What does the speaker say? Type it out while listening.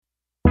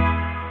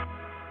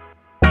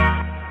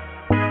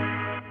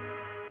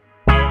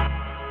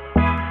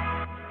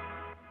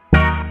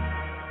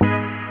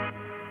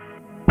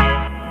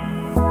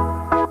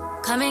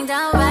coming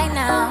down right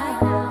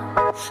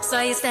now.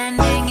 Saw you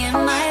standing in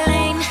my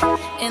lane.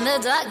 In the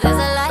dark,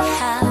 there's a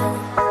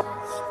lighthouse.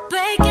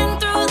 Breaking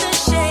through the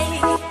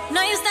shade.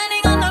 Know you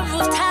standing on the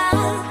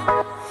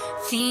rooftop.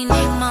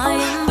 Feeling my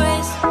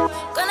embrace.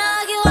 Gonna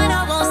hug you and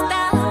I won't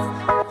stop.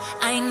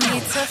 I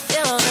need to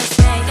feel the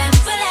same. And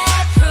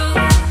bulletproof.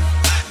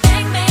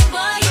 Bang, bang,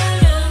 boy, you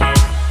look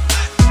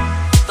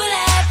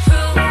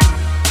bulletproof.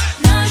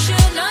 No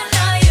shoot, no,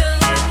 no, you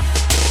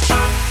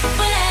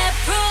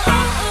bulletproof.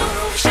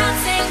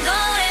 Shots ain't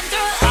going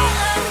through.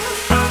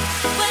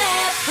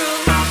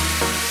 Bulletproof.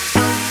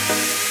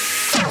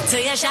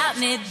 Till you shot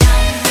me down.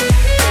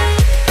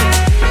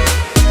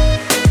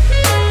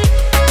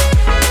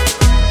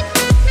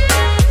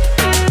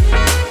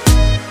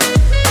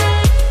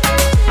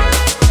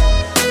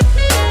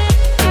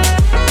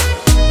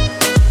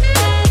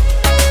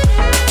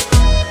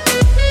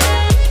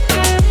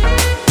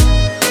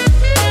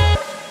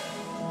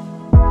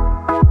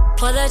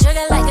 Pull the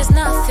trigger like it's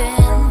nothing.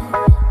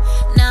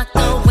 Knock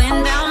the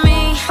wind out me.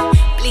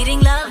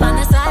 Bleeding love on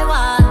the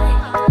sidewalk.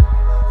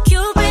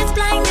 Cupid's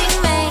blinding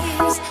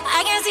maze.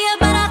 I can't see it,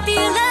 but I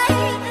feel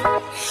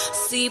it.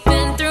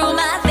 Seeping through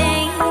my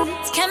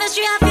veins.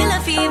 Chemistry, I feel a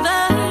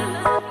fever.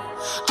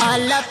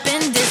 All up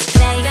in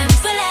display. And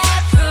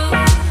bulletproof.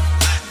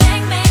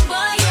 Bang, bang,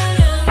 boy, you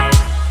look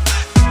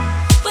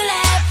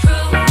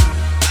bulletproof.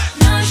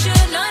 No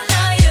shoot, no,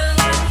 no, you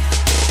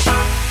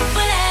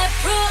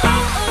bulletproof.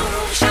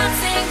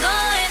 Shots ain't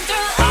going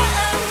through.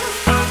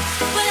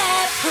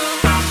 Bulletproof.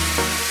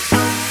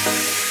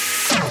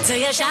 Till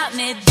you shot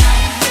me down.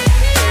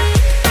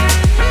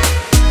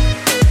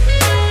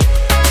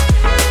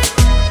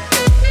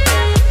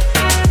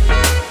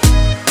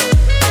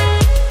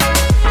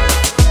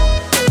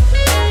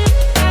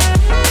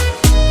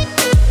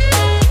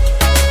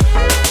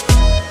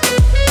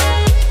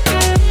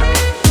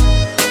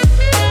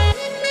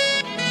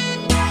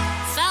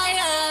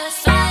 Fire,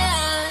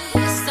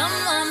 fire,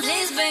 someone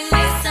please bring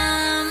me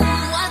some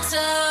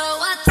water,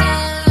 water.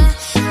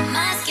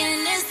 My skin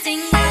is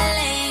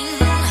tingling,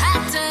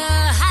 hotter,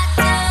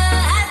 hotter,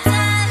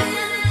 hotter.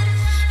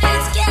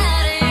 It's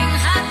getting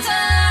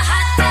hotter,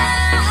 hotter,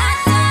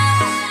 hotter.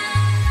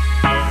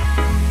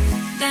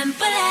 Then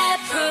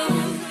bulletproof,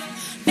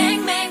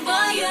 bang, bang,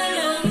 boy, you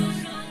look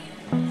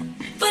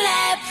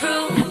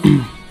bulletproof.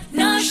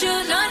 No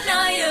shoot, no, no,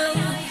 you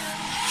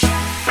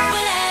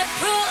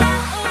bulletproof.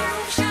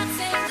 Shots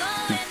ain't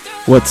going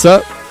through. What's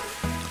up?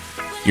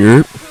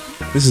 Yerp.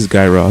 This is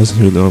Guy Ross.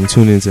 You're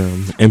tuned into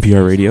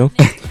NPR Radio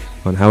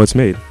on How It's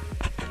Made.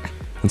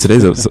 And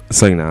today's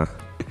saying nah.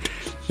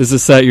 This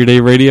is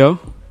Saturday Radio.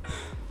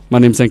 My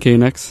name's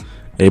NKNX.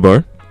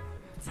 A-Bar.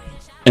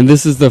 And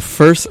this is the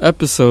first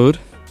episode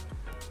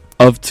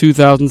of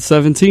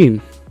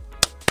 2017.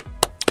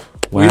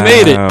 Wow. We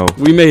made it.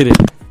 We made it.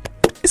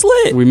 It's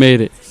lit. We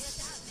made it.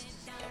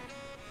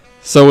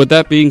 So with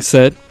that being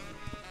said,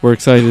 we're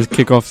excited to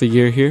kick off the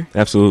year here.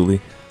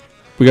 Absolutely.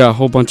 We got a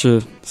whole bunch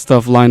of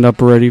stuff lined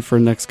up already for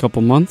the next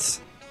couple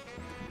months.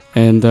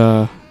 And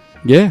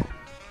yeah.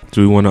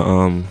 Do we want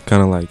to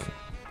kind of like,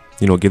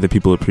 give the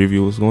people a preview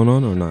of what's going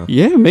on or not?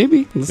 Yeah,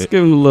 maybe. Let's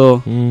give them a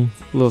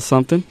little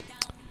something.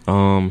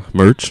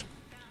 Merch.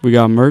 We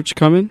got merch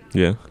coming.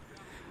 Yeah.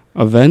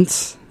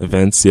 Events.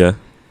 Yeah.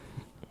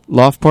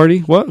 Loft party.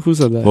 What? Who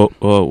said that? Whoa.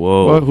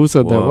 What? Who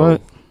said that? Whoa.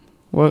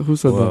 What? Who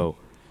said that? Whoa.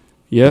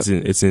 Yep.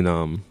 It's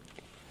in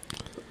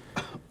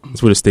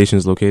it's where the station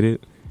is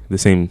located. The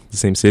same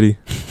city.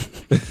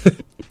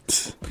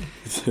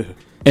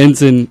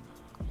 Ends in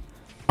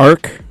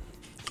Arc.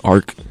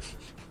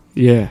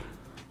 Yeah.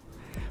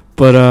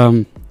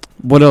 But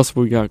what else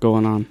we got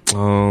going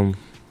on?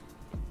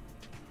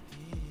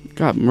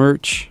 Got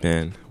merch.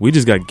 Man, we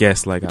just got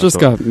guests like Just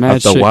got mad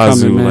out the shit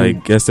wazoo, coming, man.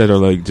 like guests that are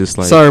like just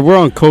like Sorry, we're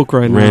on coke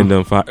right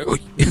random now.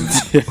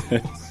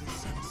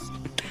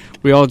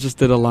 We all just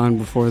did a line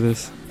before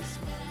this.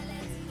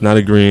 Not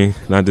agreeing,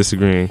 not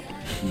disagreeing,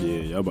 Yeah,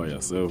 y'all by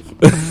yourself.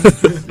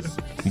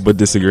 but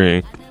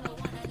disagreeing.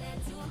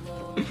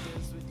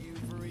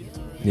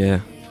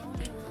 Yeah.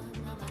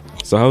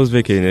 So how was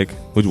vacay, Nick?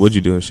 What'd you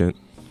do and shit?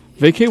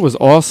 Vacay was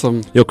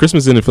awesome. Yo,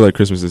 Christmas didn't feel like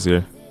Christmas this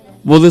year.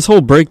 Well, this whole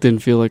break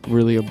didn't feel like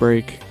really a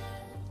break.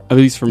 At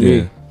least for me.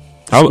 Yeah.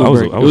 I School was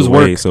break. I It was was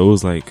away, work. so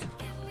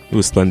it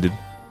was splendid.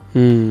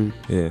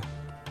 Yeah,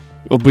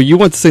 Oh, but you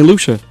went to St.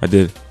 Lucia. I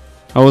did.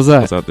 How was I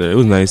that? was out there. It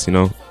was nice,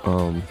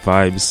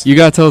 vibes. You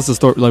gotta tell us the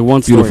story, like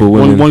one story. Beautiful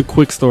women. One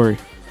quick story.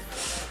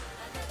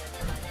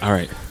 All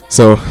right.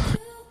 So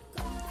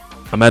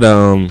I'm at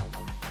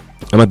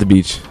the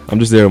beach. I'm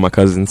just there with my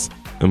cousins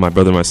and my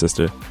brother and my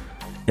sister.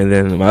 And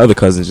then my other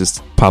cousins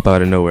just pop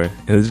out of nowhere.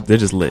 And they're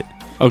just lit.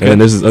 Okay. And then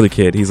there's this other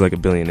kid. He's like a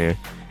billionaire.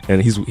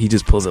 And he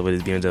just pulls up with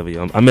his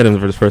BMW. I met him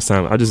for the first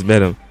time. I just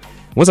met him.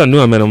 Once I knew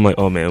I met him, I'm like,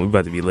 oh, man, we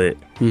about to be lit.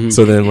 Mhm.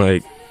 So then,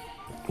 like,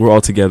 we're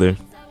all together.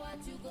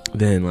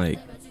 Then, like,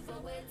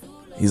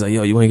 he's like,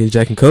 yo, you want to get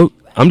Jack and Coke?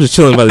 I'm just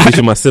chilling by the beach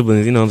with my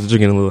siblings. Just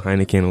drinking a little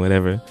Heineken or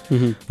whatever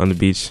Mhm. on the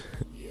beach.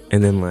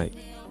 And then, like,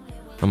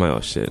 I'm like,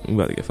 oh, shit, we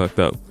about to get fucked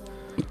up.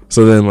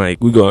 So then like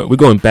we're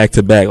going back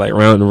to back, like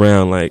round and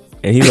round, like,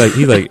 and he's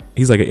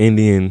like an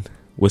Indian,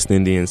 West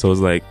Indian. So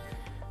it's like,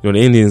 the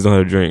Indians don't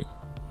have to drink.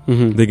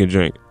 Mm-hmm. They can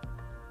drink.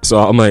 So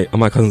I'm like,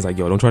 my cousin's like,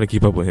 yo, don't try to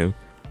keep up with him.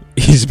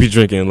 He just be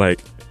drinking.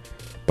 Like,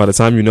 by the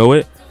time you know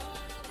it,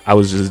 I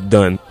was just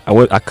done.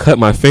 I cut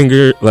my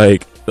finger.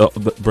 Like,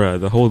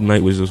 the whole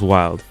night was just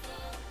wild.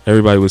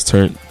 Everybody was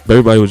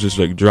just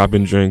like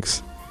dropping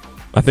drinks.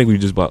 I think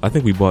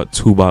we bought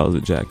 2 bottles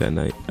of Jack that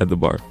night at the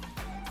bar.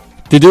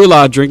 They do a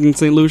lot of drinking in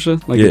St. Lucia.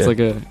 Like Yeah. it's like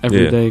a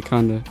everyday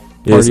kind of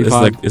Yeah, party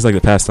vibe. it's like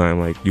the pastime.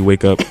 Like, you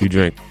wake up, you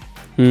drink.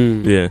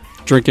 Yeah,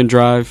 Drink and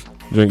drive.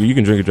 drink. You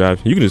can drink and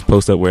drive. You can just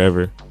post up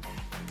wherever.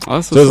 Oh,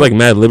 that's So it's like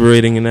mad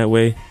liberating in that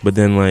way, but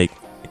then like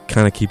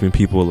kind of keeping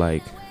people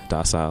like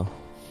docile.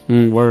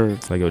 word.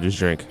 Like, yo, just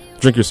drink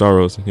your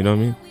sorrows. You know what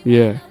I mean?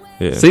 Yeah.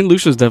 Yeah. St.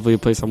 Lucia's definitely a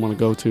place I want to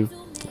go to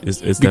It's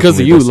because of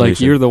definitely a you. Like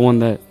destination. you're the one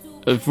that,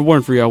 if it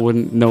weren't for you, I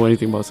wouldn't know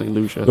anything about St.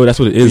 Lucia. Oh, that's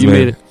what it is, You man.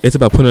 made it. It's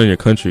about putting it on your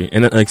country.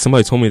 And like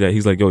somebody told me that,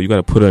 he's like, yo, you got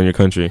to put it on your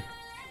country.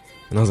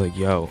 And I was like,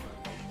 yo,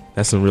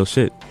 that's some real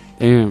shit.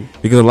 Damn.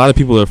 Because a lot of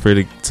people are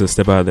afraid to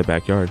step out of their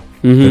backyard.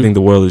 Mm-hmm. I think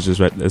the world is just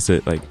right. That's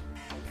it. Like,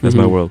 that's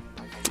my Mhm. world.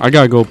 I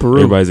gotta go Peru.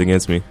 Everybody's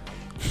against me.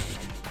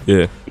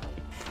 Yeah.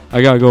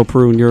 I gotta go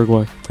Peru and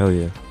Uruguay. Hell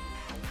yeah.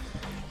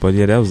 But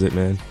yeah, that was it,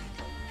 man.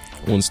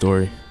 One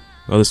story.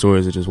 Other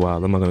stories are just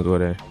wild. I'm not going to go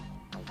there.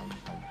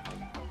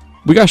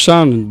 We got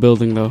Sean in the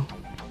building though.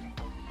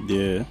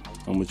 Yeah,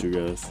 I'm with you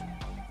guys.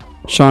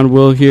 Sean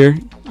Will here,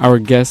 our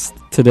guest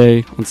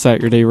today on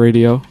Saturday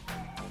Radio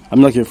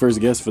I'm like your first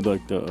guest for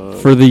like the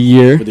for the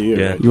year. for the year.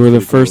 Yeah. Right? You were the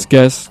Pretty first cool.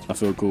 guest I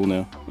feel cool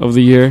now. of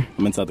the year.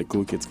 I'm inside the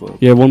Cool Kids Club.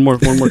 Yeah, one more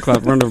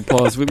clap, round of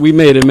applause. We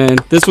made it, man.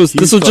 This was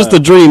He's just fine.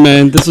 a dream,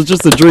 man. This was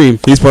just a dream.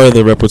 He's part of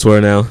the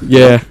repertoire now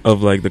Yeah.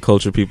 of like the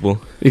culture people.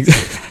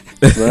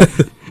 Right?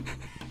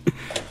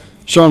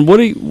 Sean, what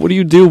do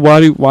you do?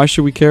 Why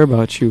should we care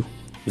about you?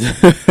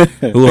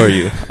 Who are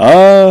you?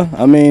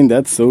 I mean,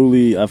 that's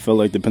solely, I feel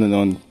like, depending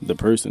on the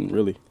person,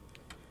 really.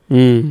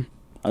 Mm.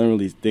 I don't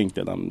really think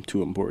that I'm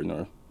too important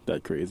or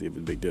that crazy of a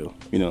big deal.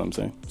 You know what I'm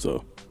saying?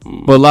 So,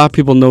 But a lot of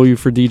people know you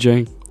for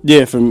DJing.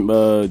 yeah, from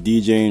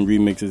DJing,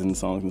 remixes and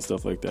songs and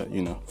stuff like that,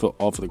 you know,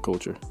 all for the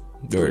culture.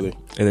 Really.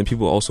 And then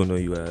people also know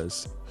you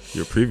as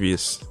your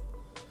previous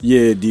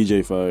Yeah,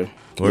 DJ Fire.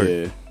 Word.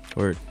 Yeah.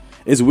 word.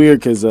 It's weird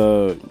because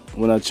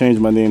when I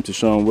changed my name to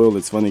Sean Will,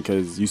 it's funny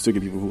because you still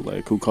get people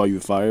who call you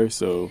Fire.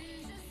 So,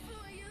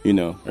 you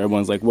know,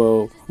 everyone's like,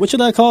 well, what should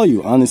I call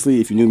you?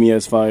 Honestly, if you knew me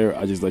as Fire,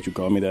 I just let you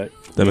call me that.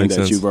 That Meaning makes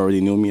sense. You've already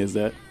knew me as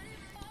that,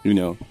 you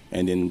know.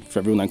 And then for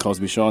everyone that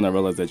calls me Sean, I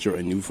realize that you're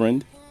a new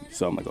friend.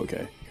 So I'm like,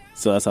 okay.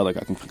 So that's how I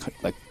can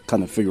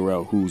kind of figure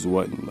out who's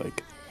what and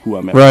like who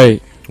I'm at.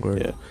 Right.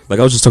 Word. Yeah.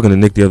 Like, I was just talking to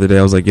Nick the other day.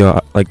 I was like, yo,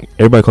 like,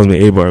 everybody calls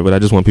me A-Bar, but I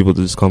just want people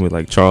to just call me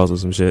like Charles or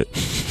some shit.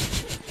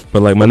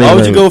 But like, my name. Why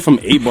would you go from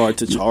 8-bar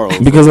to Charles?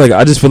 Because like,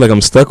 I just feel like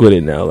I'm stuck with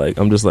it now. Like,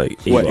 I'm just like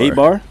 8-bar. What,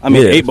 8-bar? I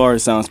mean, Yeah. 8-bar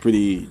sounds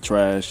pretty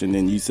trash, and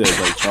then you said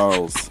like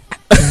Charles.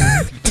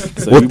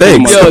 So Well, you pretty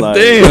thanks. much Yo, like-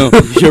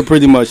 damn. You're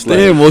pretty much like.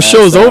 Damn. Well,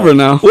 show's assed out. over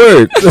now.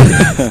 Word.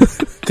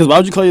 Because why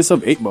would you call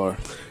yourself 8-bar?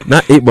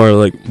 Not 8-bar,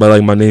 like, but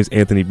like my name's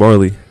Anthony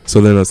Barley.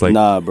 So then it's like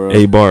Nah, bro.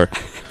 A-Bar.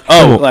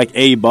 Oh, Come like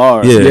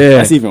A-bar. Yeah. Yeah.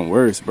 That's even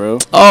worse, bro.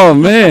 Oh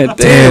man. Damn.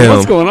 Damn.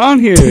 What's going on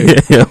here?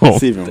 Damn.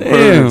 That's even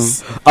Damn.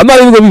 worse. I'm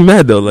not even gonna be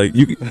mad though. Like,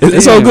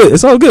 it's all Damn. good.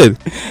 It's all good.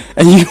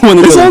 And you want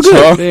to It's go all to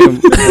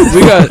good. Charles? Damn.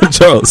 We got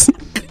Charles.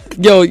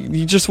 yo.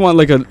 You just want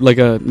like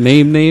a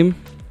name.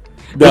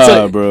 Nah, It's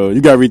like- bro.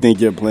 You got to rethink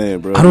your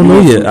plan, bro. I don't You know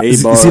went yet. from I-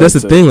 A-bar see, that's the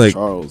to thing, like,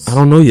 Charles. I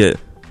don't know yet.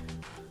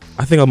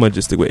 I think I might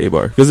just stick with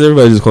A-Bar because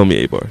everybody just call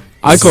me A-Bar.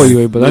 I call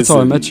you A, but that's how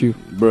I Listen, met you.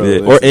 Bro. Yeah.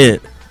 listen. Or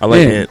Ant. I like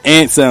Ant. Ant.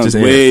 Ant sounds Just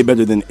Ant. way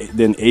better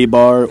than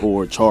A-bar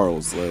or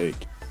Charles. Like,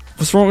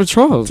 What's wrong with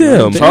Charles?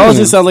 Damn. man? Charles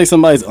just sounds like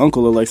somebody's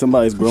uncle or like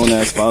somebody's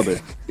grown-ass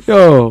father.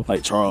 Yo.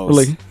 Like Charles.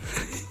 Like,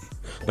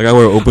 Like, I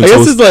wear open I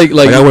guess toe. it's like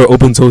Like, I wear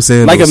open toe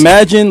sandals. Like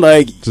imagine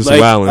Just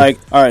wildin'.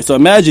 all right, so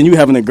imagine you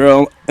having a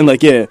girl and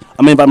like, yeah,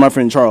 I'm in by my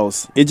friend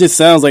Charles. It just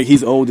sounds like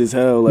he's old as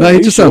hell. Like, Nah, he are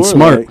you just sounds sure?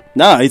 smart. Like,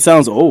 nah, he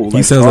sounds old. he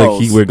like sounds Charles.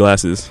 like he wear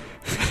glasses.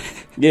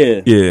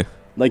 Yeah. Yeah.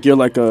 Like you're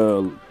like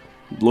a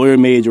lawyer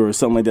major or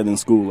something like that in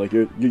school. Like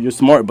you're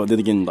smart, but then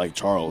again, like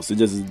Charles, it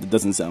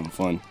doesn't sound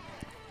fun.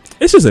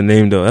 It's just a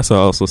name though. That's how I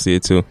also see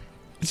it too.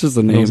 it's just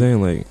a You know what I'm name.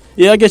 saying? Like,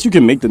 Yeah, I guess you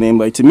can make the name.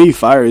 Like to me,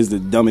 Fire is the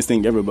dumbest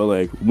thing ever. But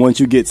like once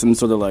you get some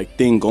sort of like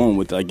thing going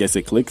with it, I guess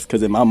it clicks.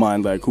 Because in my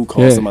mind, like who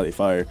calls Yeah. somebody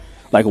Fire?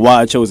 Like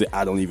why I chose it,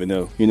 I don't even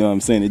know. You know what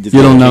I'm saying? It just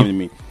You don't never know. came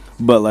to me.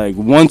 But like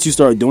once you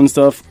start doing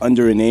stuff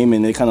under a name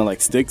and it kind of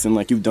like sticks and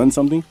like you've done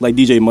something, like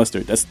DJ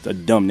Mustard, that's a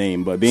dumb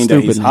name. But being that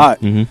Stupid he's name.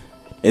 hot, mhm.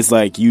 it's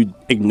like you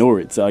ignore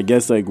it. So I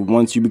guess like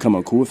once you become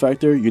a cool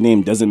factor, your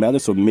name doesn't matter.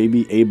 So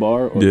maybe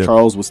A-Bar or Yeah.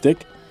 Charles will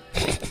stick,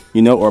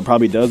 you know, or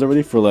probably does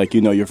already for like, you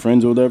know, your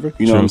friends or whatever.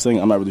 You know what True. I'm saying?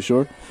 I'm not really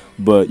sure.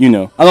 But, you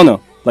know, I don't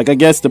know. Like, I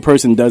guess the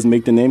person does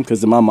make the name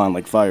because in my mind,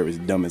 like, Fire is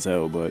dumb as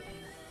hell. But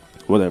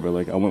whatever.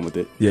 Like, I went with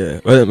it. Yeah.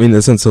 But I mean, in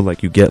the sense of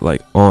like you get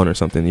like on or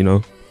something, you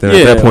know. Then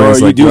Yeah, at that point, or it's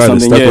you like do you're either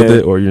something, stuck with yeah.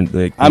 it or you're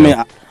like. I mean,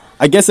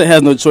 I guess it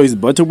has no choice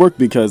but to work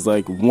because,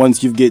 like,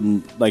 once you've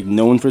gotten, like,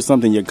 known for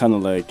something, you're kind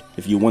of like,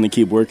 if you want to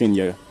keep working,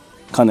 you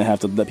kind of have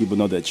to let people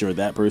know that you're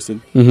that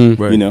person. Mm-hmm.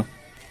 Right. You know?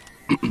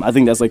 I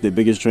think that's, like, the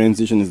biggest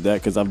transition is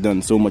that because I've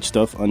done so much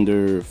stuff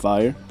under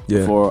fire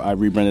before I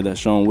rebranded as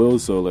Sean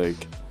Wills. So,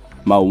 like,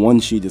 my one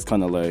sheet is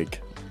kind of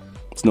like,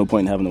 it's no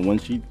point in having a one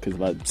sheet because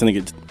if I'm sending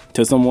it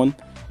to someone,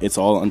 it's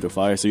all under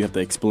fire. So you have to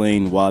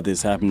explain why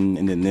this happened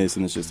and then this,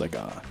 and it's just like,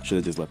 should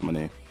have just left my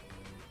name.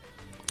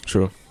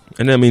 True.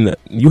 And I mean,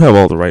 you have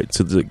all the right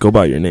to go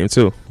by your name,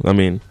 too. I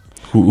mean,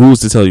 who's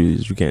to tell you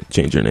you can't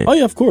change your name? Oh,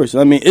 yeah, of course.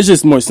 I mean, it's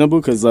just more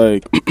simple because,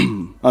 like,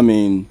 I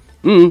mean,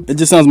 it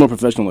just sounds more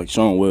professional, like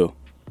Sean Will.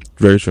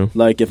 Very true.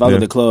 Like, if I was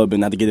at the club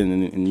and I had to get in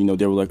and, you know,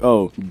 they were like,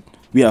 oh,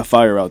 we have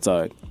fire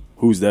outside.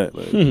 Who's that?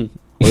 Like, or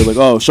they're like,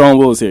 oh, Sean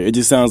Will's here. It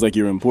just sounds like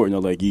you're important.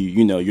 Or like,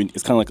 you know,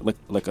 it's kind of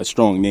like a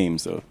strong name.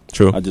 So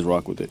True. I just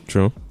rock with it.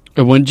 True.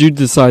 And when did you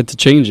decide to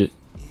change it?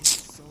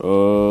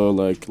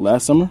 Like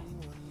last summer?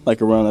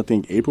 Like around, I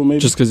think, April maybe?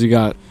 Just because you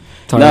got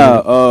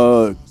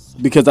tired?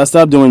 Because I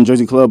stopped doing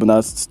Jersey Club and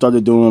I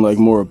started doing like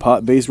more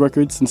pop-based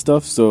records and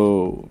stuff.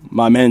 So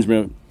my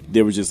management,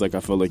 they were just like, I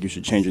felt like you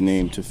should change your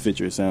name to fit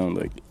your sound.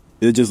 Like,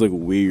 it just like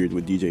weird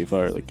with DJ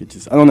Fire. Like, it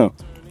just, I don't know.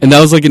 And that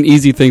was like an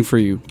easy thing for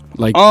you?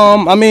 Like,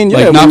 I mean, yeah.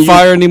 like not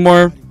Fire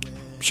anymore?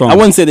 Sean. I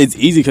wouldn't say that it's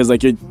easy because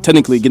like you're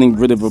technically getting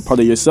rid of a part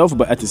of yourself,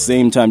 but at the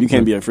same time, you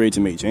can't be afraid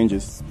to make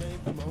changes.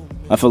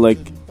 I feel like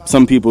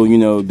some people, you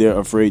know, they're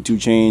afraid to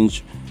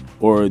change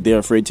or they're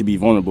afraid to be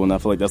vulnerable, and I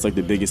feel like that's like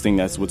the biggest thing.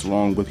 That's what's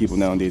wrong with people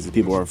nowadays. Is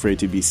people are afraid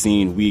to be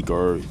seen weak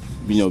or,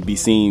 you know, be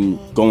seen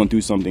going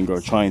through something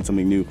or trying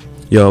something new.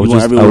 Yeah, I was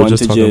just talking about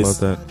just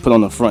that. put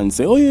on the front and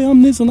say, "Oh yeah,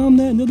 I'm this and I'm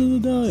that," da, da, da,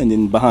 da, and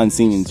then behind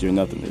scenes you're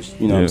nothing.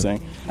 You know what I'm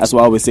saying? That's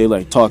why I always say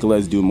like talk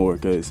less, do more,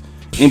 because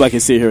anybody can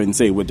sit here and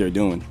say what they're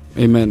doing.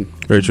 Amen.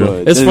 Very true.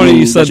 But It's funny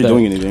you said you're that.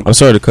 doing anything. I'm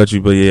sorry to cut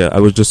you, but yeah,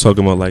 I was just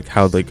talking about like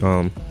how like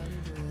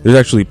there's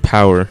actually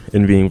power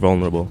in being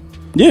vulnerable.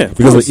 Yeah,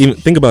 Because like, even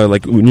think about it,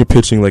 like when you're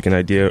pitching like an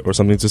idea or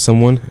something to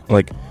someone,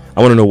 like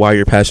I want to know why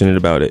you're passionate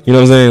about it. You know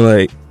what I'm saying?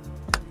 Like,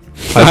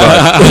 high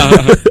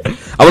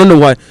five. I want to know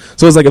why.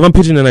 So it's like if I'm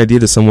pitching an idea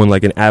to someone,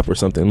 like an app or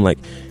something, I'm like,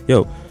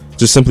 yo,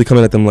 just simply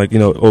coming at them like, you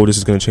know, oh, this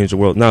is going to change the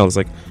world. Now it's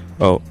like,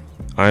 oh,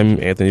 I'm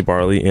Anthony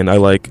Barley and I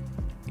like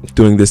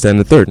doing this, that, and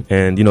the third,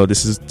 and you know,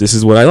 this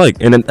is what I like,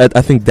 and then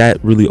I think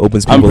that really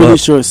opens people up. I'm pretty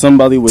sure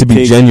somebody would to be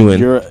take genuine.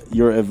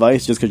 your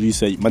advice just because you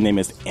said my name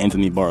is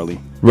Anthony Barley.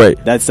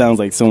 Right. That sounds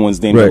like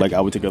someone's name Right. that like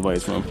I would take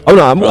advice from. Oh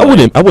no,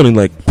 I wouldn't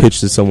like pitch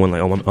to someone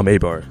like, oh, I'm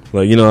A-Bar.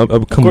 Like, you know,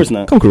 come, Of course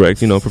not. Come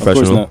correct, you know,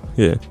 professional. not.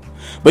 Yeah.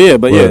 But yeah,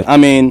 Right. I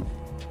mean,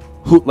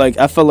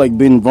 I felt like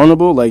being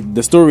vulnerable. Like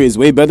the story is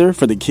way better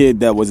for the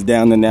kid that was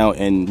down and out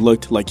and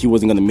looked like he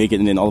wasn't gonna make it,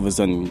 and then all of a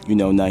sudden, you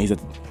know, now he's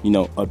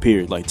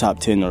appeared like top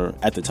 10 or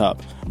at the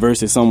top,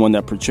 versus someone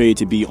that portrayed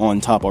to be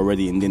on top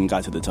already and then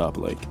got to the top.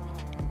 Like,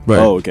 Right.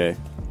 oh, okay.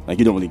 Like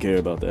you don't really care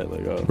about that.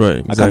 Like, oh, Right,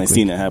 I kind exactly. of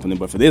seen that happening.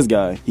 But for this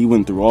guy, he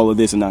went through all of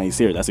this and now he's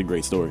here. That's a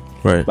great story.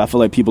 Right. But I feel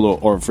like people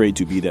are afraid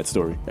to be that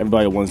story.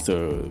 Everybody wants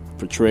to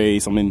portray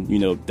something, you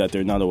know, that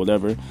they're not or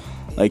whatever.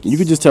 Like, you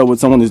could just tell what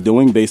someone is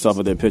doing based off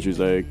of their pictures.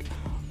 Like,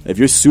 if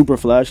you're super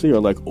flashy or,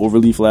 like,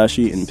 overly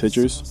flashy in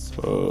pictures,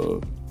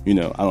 you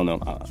know, I don't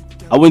know.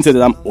 I wouldn't say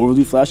that I'm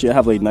overly flashy. I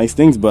have, like, nice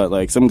things, but,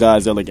 like, some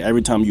guys are, like,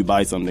 every time you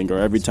buy something or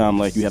every time,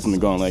 like, you have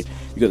something going, like,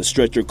 you got to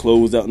stretch your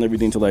clothes out and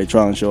everything to, like,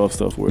 try and show off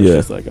stuff where it's Yeah.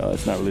 just, like,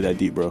 it's not really that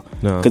deep, bro.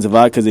 No.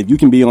 Because if you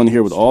can be on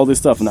here with all this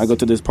stuff and I go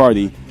to this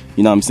party,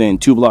 you know what I'm saying,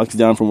 2 blocks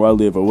down from where I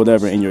live or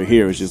whatever, and you're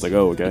here, it's just like,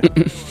 oh, okay.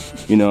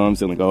 You know what I'm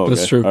saying? Like, oh, okay.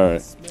 That's true. All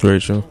right.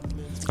 Very true.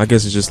 I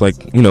guess it's just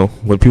like, you know,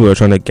 what people are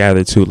trying to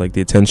gather to, like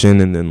the attention,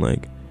 and then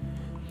like,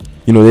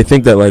 you know, they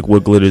think that like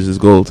what glitters is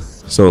gold.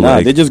 So Nah,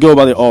 like, they just go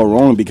about it all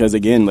wrong because,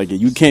 again, like,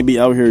 you can't be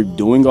out here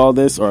doing all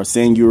this or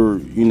saying you're,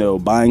 you know,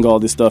 buying all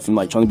this stuff and,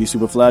 like, trying to be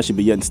super flashy,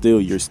 but yet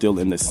still, you're still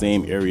in the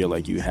same area,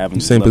 like, you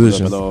haven't same leveled up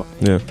position. at all.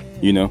 Yeah.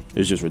 You know?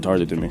 It's just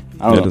retarded to me. I That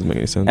don't know. doesn't make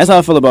any sense. That's how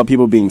I feel about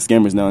people being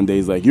scammers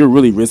nowadays. Like, you're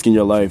really risking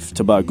your life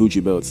to buy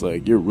Gucci belts.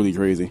 Like, you're really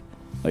crazy.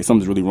 Like,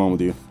 something's really wrong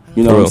with you.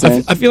 You know For what I'm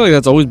real. saying? I feel like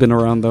that's always been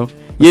around, though.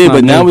 Yeah, not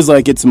but now new. it's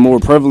like it's more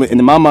prevalent. And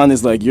in my mind,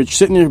 it's like you're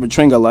sitting here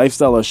portraying a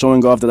lifestyle or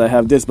showing off that I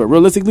have this. But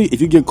realistically, if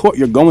you get caught,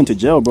 you're going to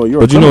jail, bro.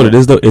 But you know what it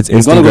is though? It's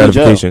instant gonna go to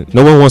jail. gratification.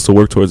 No one wants to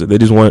work towards it. They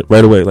just want it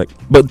right away. Like,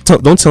 but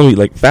don't tell me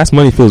like fast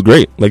money feels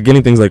great. Like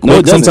getting things like No, quick,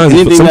 it doesn't. sometimes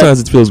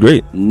Anything it feels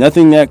great.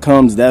 Nothing that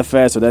comes that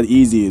fast or that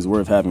easy is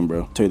worth having,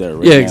 bro. Tell you that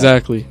right Yeah, now.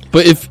 exactly.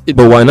 But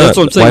But why not? That's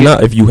what I'm saying. Why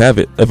not? If you have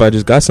it, if I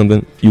just got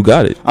something, you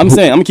got it. I'm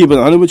saying, I'm gonna keep it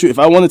 100 with you. If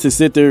I wanted to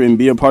sit there and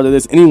be a part of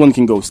this, anyone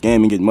can go scam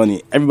and get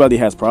money. Everybody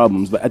has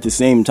problems, but at the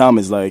same time,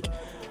 it's like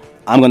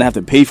I'm gonna have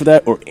to pay for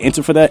that or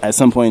answer for that at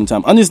some point in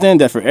time.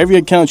 Understand that for every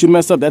account you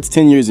mess up, that's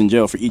 10 years in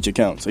jail for each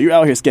account. So you're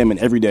out here scamming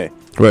every day,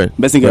 Right.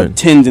 messing up Right.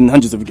 tens and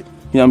hundreds of. You know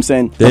what I'm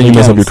saying? Then you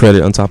mess up your accounts.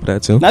 credit on top of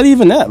that too. Not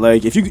even that.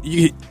 Like if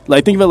you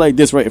like think of it like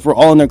this, right? If we're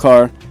all in a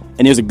car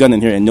and there's a gun in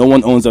here and no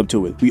one owns up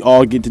to it, we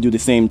all get to do the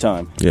same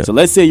time. Yeah. So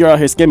let's say you're out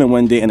here scamming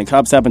one day and the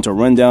cops happen to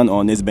run down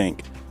on this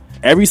bank.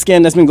 Every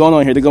scam that's been going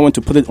on here, they're going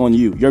to put it on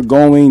you. You're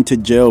going to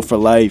jail for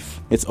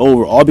life. It's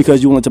over. All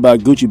because you wanted to buy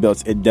Gucci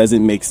belts. It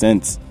doesn't make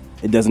sense.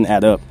 It doesn't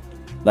add up.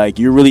 Like,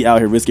 you're really out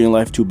here risking your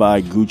life to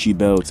buy Gucci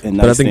belts and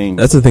nice But I think things.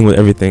 that's the thing with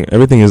everything.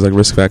 Everything is like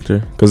risk factor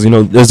because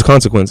there's the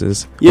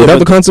consequences. Yeah, Without but-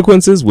 the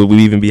consequences, would we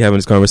even be having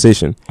this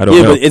conversation? I don't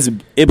know. But it's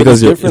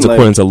Because different. it's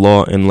according to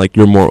law and like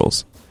your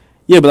morals.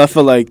 Yeah, but I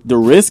feel like the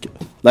risk,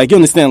 like, you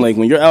understand, like,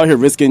 when you're out here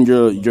risking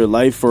your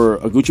life for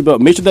a Gucci belt,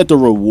 make sure that the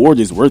reward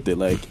is worth it.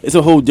 Like, it's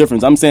a whole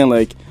difference. I'm not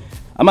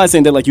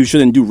saying that, like, you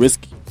shouldn't do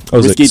risky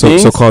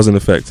things. So cause and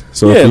effect.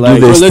 So yeah, if you like,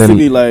 do this,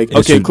 realistically, then like, it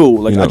okay, should,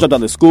 cool. Like, I dropped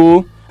out of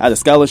school, I had a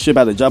scholarship, I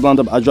had a job lined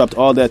up, I dropped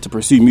all that to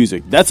pursue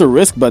music. That's a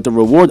risk, but the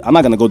reward, I'm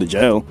not going to go to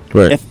jail.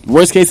 Right.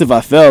 Worst case, if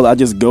I fail, I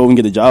just go and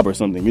get a job or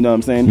something. You know what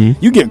I'm saying?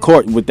 Mm-hmm. You get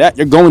caught with that,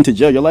 you're going to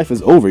jail. Your life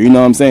is over. You know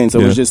what I'm saying? So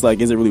Yeah. it's just like,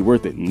 is it really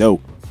worth it?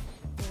 No.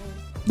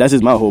 That's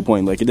just my whole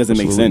point. Like, it doesn't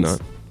Absolutely make sense.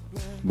 not.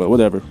 But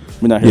whatever.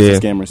 We're not here Yeah.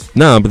 for scammers.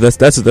 Nah, but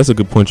that's a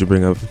good point you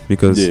bring up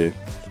because Yeah.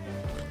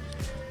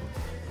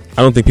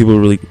 I don't think people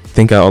really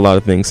think out a lot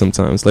of things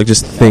sometimes. Like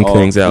just think Oh,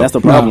 things out. That's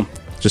the problem.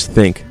 Just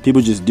think.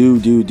 People just do.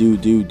 Yeah. Don't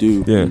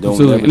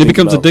Absolutely. ever And it think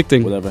becomes about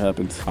addicting. Whatever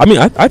happens. I mean,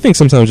 I think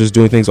sometimes just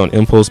doing things on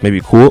impulse may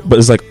be cool, but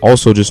it's like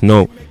also just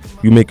know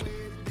you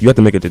have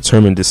to make a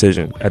determined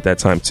decision at that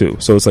time too.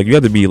 So it's like you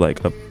have to be a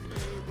mature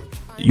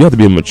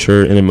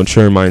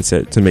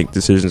mindset to make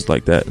decisions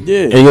like that.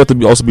 Yeah. And you have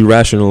to also be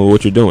rational with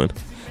what you're doing.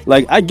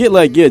 Like, I get,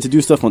 like, yeah, to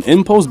do stuff on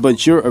impulse,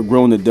 but you're a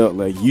grown adult.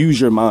 Like, use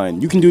your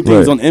mind. You can do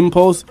things Right. on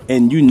impulse,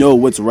 and you know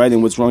what's right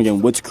and what's wrong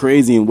and what's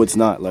crazy and what's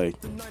not. Like,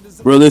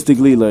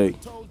 realistically, like,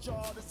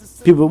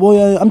 people, well,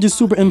 yeah, I'm just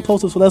super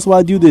impulsive, so that's why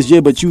I do this. Yeah,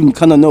 but you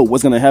kind of know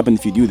what's going to happen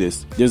if you do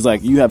this. There's,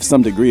 like, you have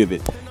some degree of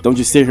it. Don't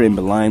just sit here and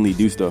blindly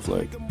do stuff.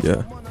 Like,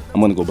 Yeah. I'm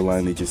going to go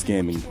blindly just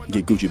scam and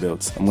get Gucci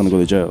belts. I'm going to go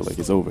to jail. Like,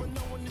 it's over.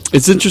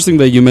 It's interesting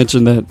that you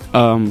mentioned that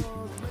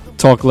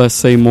talk less,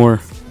 say more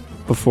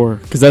before,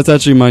 because that's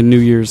actually my New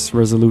Year's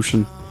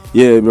resolution.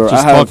 Yeah, bro.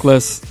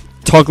 Just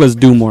talk less,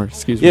 do more.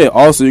 Excuse me. Yeah.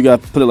 Also, you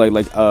got to put it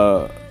like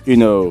you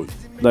know,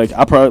 like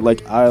I probably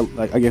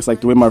I guess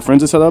like the way my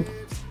friends are set up,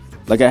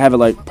 like I have it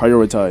like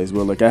prioritized.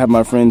 Where like I have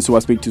my friends who I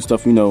speak to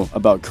stuff, you know,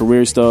 about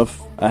career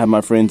stuff. I have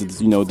my friends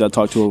that, you know, that I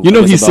talk to. You know,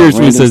 I guess, he's about serious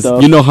when he random says,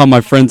 stuff. "You know how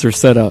my friends are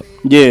set up."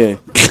 Yeah.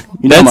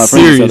 You know That's my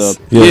friends are serious.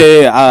 set up.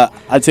 Yeah. Yeah.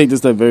 I take this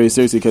stuff very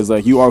seriously because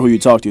like you are who you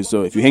talk to.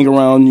 So if you hang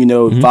around, you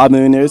know, 5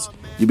 millionaires,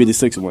 you be the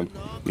 6th one.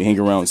 You hang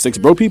around 6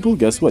 broke people,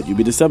 guess what? You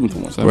be the 7th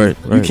one. Right.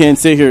 You can't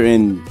sit here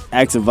and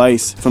ask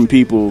advice from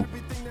people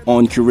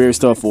on career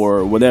stuff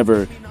or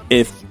whatever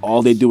if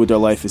all they do with their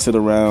life is sit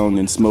around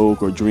and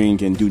smoke or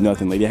drink and do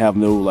nothing. Like, they have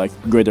no, like,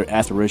 greater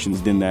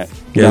aspirations than that.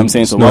 You know what I'm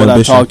saying? So no why would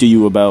ambition. I talk to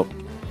you about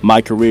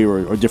my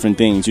career or different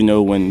things, you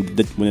know, when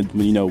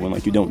you know, when,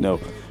 like, you don't know.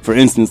 For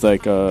instance,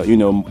 like, you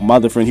know, my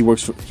other friend,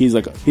 he's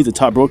a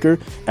top broker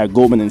at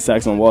Goldman and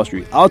Sachs on Wall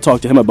Street. I'll talk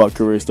to him about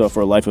career stuff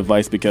or life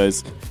advice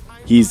because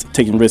he's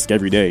taking risk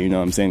every day. You know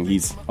what I'm saying?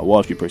 He's a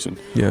Wall Street person.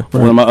 Yeah.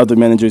 One of my other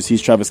managers,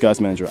 he's Travis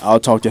Scott's manager. I'll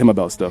talk to him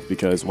about stuff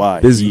because why?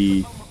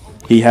 Busy.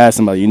 He has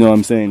somebody, you know what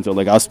I'm saying? So,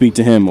 like, I'll speak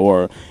to him,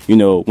 or, you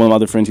know, one of my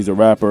other friends, he's a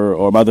rapper,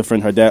 or my other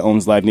friend, her dad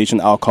owns Live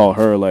Nation, I'll call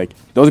her. Like,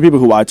 those are people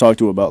who I talk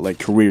to about, like,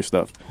 career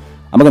stuff.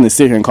 I'm not going to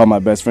sit here and call my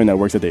best friend that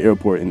works at the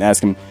airport and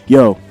ask him,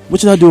 yo, what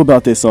should I do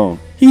about this song?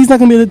 He's not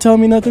going to be able to tell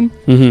me nothing.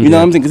 You know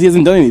what I'm saying? Because he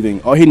hasn't done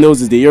anything. All he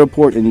knows is the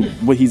airport and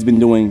what he's been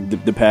doing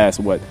the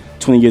past,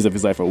 20 years of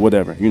his life or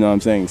whatever. You know what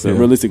I'm saying? So, Yeah.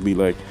 realistically,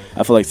 like,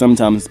 I feel like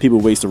sometimes people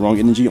waste the wrong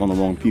energy on the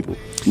wrong people.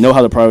 Know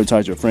how to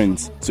prioritize your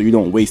friends so you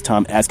don't waste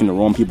time asking the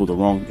wrong people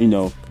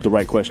the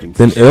right questions.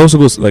 Then it also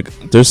goes like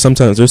there's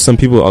some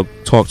people I'll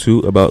talk to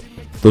about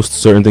those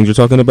certain things you're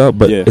talking about,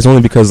 but Yeah. it's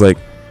only because like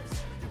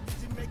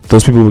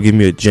those people will give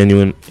me a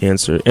genuine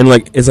answer, and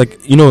like it's like,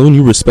 you know, when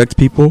you respect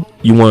people,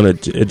 you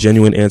want a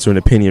genuine answer and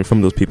opinion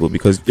from those people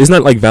because it's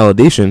not like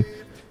validation,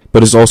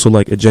 but it's also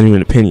like a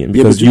genuine opinion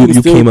Yeah, but because you can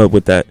you still- came up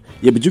with that.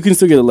 Yeah, but you can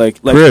still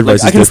get Career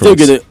advice I is can still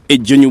different. get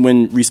a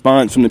genuine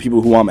response from the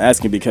people who I'm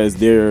asking because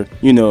they're,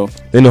 you know,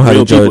 They know how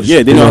real to people. judge.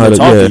 Yeah, they know how to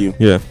talk yeah, to you.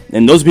 Yeah,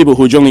 And those people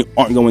who generally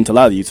aren't going to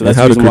lie to you. So And that's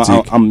how the to reason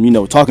why critique. I'm, you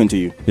know, talking to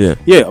you. yeah.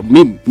 Yeah,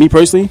 me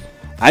personally,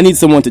 I need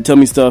someone to tell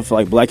me stuff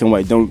like black and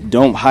white.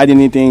 Don't hide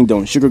anything.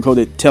 Don't sugarcoat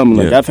it. Tell me.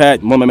 Like, Yeah. I've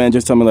had one of my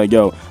managers tell me like,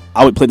 yo,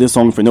 I would play this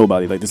song for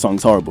nobody. Like, this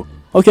song's horrible.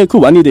 Okay,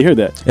 cool. I need to hear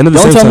that. And at the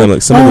Don't same tell time, me,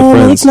 like, some of the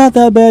friends- it's not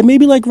that bad.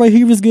 Maybe like right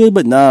here is good,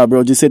 but nah,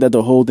 bro. Just say that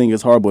the whole thing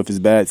is horrible. If it's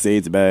bad, say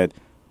it's bad.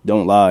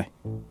 Don't lie,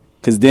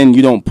 because then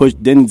you don't push.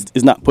 Then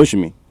it's not pushing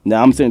me.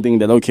 Now I'm saying thinking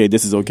that okay,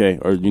 this is okay,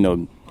 or you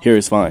know, here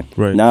is fine.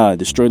 Right. Nah,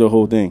 destroy the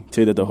whole thing.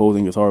 Say that the whole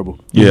thing is horrible.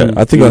 Yeah,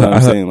 I think You know what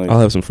I'm saying, like- I'll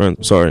have some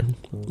friends. Sorry,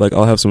 like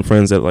I'll have some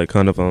friends that like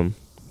kind of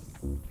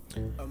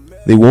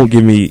they won't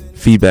give me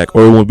feedback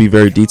or it won't be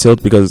very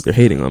detailed because they're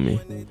hating on me.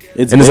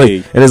 It's And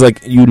vague. it's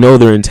like you know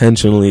they're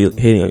intentionally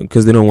hating on you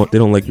because they don't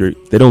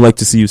like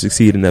to see you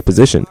succeed in that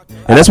position.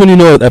 And that's when you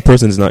know that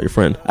person is not your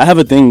friend. I have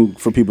a thing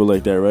for people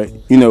like that, right?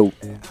 You know,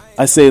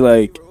 I say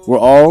like we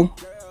all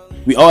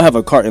have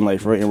a cart in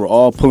life, right? And we're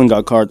all pulling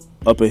our cart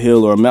up a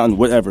hill or a mountain,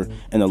 whatever.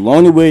 And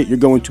along the way, you're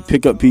going to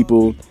pick up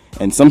people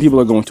And some people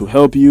are going to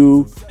help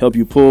you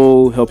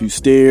pull, help you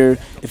steer.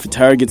 If a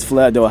tire gets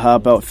flat, they'll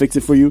hop out, fix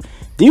it for you.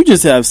 Then you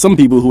just have some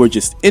people who are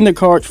just in the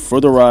cart for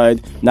the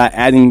ride, not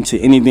adding to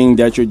anything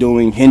that you're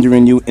doing,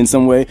 hindering you in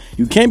some way.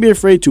 You can't be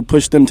afraid to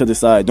push them to the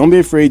side. Don't be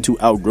afraid to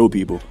outgrow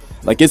people.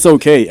 Like, it's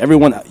okay.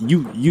 Everyone,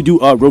 you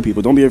do outgrow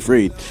people. Don't be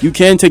afraid. You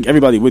can take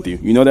everybody with you.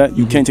 You know that?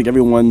 You can't take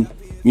everyone,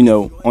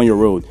 on your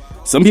road.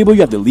 Some people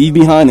you have to leave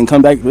behind and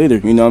come back later.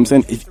 You know what I'm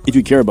saying? If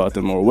you care about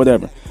them or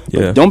whatever. Yeah.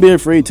 But don't be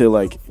afraid to,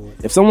 like,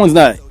 if someone's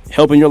not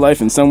helping your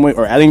life in some way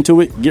or adding to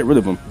it, get rid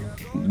of them.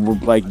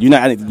 Like, you're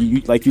not adding,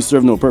 you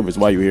serve no purpose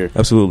while you're here.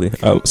 Absolutely.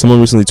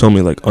 Someone recently told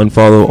me, like,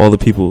 unfollow all the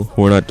people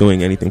who are not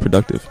doing anything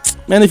productive.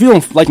 Man, if you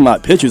don't like my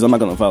pictures, I'm not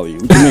going to follow you.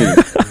 What do you mean?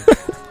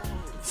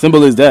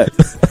 Simple as that.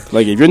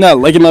 Like, if you're not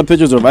liking my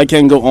pictures, or if I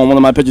can't go on one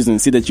of my pictures and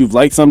see that you've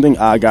liked something,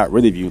 I got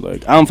rid of you.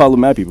 Like, I don't follow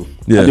mad people.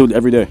 Yeah. I do it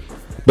every day.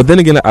 But then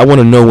again, I want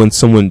to know when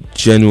someone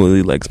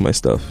genuinely likes my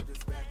stuff.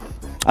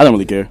 I don't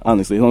really care,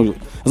 honestly.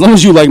 As long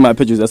as you like my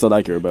pictures, that's all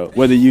I care about.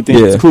 Whether you think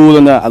it's cool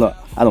or not,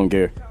 I don't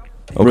care.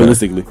 Okay.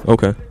 Realistically.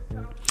 Okay.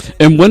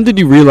 And when did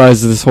you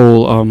realize this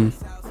whole,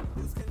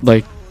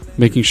 like,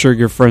 making sure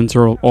your friends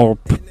are all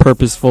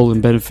purposeful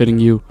and benefiting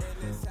you?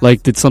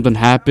 Like, did something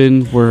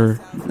happen or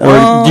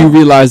you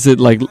realize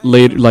it, like,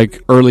 later,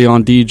 like, early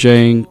on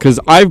DJing? Because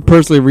I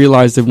personally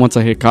realized it once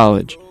I hit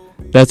college.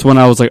 That's when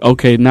I was like,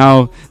 okay,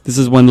 now this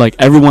is when, like,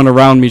 everyone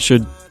around me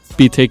should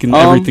be taking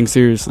everything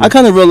seriously. I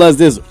kind of realized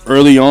this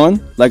early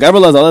on. Like, I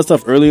realized all that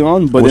stuff early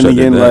on, but then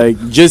again, like,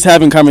 just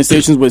having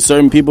conversations with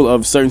certain people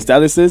of certain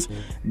statuses,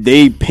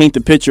 they paint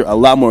the picture a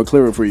lot more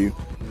clearer for you.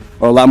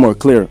 Or a lot more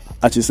clear,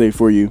 I should say,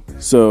 for you.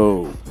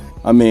 So,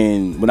 I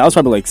mean, when I was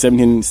probably like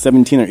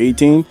 17 or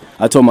 18,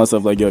 I told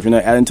myself, like, yo, if you're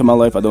not adding to my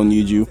life, I don't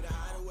need you.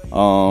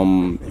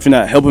 If you're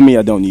not helping me,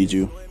 I don't need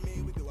you.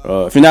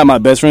 If you're not my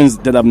best friends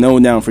that I've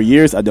known now for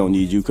years, I don't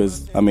need you,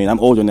 because, I mean, I'm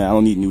older now. I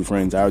don't need new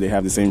friends. I already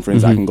have the same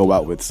friends I can go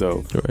out with.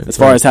 So, as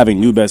far as having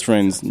new best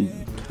friends,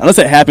 unless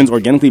it happens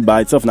organically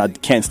by itself and I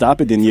can't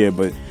stop it, then yeah,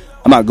 but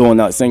I'm not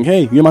going out saying,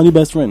 hey, you're my new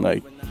best friend.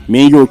 Like,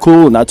 me and you are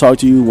cool, and I talk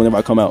to you whenever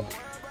I come out.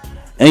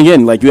 And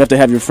again, like, you have to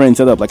have your friends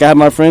set up. Like, I have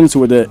my friends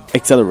who are the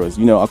etceteras.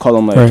 I call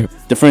them, like,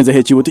 the friends that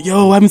hit you with the,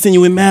 yo, I haven't seen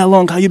you in mad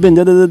long. How you been?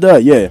 Da-da-da-da.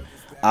 Yeah.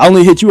 I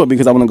only hit you up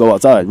because I want to go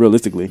outside,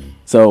 realistically.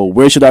 So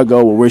where should I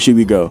go or where should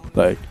we go?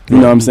 Like, you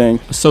know what I'm saying?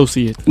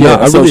 Associate. Yeah,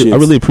 I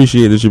really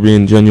appreciate that you're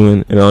being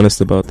genuine and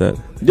honest about that.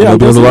 Yeah,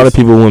 because a lot of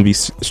people want to be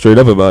straight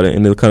up about it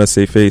and they'll kind of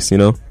save face,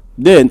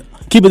 Then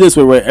keep it this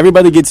way, right?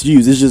 Everybody gets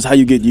used. It's just how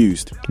you get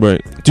used.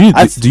 Right. Do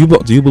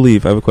you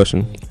believe? I have a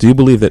question. Do you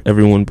believe that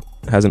everyone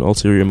has an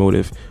ulterior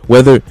motive,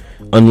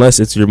 unless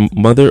it's your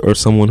mother or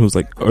someone who's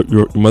like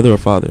your mother or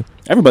father?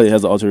 Everybody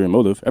has an ulterior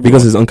motive. Everyone.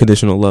 Because it's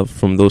unconditional love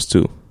from those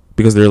two.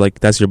 Because they're like,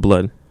 that's your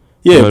blood.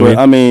 Yeah, you know but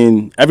I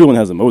mean, everyone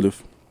has a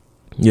motive.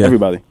 Yeah,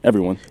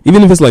 everyone.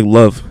 Even if it's like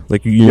love,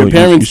 like your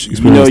parents,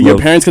 your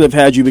parents could have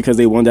had you because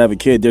they wanted to have a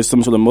kid. There's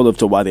some sort of motive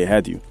to why they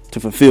had you, to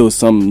fulfill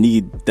some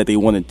need that they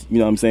wanted. You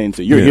know what I'm saying?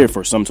 So you're here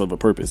for some sort of a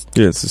purpose.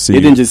 Yeah, to see.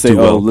 They didn't just say,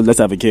 "Oh, let's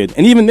have a kid,"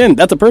 and even then,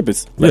 that's a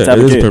purpose. Let's have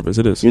a kid. It is a purpose.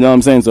 It is. You know what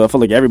I'm saying? So I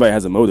feel like everybody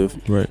has a motive.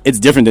 Right. It's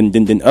different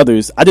than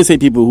others. I just say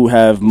people who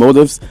have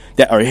motives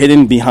that are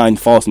hidden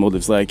behind false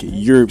motives. Like,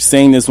 you're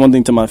saying this one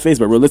thing to my face,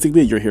 but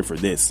realistically, you're here for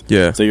this.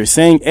 Yeah. So you're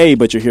saying A,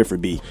 but you're here for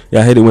B.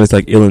 Yeah, I hate it when it's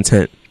like ill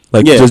intent.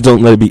 Like, just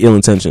don't let it be ill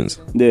intentions.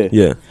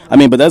 Yeah. I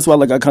mean, but that's why,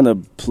 like, I kind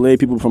of play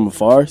people from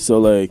afar. So,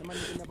 like,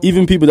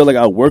 even people that, like,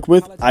 I work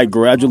with, I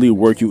gradually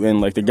work you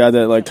in. Like, the guy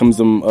that, like, comes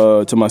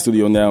to my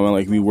studio now and,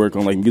 like, we work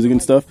on, like, music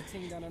and stuff.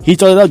 He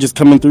started out just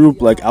coming through.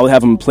 Like, I would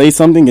have him play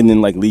something and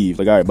then, like, leave.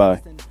 Like, all right,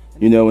 bye.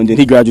 And then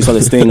he gradually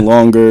started staying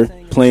longer,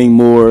 playing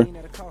more.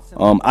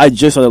 I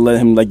just started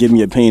letting him, like, give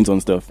me opinions on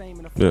stuff.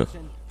 Yeah.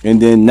 And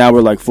then now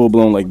we're, like,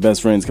 full-blown, like,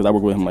 best friends because I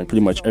work with him, like,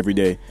 pretty much every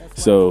day.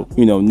 So,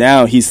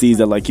 now he sees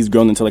that, like, he's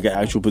grown into, like, an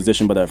actual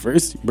position. But at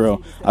first,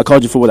 bro, I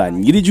called you for what I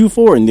needed you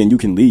for, and then you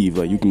can leave.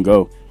 Like, you can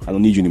go. I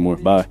don't need you anymore.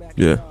 Bye.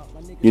 Yeah.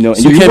 And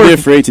so you can't be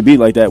afraid to be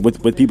like that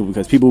with people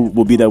because people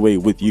will be that way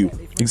with you.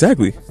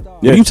 Exactly.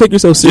 Yeah. If you take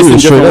yourself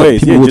serious, straight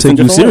up, people will take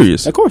you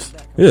serious. Of course.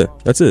 Yeah,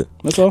 that's it.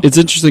 That's all. It's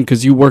interesting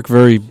because you work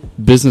very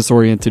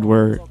business-oriented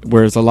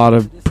whereas a lot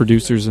of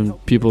producers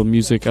and people in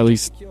music, at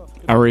least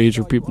our age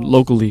or people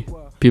locally,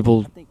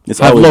 people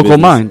have local business.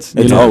 Minds.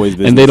 It's always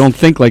business. And they don't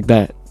think like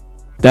that.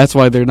 That's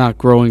why they're not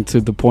growing to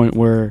the point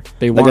where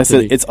they want to. Like I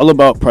said, it's all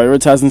about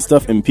prioritizing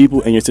stuff and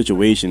people and your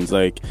situations.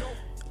 Like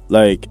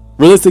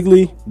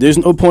realistically, there's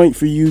no point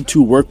for you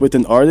to work with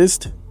an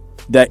artist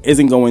that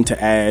isn't going to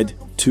add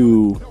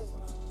to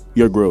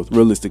your growth.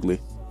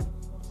 Realistically,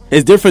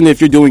 it's different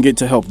if you're doing it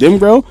to help them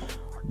grow,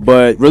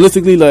 but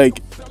realistically,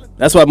 like,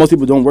 that's why most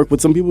people don't work with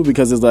some people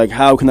because it's like,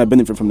 how can I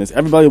benefit from this?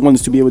 Everybody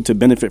wants to be able to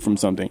benefit from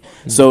something.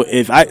 So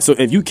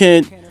if you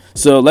can't,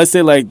 so let's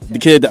say like the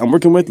kid that I'm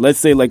working with, let's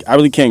say like I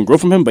really can't grow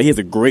from him, but he has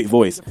a great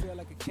voice.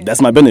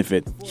 That's my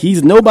benefit.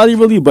 He's nobody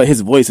really, but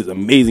his voice is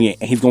amazing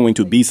and he's going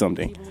to be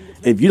something.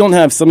 If you don't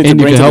have something to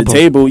bring to the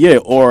table,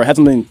 or have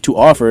something to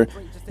offer,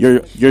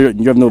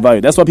 you have no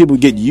value. That's why people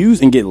get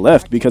used and get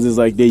left, because it's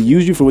like they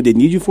use you for what they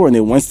need you for, and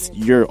then once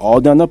you're all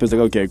done up, it's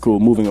like, okay, cool,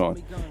 moving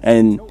on.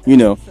 And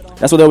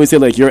that's what I always say,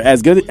 like, you're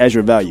as good as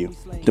your value.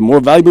 The more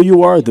valuable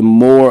you are, the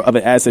more of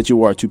an asset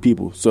you are to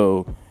people.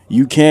 So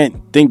you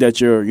can't think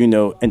that you're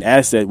an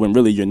asset when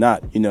really you're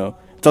not.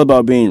 It's all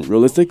about being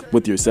realistic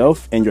with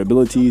yourself and your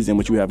abilities and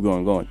what you have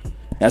going on.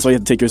 That's why you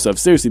have to take yourself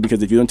seriously,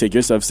 because if you don't take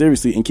yourself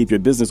seriously and keep your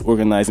business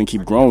organized and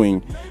keep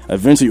growing,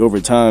 eventually over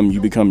time you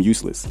become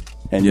useless.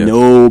 And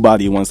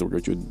nobody wants to work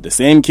with you. The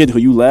same kid who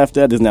you laughed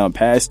at is now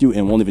past you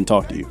and won't even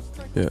talk to you.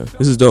 Yeah,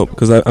 this is dope,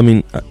 because I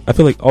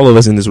feel like all of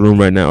us in this room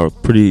right now are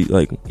pretty,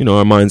 like,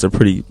 our minds are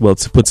pretty well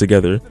put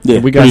together. Yeah,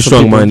 we got pretty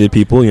strong-minded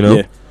people,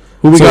 Yeah.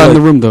 Who we got in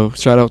the room though?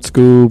 Shout out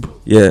Scoob.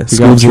 Yeah,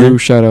 Scoob's Drew.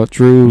 Shout out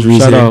Drew.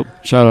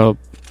 Shout out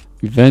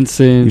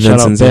Vincent. Shout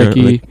out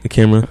Becky. The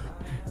camera.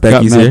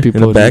 Becky's here in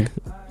the back.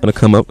 Gonna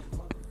come up.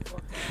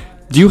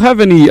 Do you have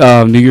any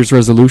New Year's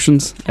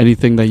resolutions?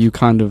 Anything that you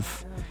kind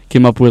of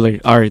came up with,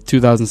 like, all right,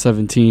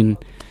 2017,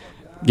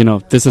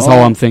 this is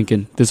how I'm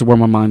thinking. This is where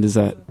my mind is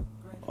at.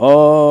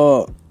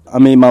 I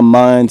mean, my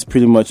mind's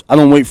pretty much, I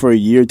don't wait for a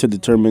year to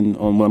determine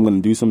on when I'm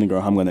going to do something or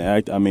how I'm going to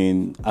act. I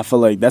mean, I feel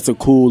like that's a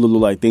cool little,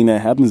 like, thing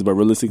that happens, but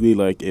realistically,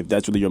 like, if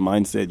that's really your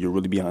mindset, you're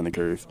really behind the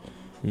curve.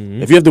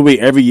 Mm-hmm. If you have to wait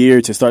every year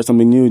to start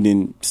something new,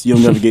 then you'll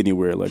never get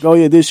anywhere. Like, oh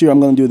yeah, this year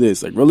I'm going to do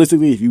this. Like,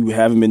 realistically, if you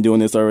haven't been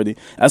doing this already,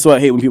 that's why I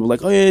hate when people are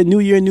like, oh yeah, new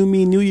year, new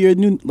me, new year,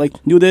 new, like,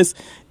 do this.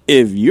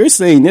 If you're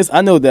saying this,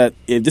 I know that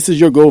if this is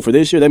your goal for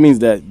this year, that means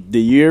that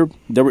the year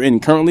that we're in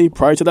currently,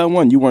 prior to that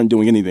one, you weren't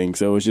doing anything.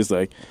 So it's just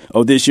like,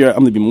 oh, this year I'm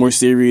going to be more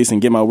serious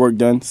and get my work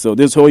done. So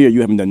this whole year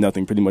you haven't done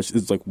nothing, pretty much.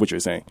 It's like what you're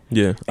saying.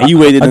 Yeah. And you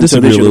waited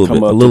until this year to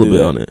come up. A little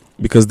bit on it.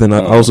 Because then I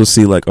also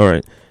see, like, all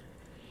right,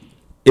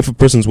 if a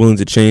person's willing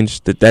to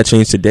change, that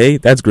change today,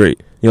 that's great.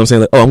 You know what I'm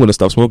saying? Like, oh, I'm going to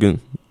stop smoking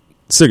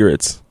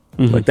cigarettes.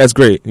 Mm-hmm. Like, that's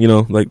great.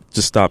 Like,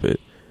 just stop it.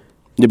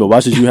 Yeah, but why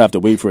should you have to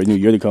wait for a new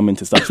year to come in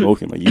to stop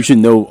smoking? Like, you should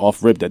know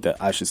off rip that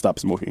I should stop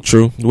smoking.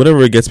 True.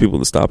 Whatever it gets people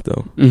to stop,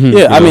 though. Mm-hmm.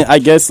 Yeah, I mean, I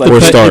guess, like,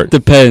 or start. It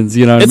depends,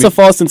 It's a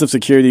false sense of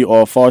security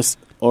or a false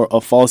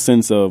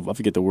sense of, I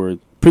forget the word.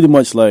 Pretty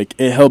much, like,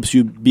 it helps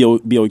you be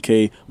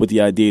okay with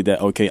the idea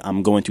that, okay,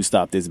 I'm going to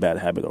stop this bad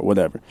habit or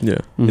whatever. Yeah.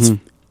 Mm-hmm.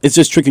 It's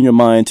just tricking your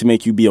mind to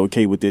make you be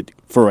okay with it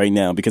for right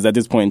now, because at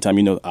this point in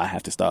time, I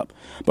have to stop.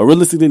 But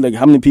realistically, like,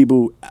 how many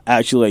people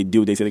actually, like, do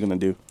what they say they're going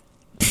to do?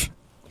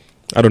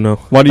 I don't know.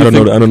 Why do you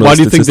think? Why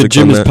do you think the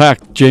gym is that?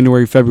 packed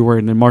January, February,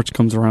 and then March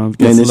comes around?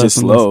 And it's just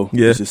slow.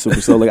 Yeah, it's just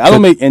super slow. Like, I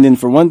don't make. And then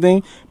for one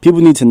thing,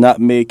 people need to not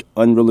make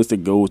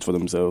unrealistic goals for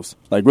themselves.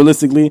 Like,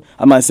 realistically,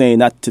 I'm not saying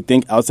not to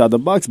think outside the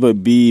box,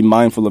 but be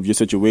mindful of your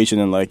situation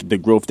and, like, the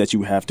growth that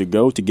you have to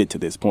go to get to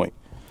this point.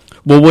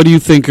 Well, what do you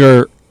think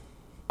are?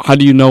 How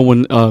do you know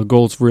when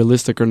goals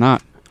realistic or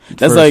not?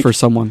 That's for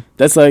someone.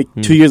 That's like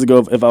 2 years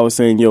ago. If I was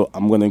saying, "Yo,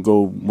 I'm gonna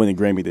go win a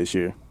Grammy this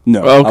year,"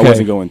 no, okay. I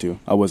wasn't going to.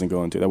 That wasn't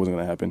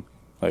gonna happen.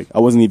 Like, I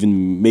wasn't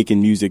even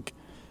making music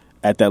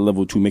at that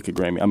level to make a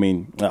Grammy. I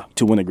mean,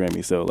 to win a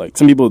Grammy. So, like,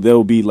 some people,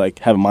 they'll be, like,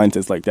 have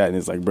mindsets like that. And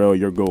it's like, bro,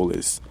 your goal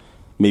is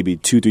maybe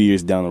 2-3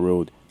 years down the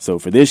road. So,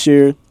 for this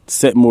year,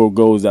 set more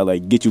goals that,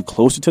 like, get you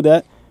closer to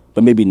that,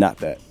 but maybe not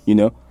that,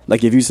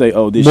 Like, if you say,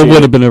 oh, this year. What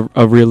would have been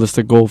a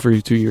realistic goal for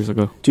you 2 years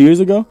ago? 2 years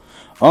ago?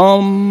 I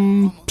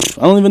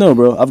don't even know,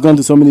 bro. I've gone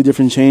through so many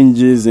different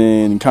changes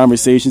and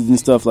conversations and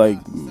stuff. Like,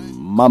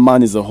 my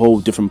mind is a whole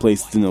different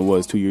place than it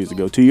was 2 years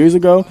ago. 2 years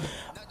ago,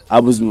 I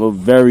was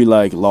very,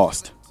 like,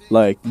 lost.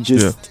 Like,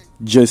 just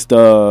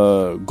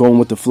going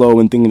with the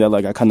flow and thinking that,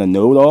 like, I kind of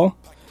know it all.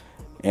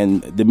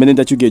 And the minute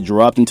that you get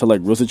dropped into,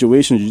 like, real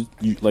situations,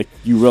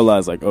 you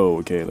realize, like, oh,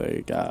 okay,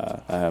 like,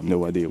 I have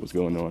no idea what's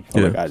going on.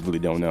 Yeah. Like, I really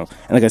don't know.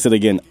 And like I said,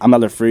 again, I'm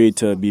not afraid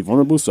to be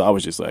vulnerable, so I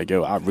was just like,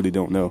 yo, I really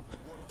don't know.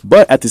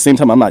 But at the same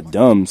time, I'm not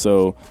dumb,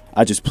 so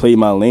I just played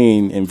my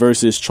lane. And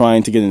versus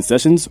trying to get in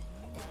sessions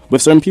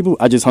with certain people,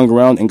 I just hung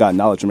around and got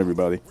knowledge from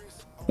everybody.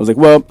 I was like,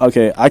 well,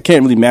 okay, I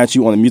can't really match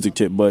you on a music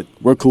tip, but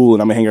we're cool,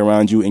 and I'm going to hang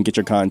around you and get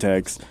your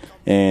contacts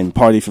and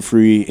party for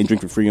free and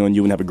drink for free on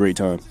you and have a great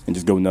time and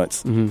just go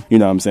nuts. Mm-hmm. You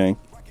know what I'm saying?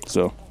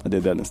 So I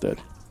did that instead.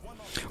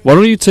 Why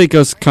don't you take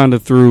us kind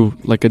of through,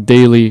 like, a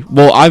daily...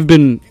 Well, I've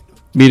been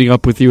meeting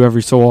up with you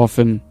every so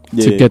often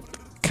to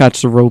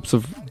catch the ropes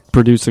of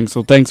producing,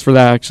 so thanks for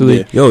that, actually.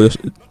 Yeah. Yo,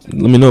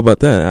 let me know about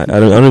that. I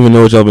don't even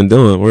know what y'all been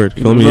doing. Word,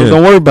 fill me in.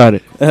 Don't worry about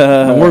it.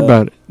 Don't worry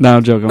about it. No,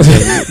 I'm joking.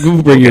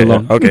 We'll bring you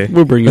along. Okay.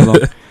 We'll bring you along.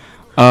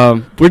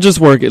 We're just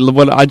working.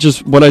 What I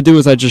do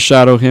is I just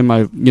shadow him.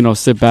 I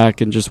sit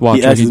back and just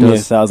watch what he does. He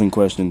asks me 1,000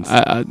 questions.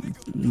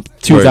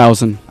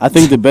 2,000. I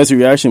think the best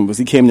reaction was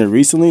he came there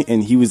recently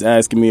and he was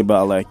asking me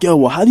about, like, yo,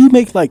 well, how do you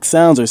make, like,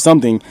 sounds or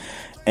something?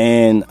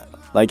 And,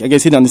 like, I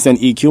guess he didn't understand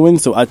EQing,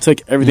 so I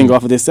took everything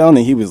off of this sound,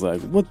 and he was like,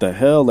 what the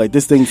hell? Like,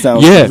 this thing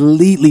sounds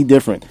completely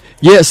different.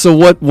 Yeah, so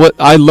what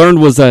I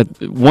learned was that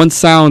one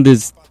sound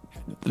is...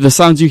 The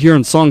sounds you hear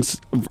in songs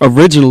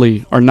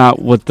originally are not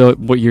what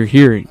you're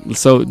hearing.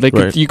 So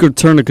you could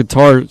turn a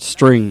guitar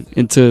string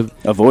into...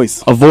 A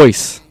voice.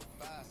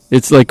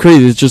 It's, like,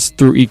 crazy. It's just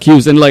through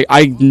EQs. And, like,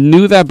 I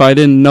knew that, but I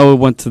didn't know it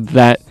went to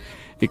that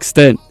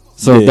extent.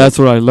 So Yeah. that's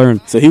what I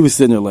learned. So he was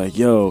sitting there like,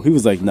 yo, he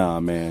was like, nah,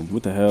 man,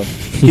 what the hell?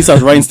 He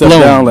starts writing stuff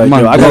Blown. down like,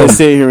 Mind yo, I gotta blown.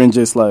 sit here and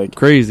just like,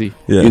 Crazy.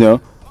 Yeah. you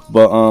know.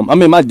 But I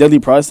mean, my daily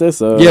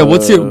process. Yeah,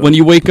 what's your when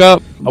you wake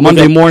up wake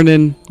Monday up-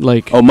 morning?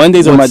 Like, Oh,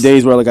 Mondays are my what's-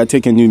 days where like I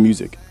take in new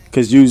music.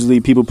 Because usually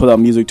people put out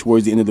music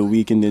towards the end of the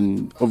week, and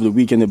then over the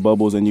weekend it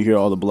bubbles, and you hear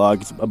all the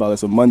blogs about it.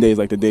 So Monday is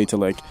like the day to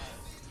like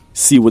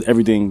see what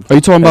everything. Are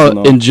you talking has about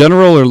going on. in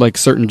general or like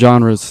certain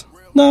genres?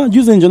 No,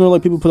 usually in general,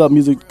 like people put out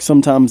music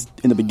sometimes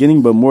in the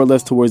beginning, but more or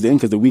less towards the end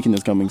because the weekend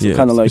is coming. So Yeah,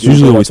 kind of like it's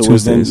usually put out always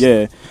towards the end.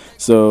 Tuesdays. Yeah.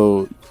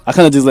 So I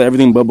kind of just let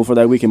everything bubble for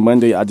that week. And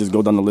Monday, I just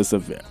go down the list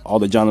of all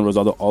the genres,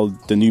 all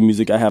the new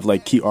music. I have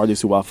like key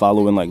artists who I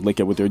follow and like look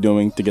at what they're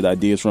doing to get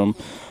ideas from.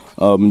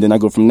 And then I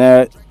go from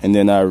that, and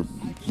then I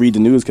read the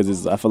news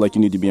because I feel like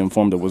you need to be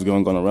informed of what's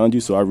going on around you.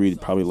 So I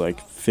read probably like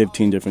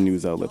 15 different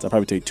news outlets. I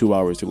probably take 2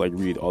 hours to like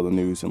read all the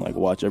news and like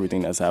watch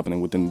everything that's happening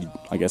within,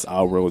 I guess,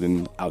 our world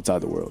and outside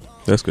the world.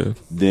 That's good.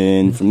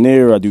 Then from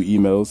there, I do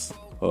emails,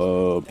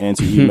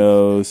 answer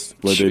emails,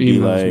 whether it be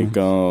Emails,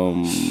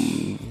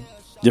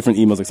 like different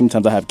emails. Like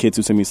sometimes I have kids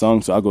who send me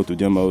songs, so I go through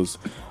demos.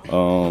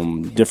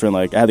 Different,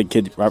 like I had a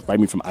kid write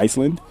me from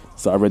Iceland,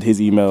 so I read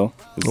his email.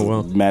 It's Oh,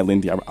 wow. mad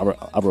lengthy.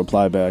 I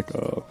reply back.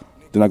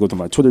 Then I go to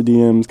my Twitter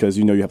DMs because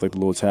you know you have like the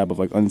little tab of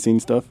like unseen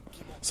stuff.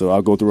 So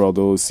I'll go through all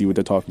those, see what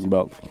they're talking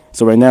about.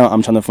 So right now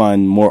I'm trying to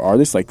find more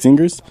artists, like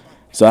singers.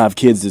 So I have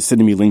kids just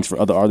sending me links for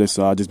other artists.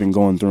 So I've just been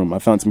going through them. I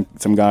found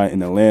some guy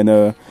in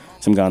Atlanta,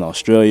 some guy in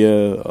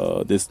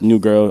Australia, this new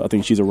girl. I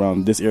think she's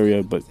around this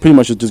area, but pretty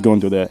much just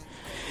going through that.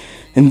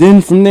 And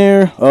then from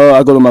there,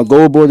 I go to my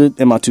goal board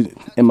and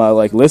my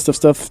like list of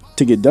stuff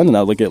to get done, and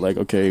I look at like,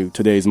 okay,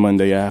 today's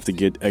Monday, I have to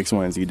get X,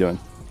 Y, and Z done.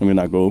 I mean,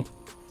 I go,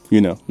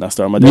 not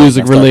start my day.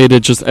 Music I start-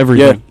 related, just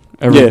everything.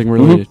 Everything Yeah,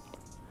 related.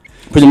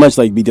 Pretty much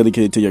like be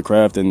dedicated to your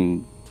craft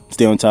and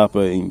stay on top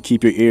of it and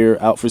keep your ear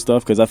out for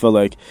stuff. Because I feel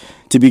like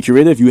to be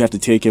creative, you have to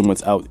take in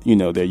what's out,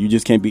 there. You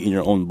just can't be in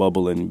your own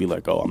bubble and be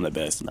like, oh, I'm the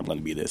best and I'm going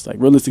to be this. Like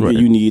realistically,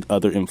 Right. you need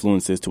other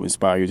influences to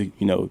inspire you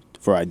to,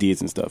 for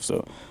ideas and stuff.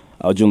 So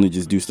I'll generally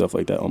just do stuff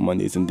like that on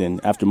Mondays. And then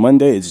after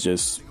Monday, it's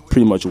just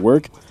pretty much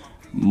work.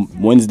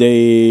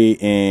 Wednesday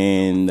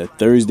and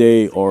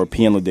Thursday or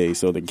piano day.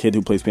 So the kid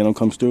who plays piano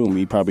comes through and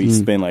we probably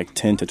spend like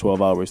 10 to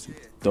 12 hours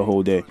the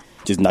whole day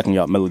just knocking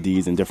out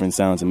melodies and different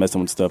sounds and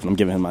messing with stuff. And I'm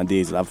giving him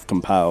ideas that I've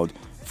compiled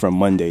from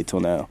Monday till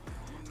now.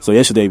 So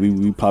yesterday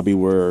we probably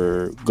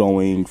were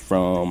going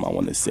from, I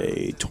want to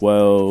say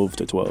 12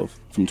 to 12,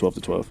 from 12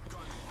 to 12.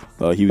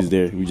 He was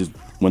there. We just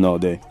went all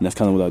day. And that's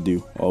kind of what I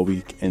do all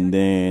week. And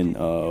then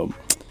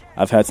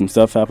I've had some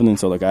stuff happening.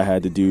 So like I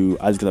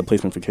just got a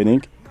placement for Kid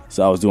Ink.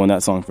 So I was doing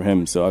that song for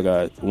him. So I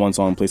got one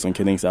song placed on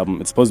Kid Ink's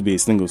album. It's supposed to be a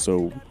single,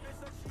 so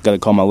got to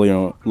call my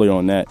lawyer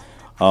on that.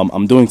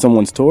 I'm doing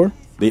someone's tour.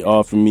 They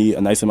offered me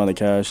a nice amount of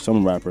cash.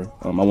 Some rapper.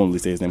 I won't really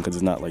say his name because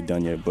it's not like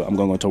done yet. But I'm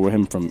going to tour with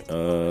him from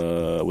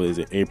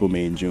April,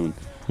 May, and June.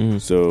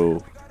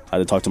 So I had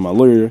to talk to my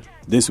lawyer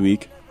this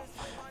week.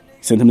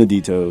 Send him the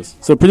details.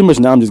 So pretty much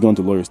now I'm just going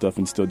through lawyer stuff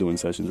and still doing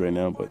sessions right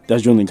now. But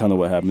that's generally kind of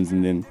what happens.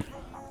 And then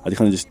I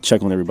kind of just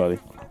check on everybody.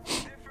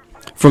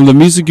 From the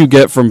music you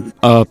get from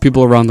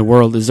people around the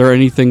world, is there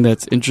anything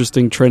that's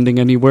interesting, trending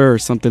anywhere, or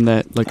something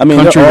that like country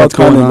they're all that's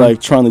going kind of on?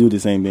 like trying to do the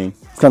same thing.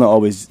 It's kind of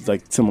always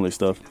like similar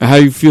stuff. How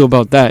do you feel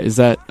about that? Is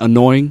that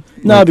annoying?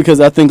 No,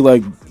 because I think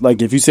like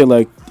if you say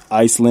like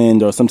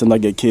Iceland or something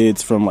like get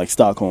kids from like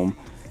Stockholm,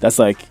 that's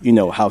like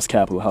house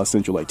capital, house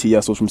central. Like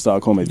Tiesto's from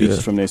Stockholm and Beach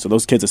is from there, so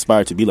those kids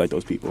aspire to be like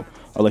those people,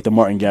 or like the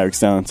Martin Garrix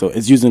sound. So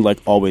it's usually like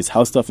always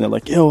house stuff, and they're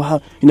like, yo, how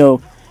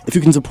if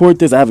you can support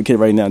this. I have a kid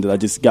right now that I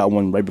just got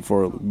one right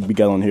before we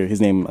got on here. His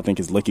name I think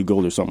is Lucky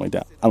Gold or something like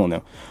that. I don't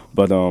know,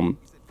 but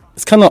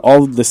it's kind of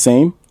all the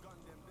same.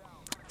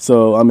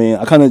 So, I mean,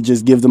 I kind of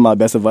just give them my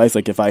best advice.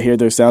 Like, if I hear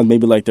their sound,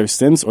 maybe like their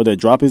synths or their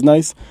drop is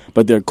nice,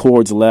 but their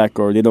chords lack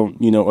or they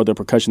don't, or their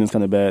percussion is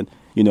kind of bad.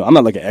 I'm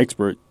not like an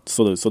expert,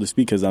 so to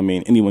speak, because, I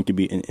mean, anyone could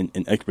be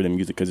an expert in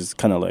music because it's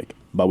kind of like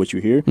about what you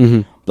hear.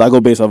 Mm-hmm. But I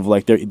go based off of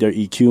like their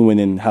EQing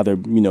and how they're,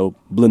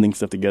 blending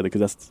stuff together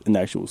because that's an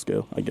actual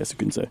skill, I guess you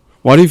can say.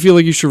 Why do you feel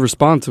like you should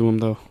respond to them,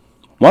 though?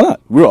 Why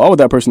not? We were all with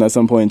that person at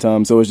some point in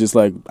time, so it's just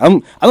like,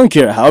 I don't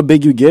care how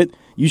big you get.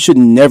 You should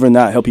never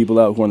not help people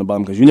out who are on the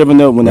bottom because you never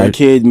know when that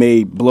kid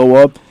may blow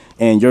up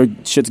and your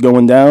shit's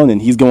going down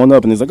and he's going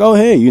up and it's like, oh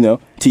hey,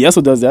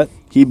 Tiesto does that.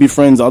 He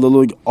befriends all the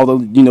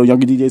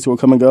younger DJs who are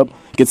coming up,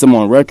 gets them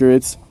on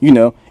records.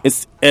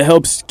 It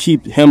helps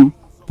keep him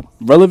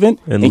relevant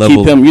and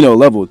keep him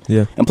leveled.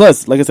 Yeah. And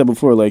plus, like I said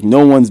before, like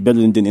no one's better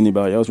than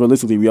anybody else.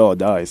 Realistically, we all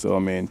die. So I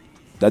mean,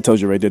 that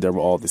tells you right there that we're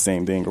all the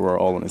same thing or we're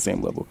all on the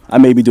same level. I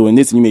may be doing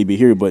this and you may be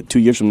here, but 2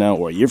 years from now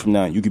or a year from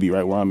now, you could be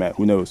right where I'm at.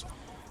 Who knows?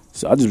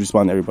 So I just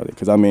respond to everybody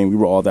because, I mean, we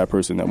were all that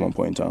person at one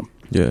point in time.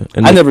 Yeah.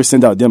 And I never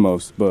sent out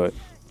demos, but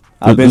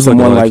I've been there's like a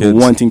someone lot of like kids.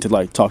 wanting to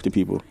like talk to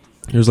people.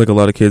 There's like a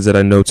lot of kids that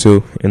I know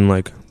too, and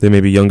like they may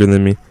be younger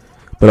than me,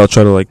 but I'll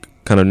try to like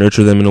kind of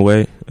nurture them in a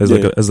way as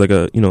Yeah. as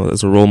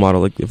a role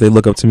model. Like if they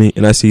look up to me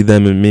and I see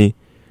them in me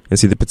and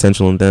see the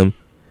potential in them,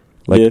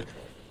 like Yeah.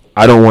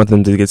 I don't want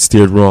them to get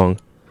steered wrong,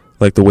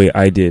 like the way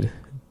I did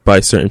by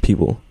certain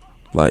people.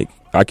 Like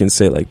I can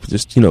say like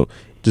just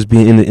just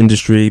being in the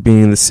industry,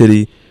 being in the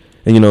city,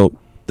 and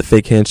the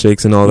fake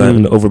handshakes and all that,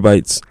 and the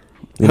overbites,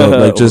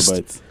 like just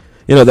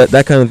Overbites.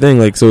 that kind of thing.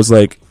 Like so, it's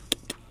like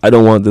I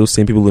don't want those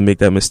same people to make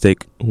that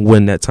mistake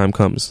when that time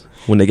comes,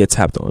 when they get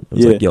tapped on.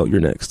 It's like, yo,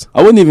 you're next.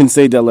 I wouldn't even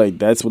say that like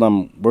that's what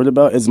I'm worried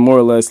about. It's more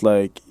or less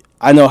like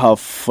I know how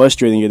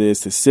frustrating it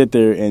is to sit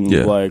there and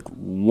like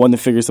want to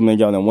figure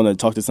something out and want to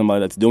talk to somebody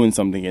that's doing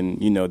something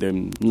and they're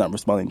not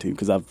responding to you,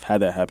 because I've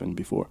had that happen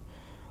before.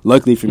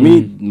 Luckily for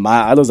me,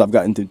 my idols, I've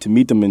gotten to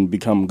meet them and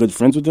become good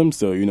friends with them,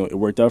 so it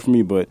worked out for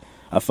me. But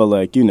I felt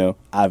like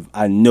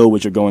I know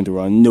what you're going through.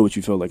 I know what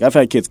you feel like. I've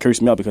had kids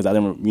curse me out because I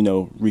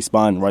didn't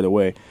respond right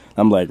away.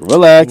 I'm like,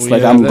 relax,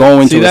 I'm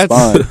going to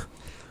respond.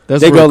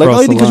 They go like,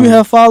 oh, because you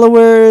have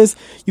followers,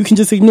 you can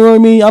just ignore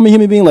me. I'm a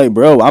human being. Like,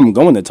 bro, I'm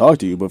going to talk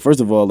to you, but first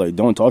of all, like,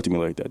 don't talk to me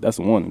like that. That's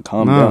one.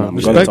 Calm down. I'm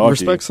going to talk to you.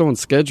 Respect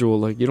someone's schedule.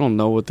 Like, you don't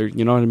know what they're.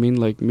 You know what I mean?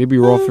 Like, maybe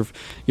you're off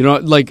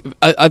your. Like,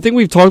 I think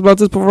we've talked about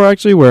this before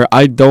actually, where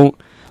I don't.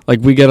 Like,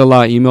 we get a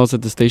lot of emails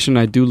at the station.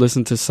 I do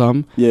listen to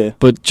some. Yeah.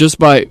 But just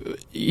by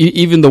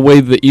even the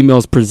way the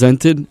email's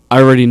presented,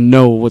 I already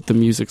know what the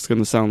music's going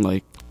to sound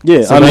like.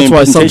 Yeah, so that's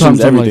why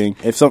sometimes everything.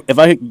 Like, if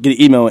I get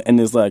an email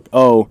and it's like,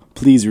 oh,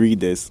 please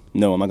read this.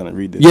 No, I'm not gonna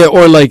read this. Yeah,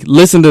 or like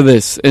listen to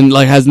this and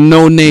like has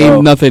no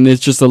name, nothing.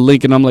 It's just a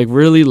link, and I'm like,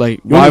 really?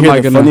 Like, why am I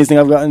gonna? The funniest thing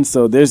I've gotten.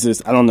 So there's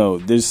this. I don't know.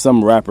 There's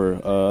some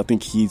rapper. I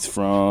think he's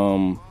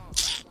from.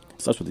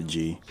 Starts with a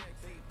G.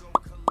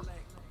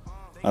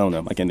 I don't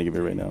know. I can't think of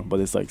it right now,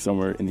 but it's like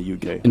somewhere in the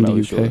UK. In the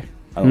UK. Sure.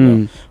 I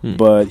don't know.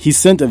 But he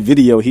sent a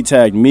video. He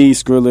tagged me,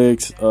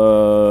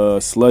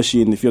 Skrillex,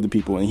 Slushy, and a few other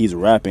people, and he's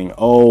rapping.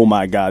 Oh,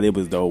 my God. It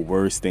was the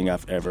worst thing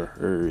I've ever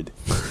heard.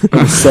 It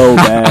was so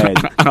bad.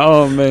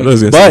 Oh, man.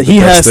 But he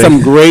has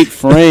some great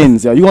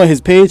friends. Yo, you want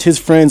his page? His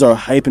friends are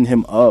hyping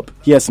him up.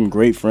 He has some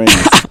great friends.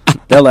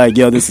 They're like,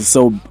 yo, this is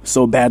so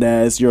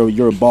badass.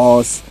 You're a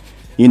boss.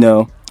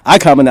 I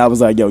commented. I was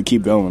like, yo,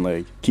 keep going.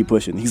 Like, keep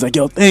pushing. He's like,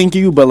 yo, thank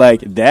you. But,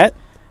 like, that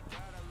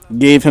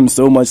gave him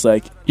so much,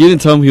 like... You didn't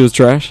tell him he was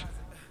trash?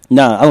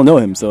 Nah, I don't know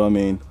him, so I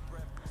mean,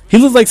 he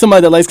looks like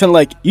somebody that likes kind of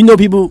like,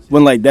 people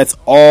when like that's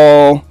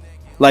all,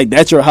 like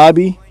that's your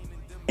hobby,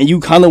 and you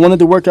kind of wanted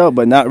to work out,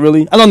 but not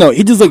really. I don't know.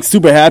 He just looked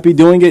super happy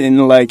doing it,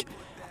 and like,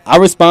 I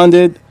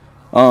responded.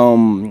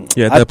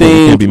 I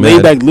think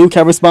Layback Luke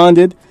had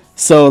responded.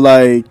 So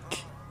like,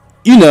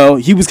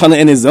 he was kind of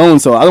in his zone.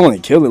 So I don't want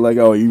to kill it. Like,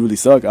 oh, you really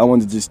suck. I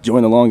wanted to just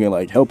join along and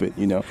like help it.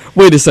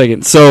 Wait a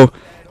second. So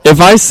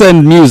if I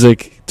send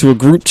music to a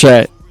group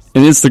chat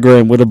and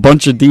Instagram with a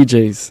bunch of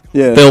DJs,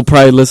 they'll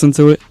probably listen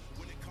to it?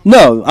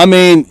 No, I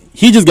mean,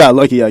 he just got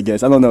lucky, I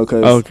guess. I don't know,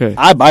 because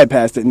I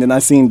bypassed it, and then I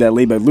seen that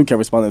Layback Luke had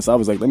responded, so I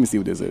was like, let me see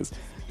what this is.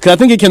 Because I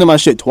think it came to my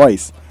shit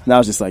twice, and I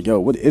was just like,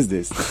 yo, what is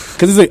this?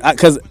 Because it's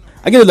like,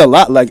 I get it a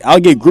lot. Like, I'll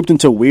get grouped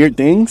into weird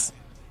things,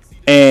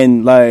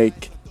 and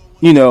like,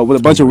 with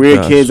a bunch of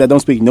weird kids that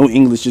don't speak no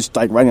English, just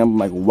like writing, I'm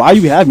like, why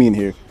you have me in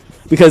here?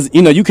 Because,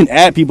 you can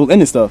add people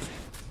into stuff.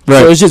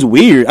 Right. So it's just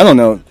weird. I don't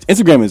know.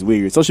 Instagram is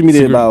weird. Social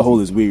media about a whole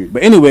is weird.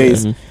 But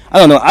anyways, I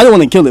don't know. I don't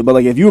want to kill it. But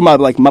like, if you were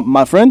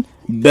my friend,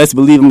 best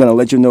believe I'm gonna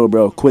let you know,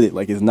 bro. Quit it.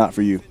 Like, it's not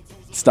for you.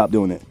 Stop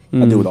doing it.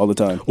 I do it all the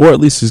time. Or at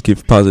least just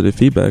give positive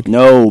feedback.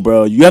 No,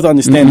 bro. You have to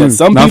understand that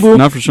some people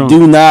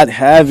do not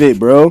have it,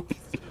 bro.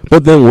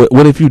 But then,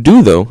 what if you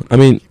do though? I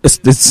mean, it's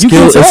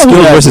skill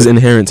versus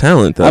inherent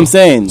talent, though. I'm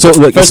saying. So,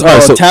 like, first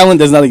of all, talent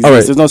does not exist.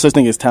 Right. There's no such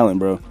thing as talent,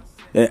 bro.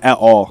 At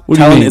all.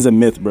 Talent is a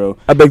myth, bro.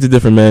 I beg to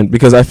differ, man,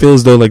 because I feel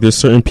as though like there's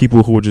certain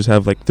people who just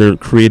have like their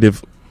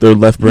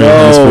left brain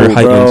hemisphere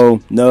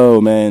heightened.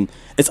 No, man.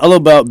 It's all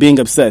about being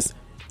obsessed.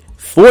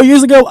 4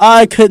 years ago,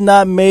 I could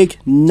not make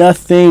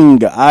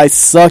nothing. I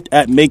sucked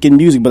at making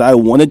music, but I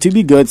wanted to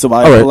be good, so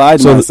I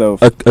applied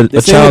myself. A child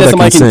that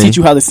somebody can teach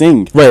you how to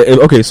sing. Right.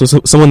 Okay. So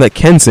someone that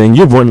can sing,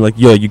 you're born like,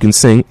 yo, you can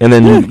sing, and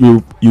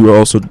then you are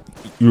also.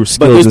 But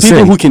there's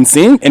people who can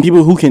sing and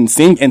people who can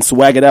sing and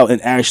swag it out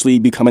and actually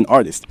become an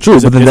artist.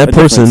 True, but then that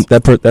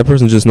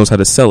person just knows how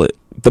to sell it.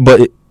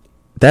 But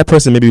that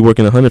person may be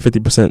working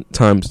 150%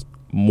 times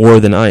more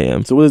than I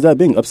am. So what is that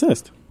being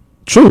obsessed?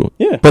 True.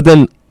 Yeah. But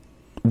then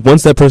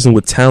once that person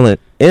with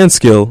talent and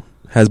skill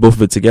has both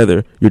of it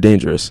together, you're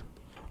dangerous.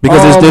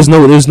 Because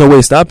there's no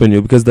way stopping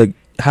you, because like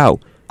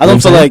how? I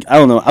don't feel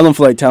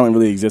like talent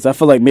really exists. I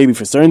feel like maybe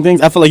for certain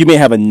things, I feel like you may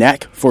have a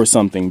knack for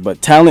something,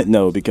 but talent,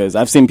 no, because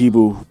I've seen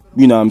people,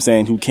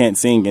 who can't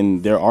sing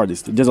and they're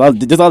artists. There's a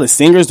lot of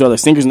singers. There are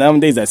singers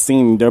nowadays that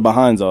sing their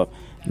behinds off.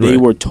 They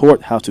were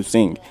taught how to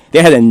sing.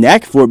 They had a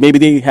knack for it. Maybe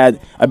they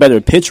had a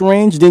better pitch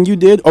range than you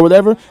did or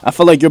whatever. I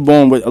feel like you're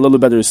born with a little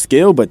better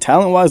skill, but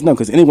talent-wise, no,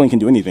 because anyone can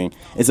do anything.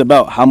 It's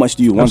about how much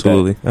do you want that.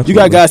 Absolutely. You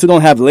got guys who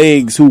don't have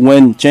legs who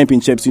win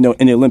championships, in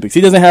the Olympics.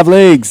 He doesn't have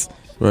legs.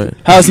 Right.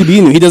 How is he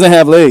beating you? He doesn't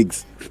have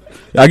legs.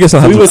 I guess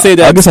we would say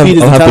that speed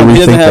is the talent. He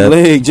doesn't have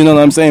legs. You know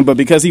what I'm saying? But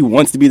because he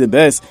wants to be the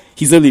best,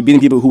 he's literally beating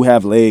people who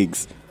have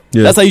legs.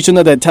 Yeah. That's how you should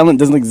know that talent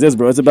doesn't exist,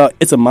 bro. It's a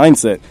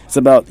mindset. It's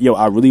about, yo,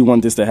 I really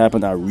want this to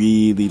happen. I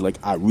really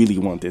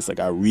want this. Like,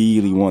 I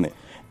really want it.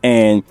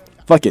 And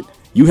fuck it.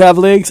 you have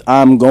legs,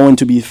 I'm going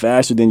to be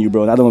faster than you,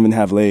 bro. And I don't even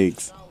have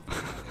legs.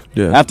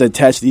 Yeah. I have to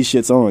attach these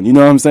shits on. You know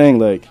what I'm saying?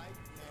 Like,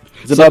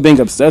 it's about being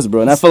obsessed,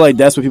 bro. And I feel like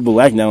that's what people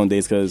lack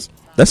nowadays because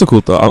That's a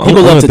cool thought.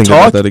 people love to think talk.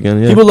 about that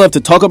again. Yeah. People love to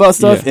talk about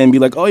stuff Yeah. and be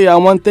like, oh, yeah, I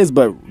want this,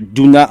 but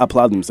do not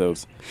apply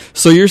themselves.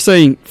 So you're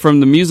saying from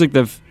the music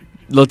that,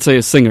 let's say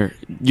a singer,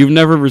 you've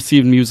never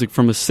received music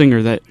from a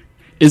singer that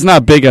is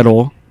not big at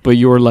all, but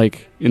you're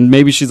like, and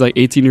maybe she's like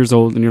 18 years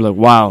old, and you're like,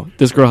 wow,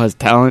 this girl has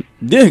talent.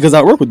 Yeah, because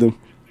I work with them.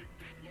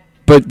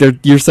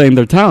 But you're saying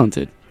they're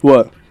talented.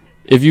 What?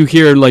 If you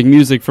hear like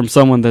music from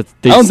someone that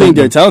I don't think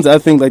they're talented. I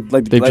think like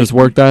they've like, just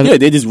worked at Yeah, it.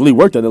 they just really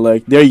worked at it.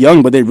 Like, they're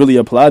young, but they really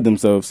applied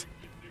themselves.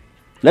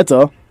 That's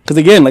all. Because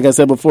again, like I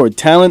said before,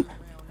 talent,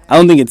 I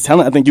don't think it's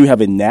talent. I think you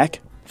have a knack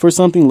for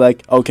something.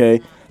 Like,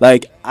 okay,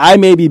 like I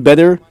may be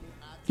better.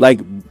 Like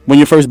when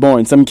you're first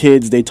born, some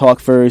kids they talk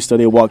first or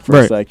they walk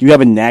first. Right. Like you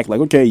have a knack. Like,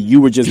 okay, you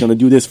were just gonna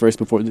do this first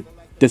before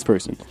this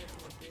person.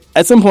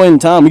 At some point in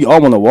time, we all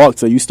want to walk,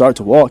 so you start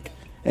to walk,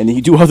 and then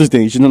you do other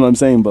things. You know what I'm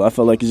saying? But I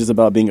feel like it's just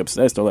about being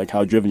obsessed or like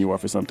how driven you are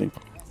for something.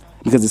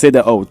 Because they say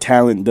that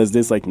talent does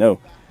this. Like no,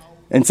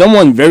 and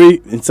someone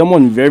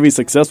very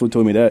successful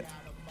told me that.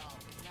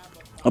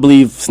 I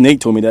believe Snake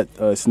told me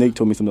that. Snake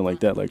told me something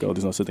like that. Like,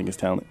 there's no such thing as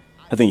talent.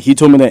 I think he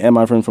told me that, and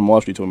my friend from Wall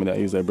Street told me that.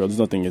 He was like, bro, there's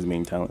nothing as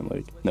being talent.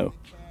 Like, no.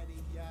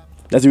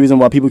 That's the reason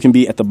why people can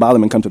be at the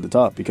bottom and come to the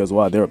top. Because,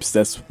 why? They're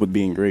obsessed with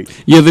being great.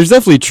 Yeah, there's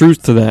definitely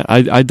truth to that.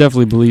 I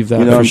definitely believe that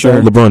You know for what I'm sure.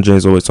 saying? LeBron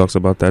James always talks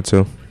about that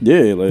too.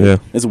 Yeah, like, Yeah.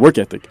 it's work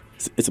ethic.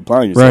 It's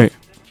applying yourself. Right,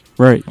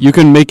 right. You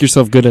can make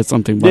yourself good at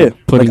something by Yeah,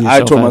 putting like I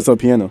yourself taught at it. myself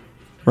piano.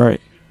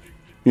 Right.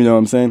 You know what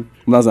I'm saying?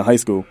 When I was in high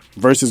school.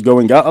 Versus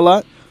going out a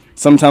lot,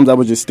 sometimes I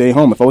would just stay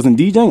home. If I wasn't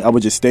DJing, I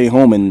would just stay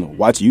home and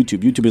watch YouTube.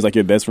 YouTube is like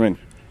your best friend.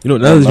 You know,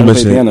 now that you I play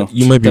mention piano. it,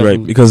 you might be Definitely.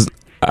 right because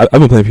I've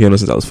been playing piano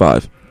since I was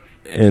 5,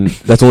 and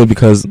that's only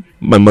because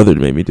my mother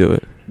made me do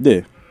it.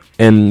 Yeah.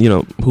 And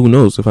who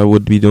knows if I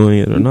would be doing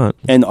it or not.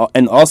 And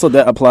also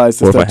that applies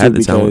to Or if stuff I had too,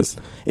 the talent. because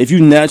if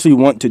you naturally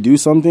want to do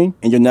something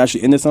and you're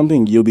naturally into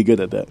something, you'll be good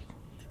at that.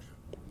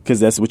 Because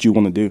that's what you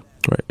want to do.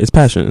 Right? It's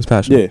passion. It's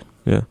passion. Yeah.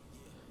 Yeah.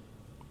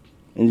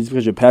 And just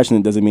because you're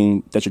passionate doesn't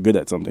mean that you're good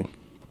at something.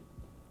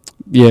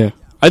 Yeah,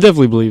 I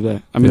definitely believe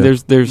that. I mean, Yeah.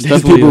 there's There's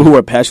definitely people who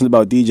are passionate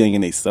about DJing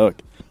and they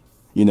suck.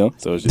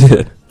 So it's just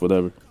Yeah.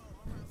 whatever.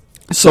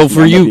 so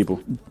for Not you, people.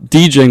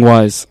 DJing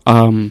wise,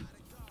 a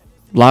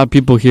lot of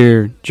people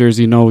here,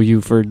 Jersey, know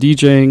you for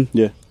DJing.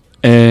 Yeah.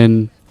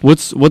 And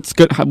what's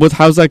good?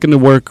 How's that going to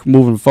work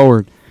moving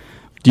forward?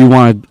 Do you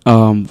want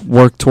to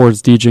work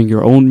towards DJing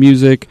your own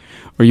music,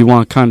 or you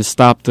want to kind of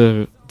stop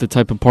the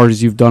type of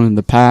parties you've done in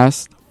the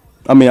past?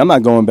 I mean, I'm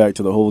not going back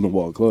to the hole in the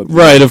wall club.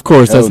 Right, of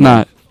course, Hell that's no.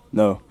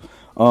 not.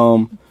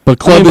 No. But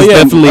club but is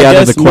yeah, definitely I out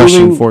of the guess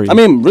question moving- for you. I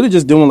mean, really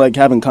just doing like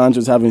having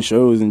concerts, having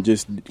shows, and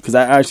just because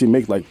I actually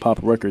make like pop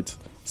records.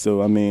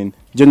 So I mean,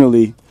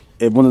 generally,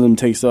 if one of them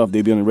takes off,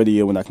 they'd be on the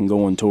radio when I can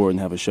go on tour and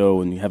have a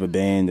show and have a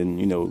band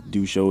and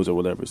do shows or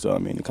whatever. So I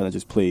mean, it kind of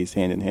just plays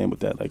hand in hand with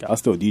that. Like I'll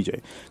still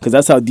DJ because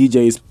that's how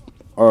DJs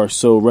are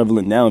so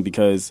relevant now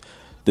because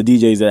the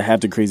DJs that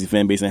have the crazy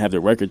fan base and have their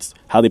records,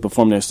 how they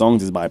perform their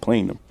songs is by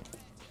playing them.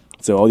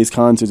 So all these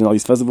concerts and all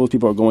these festivals,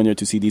 people are going there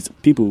to see these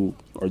people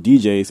or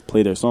DJs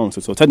play their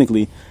songs. So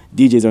technically,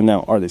 DJs are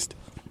now artists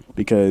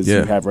because Yeah.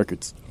 you have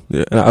records.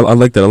 Yeah, and I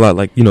like that a lot.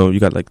 Like, you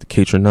got like the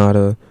K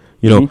Tronada.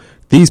 Mhm.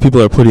 These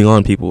people are putting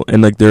on people,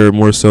 and like they're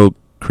more so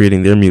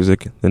creating their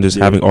music than just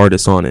Yeah. having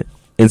artists on it.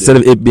 Instead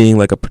of it being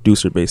like a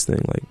producer-based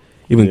thing, like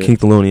even Yeah. King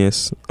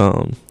Thelonious,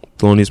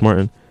 Thelonious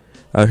Martin,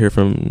 out here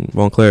from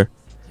Montclair.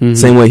 Mhm.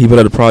 Same way he put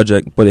out a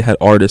project, but it had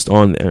artists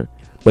on there,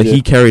 but Yeah.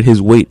 he carried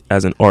his weight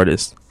as an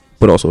artist,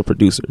 but also a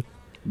producer.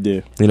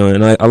 Yeah.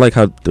 And I like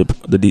how the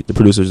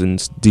producers and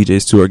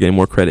DJs too are getting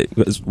more credit,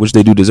 which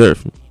they do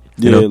deserve.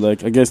 Yeah, You know,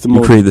 like I guess the You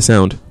most created the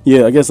sound.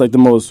 I guess like the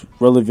most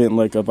relevant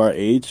like of our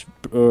age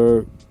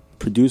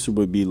producer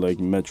would be like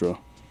Metro.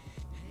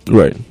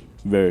 Right.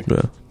 Very.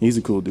 Yeah. He's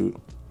a cool dude.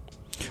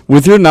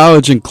 With your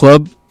knowledge in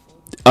club,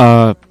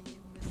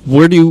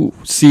 where do you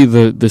see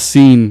the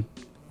scene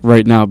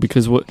right now?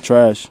 Because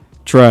Trash,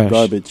 trash,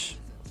 garbage.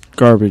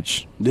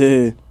 garbage.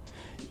 Yeah.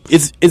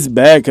 It's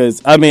bad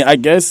because I mean I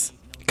guess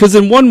Because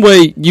in one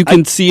way you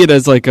can see it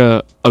as like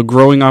a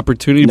growing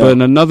opportunity, No. but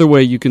in another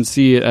way you can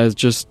see it as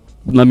just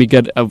let me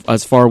get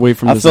as far away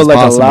from I this feel as like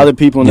possible. a lot of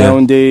people Yeah.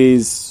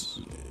 nowadays,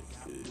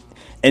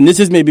 and this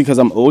is maybe because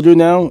I'm older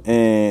now,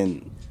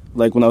 and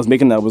like when I was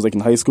making that, I was like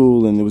in high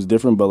school and it was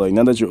different. But like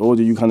now that you're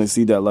older, you kind of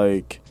see that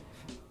like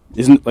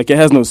isn't like it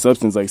has no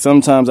substance. Like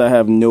sometimes I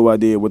have no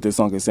idea what this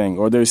song is saying,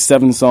 or there's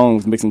 7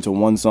 songs mixed into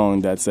one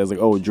song that says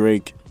like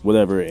Drake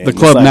whatever. And The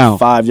club it's like now.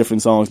 5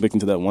 different songs mixed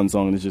into that one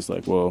song, and it's just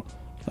like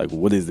like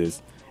what is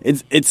this?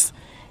 It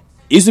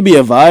used to be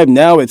a vibe.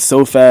 Now it's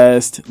so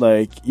fast.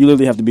 Like you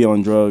literally have to be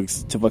on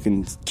drugs to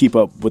fucking keep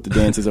up with the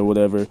dances or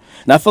whatever.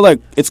 And I feel like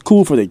it's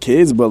cool for the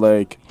kids, but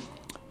like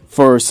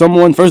for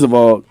someone, first of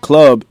all,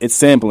 club, it's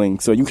sampling,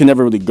 so you can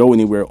never really go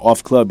anywhere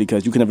off club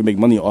because you can never make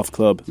money off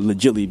club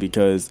legitly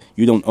because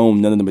you don't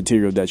own none of the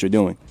material that you're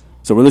doing.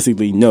 So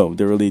realistically, no,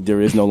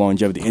 there is no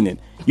longevity in it.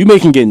 You may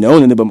can get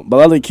known in it, but a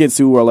lot of the kids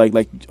who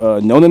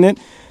are known in it,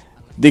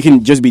 they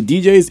can just be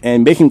DJs,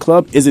 and making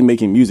club isn't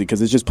making music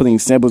because it's just putting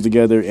samples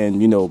together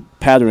and, you know,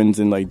 patterns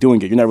and like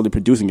doing it. You're not really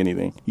producing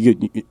anything. You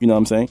know what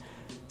I'm saying?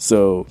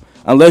 So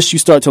unless you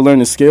start to learn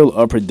the skill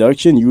of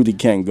production, you really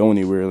can't go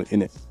anywhere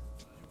in it.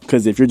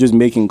 Because if you're just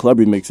making club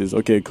remixes,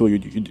 okay, cool, you're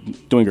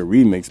doing a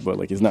remix, but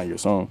like it's not your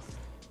song.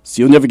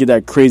 So you'll never get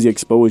that crazy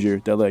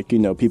exposure that, like, you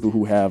know, people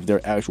who have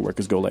their actual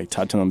records go like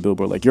top 10 on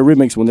Billboard. Like your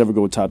remix will never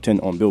go top 10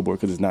 on Billboard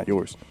because it's not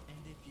yours.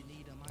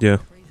 Yeah.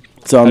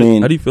 So I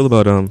mean, how do you feel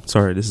about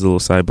sorry, this is a little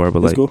sidebar,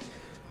 but like cool.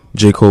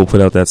 J. Cole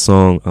put out that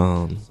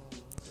song,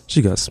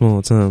 she got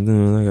small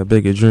time, I got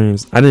bigger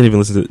dreams. I didn't even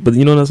listen to it, but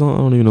you know that song? I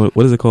don't even know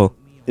what is it called?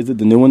 Is it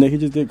the new one that he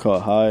just did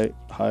called High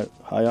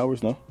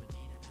Hours? No.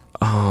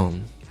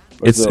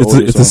 It's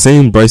the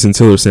same Bryson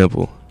Tiller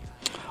sample.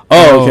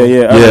 Oh,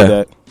 okay, yeah, I heard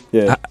that.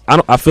 Yeah,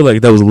 I feel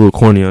like that was a little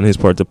corny on his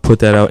part to put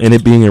that out and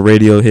it being a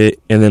radio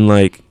hit, and then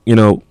like, you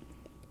know,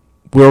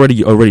 we're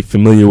already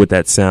familiar with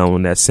that sound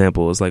when that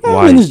sample is like,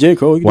 why? It's J.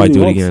 Cole. Why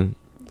do it again?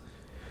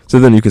 So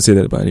then you can say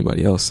that about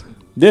anybody else.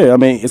 Yeah, I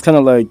mean, it's kind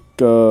of like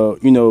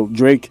you know,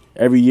 Drake.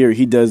 Every year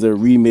he does a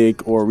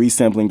remake or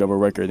resampling of a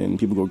record, and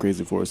people go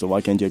crazy for it. So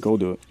why can't J. Cole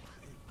do it?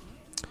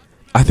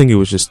 I think it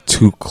was just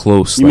too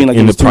close. You mean like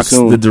in it was too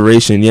soon? The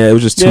duration? Yeah, it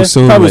was just too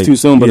soon. Probably was too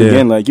soon. But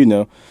again, like, you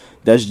know,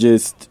 that's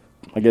just,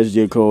 I guess,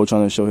 J. Cole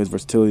trying to show his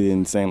versatility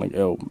and saying like,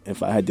 "Oh,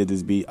 if I had did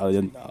this beat, I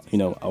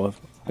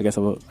guess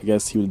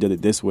he would have did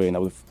it this way, and I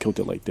would have killed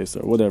it like this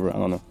or whatever." I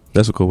don't know.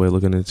 That's a cool way of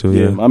looking at it too.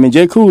 Yeah. I mean,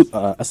 J. Cole.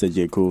 I said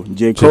J. Cole.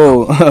 J.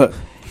 Cole.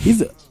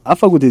 I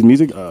fuck with his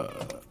music.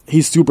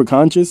 He's super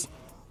conscious.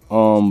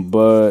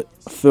 But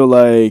I feel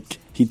like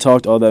he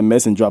talked all that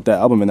mess and dropped that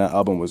album, and that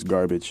album was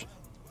garbage.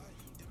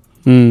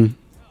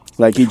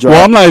 Like he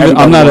dropped. Well,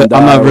 I'm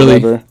not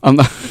really.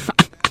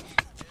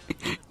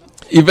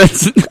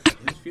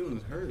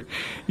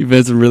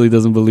 Evenson really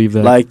doesn't believe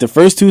that. Like the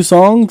first two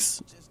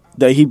songs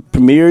that he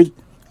premiered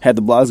had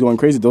the blogs going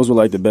crazy. Those were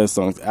like the best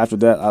songs. After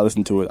that, I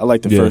listened to it. I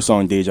liked the first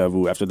song, Deja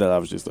Vu. After that, I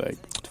was just like,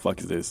 what the fuck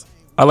is this?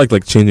 I like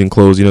changing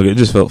clothes. You know, it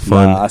just felt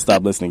fun. I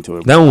stopped listening to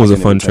it. That one was a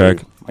fun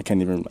track. I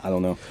can't even. I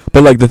don't know.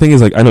 But like the thing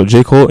is, like, I know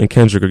J. Cole and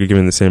Kendrick are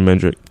giving the same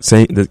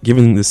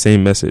giving the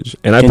same message,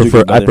 and I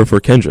prefer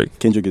Kendrick.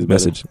 Kendrick is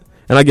message, better.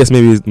 And I guess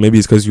maybe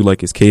it's because you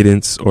like his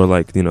cadence or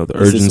like, you know, the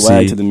urgency. His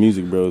swag to the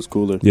music, bro, is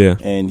cooler. Yeah,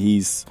 and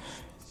he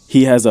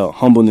has a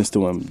humbleness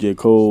to him. J.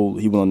 Cole,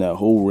 he went on that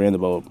whole rant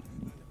about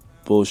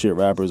bullshit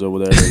rappers or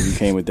whatever. You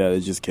came with that, it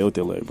just killed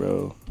it, like,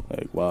 bro.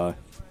 Like,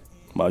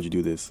 why'd you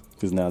do this?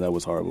 Because now that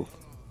was horrible.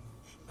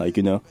 Like,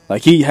 you know,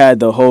 like he had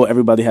the whole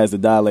 "everybody has to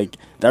die." Like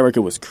that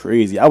record was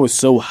crazy. I was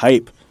so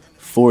hype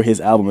for his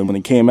album, and when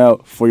it came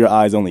out, "For Your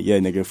Eyes Only," yeah,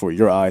 nigga, for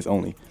your eyes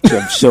only.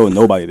 Should have showed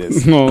nobody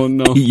this. Oh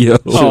no, yo,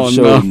 should have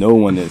showed no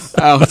one this.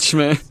 Ouch,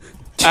 man. Should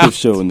have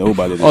showed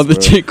nobody this. All the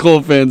J.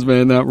 Cole fans,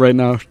 man, right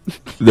now,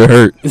 they're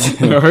hurt.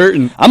 They're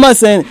hurting. I'm not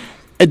saying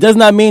it does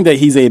not mean that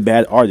he's a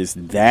bad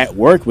artist. That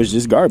work was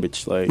just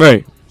garbage. Like,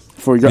 right.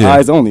 For your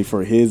eyes only,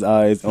 for his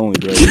eyes only,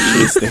 bro. It should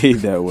have stayed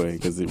that way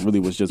because it really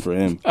was just for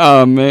him.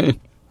 Oh man.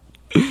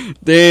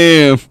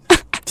 Damn.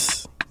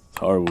 It's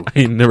horrible. I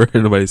ain't never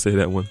heard nobody say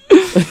that one.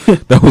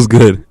 That was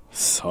good.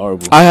 It's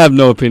horrible. I have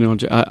no opinion on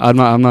J. I'm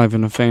not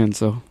even a fan,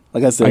 so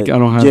like I said, I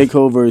don't have J.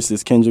 Cole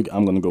versus Kendrick.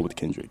 I'm gonna go with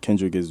Kendrick.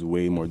 Kendrick is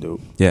way more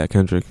dope. Yeah,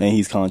 Kendrick. And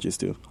he's conscious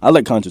too. I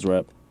like conscious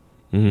rap,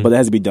 but it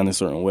has to be done a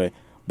certain way.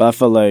 But I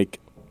feel like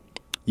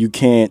you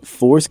can't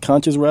force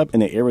conscious rap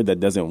in an era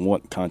that doesn't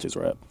want conscious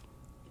rap.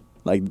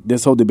 Like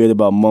this whole debate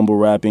about mumble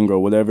rapping or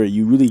whatever,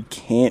 you really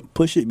can't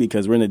push it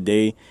because we're in a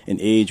day and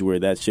age where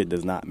that shit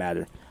does not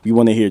matter. We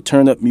want to hear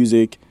turn up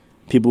music.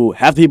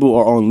 Half people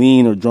are on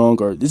lean or drunk,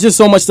 or there's just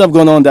so much stuff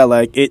going on that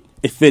like it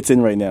fits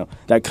in right now.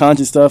 That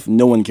conscious stuff,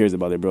 no one cares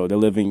about it, bro. They're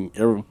living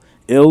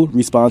ill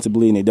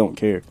responsibly and they don't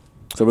care.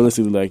 So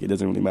realistically, like, it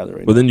doesn't really matter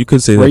right now. But then you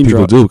could say that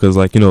people do because,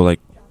 like, you know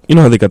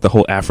how they got the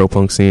whole Afro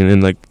punk scene,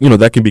 and like, you know,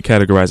 that can be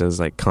categorized as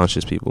like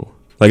conscious people.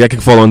 Like, that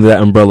can fall under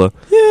that umbrella.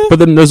 Yeah. But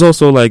then there's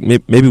also like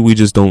maybe we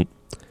just don't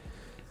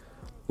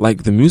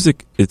like the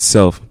music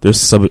itself.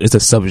 It's a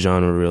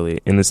subgenre really,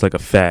 and it's like a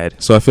fad.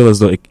 So I feel as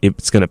though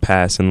it's gonna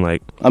pass, and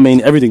like, I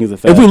mean, everything is a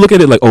fad. If we look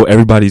at it like, oh,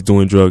 everybody's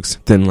doing drugs,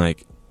 then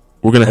like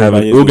we're gonna have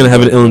an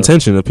ill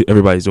intention that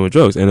everybody's doing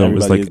drugs, and everybody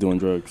it's like is doing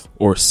drugs,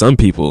 or some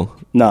people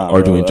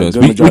are doing drugs.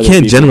 We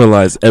can't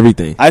generalize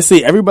everything. I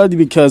say everybody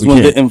because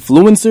when the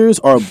influencers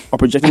are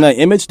projecting that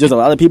image, there's a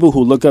lot of people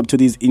who look up to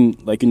these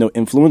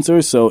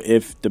influencers. So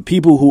if the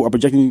people who are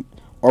projecting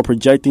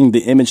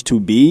the image to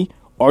be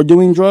are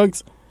doing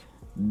drugs,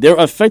 they're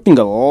affecting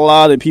a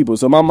lot of people.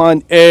 So in my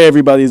mind,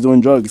 everybody's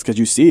doing drugs because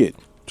you see it.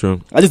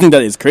 True. I just think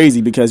that is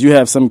crazy because you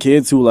have some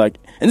kids who like,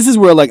 and this is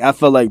where like I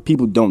feel like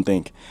people don't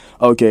think,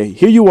 okay,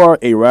 here you are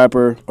a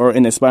rapper or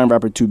an aspiring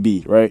rapper to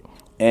be, right?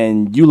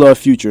 And you love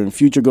Future, and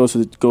Future goes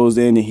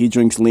in and he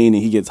drinks lean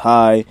and he gets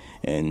high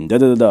and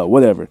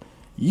whatever.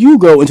 You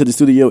go into the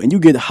studio and you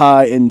get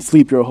high and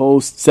sleep your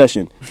whole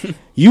session.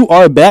 You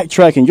are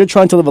backtracking. You're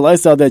trying to live a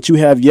lifestyle that you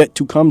have yet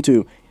to come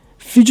to.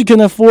 Future can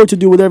afford to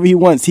do whatever he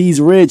wants.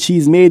 He's rich.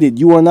 He's made it.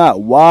 You are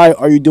not. Why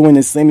are you doing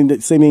the same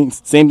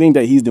thing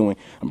that he's doing?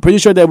 I'm pretty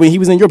sure that when he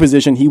was in your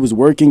position, he was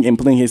working and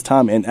putting his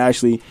time and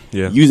actually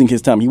using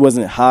his time. He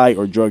wasn't high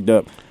or drugged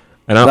up.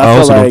 And I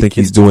also don't think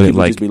he's doing it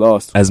like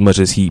as much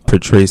as he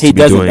portrays to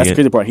be doing That's the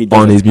crazy part. He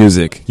on his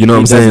music. You know what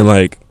I'm saying?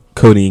 Like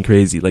Cody and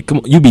Crazy. Like, come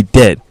on, you be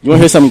dead. You want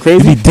to hear something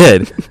crazy? You be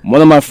dead.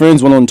 One of my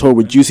friends went on tour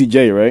with Juicy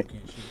J, right?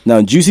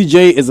 Now, Juicy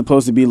J is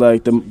supposed to be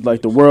like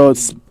the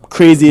world's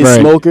craziest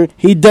smoker.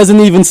 He doesn't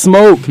even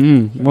smoke.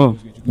 Well,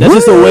 that's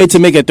just a way to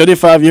make a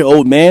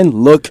 35-year-old man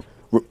look,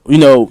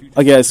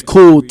 I guess,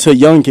 cool to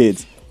young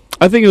kids.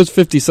 I think it was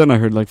 50 Cent. I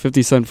heard like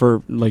 50 Cent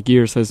for like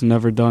years has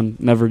never even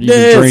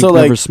drank,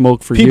 never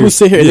smoked for years. People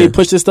sit here and they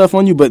push this stuff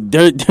on you, but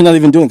they're not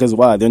even doing it because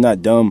why? They're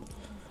not dumb.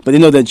 But they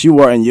know that you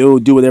are, and you'll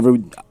do whatever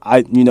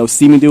I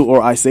see me do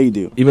or I say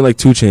do. Even like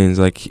 2 Chainz,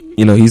 like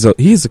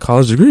he's a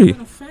college degrry.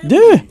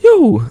 Yeah,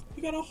 yo.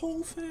 Got a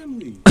whole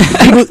family.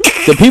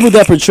 The people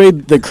that portray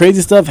the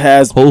crazy stuff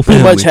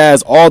pretty much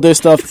has all their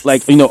stuff,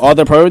 like all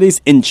their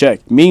priorities in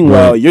check.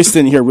 Meanwhile, you're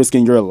sitting here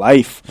risking your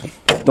life,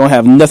 don't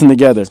have nothing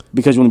together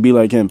because you want to be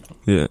like him.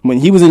 Yeah. When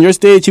he was in your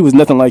stage, he was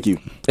nothing like you.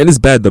 And it's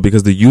bad though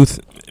because the youth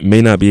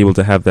may not be able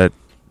to have that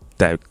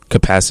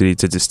capacity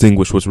to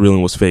distinguish what's real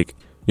and what's fake.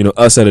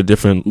 Us at a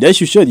different.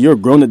 Yes, you should. You're a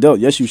grown adult.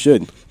 Yes, you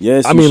should.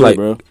 Yes, I mean, should, like,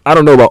 bro. I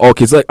don't know about all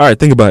kids. Like, all right,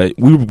 think about it.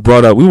 We weren't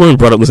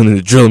brought up listening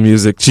to drill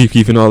music, Chief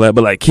Keef, and all that.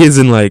 But like, kids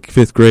in like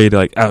 5th grade,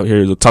 like out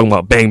here talking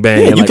about bang bang.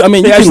 Yeah, and, like,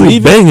 you can actually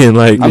leave banging.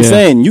 Like, I'm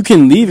saying, you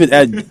can leave it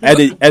at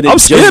I'm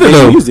just scared of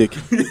being them. music.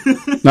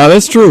 No,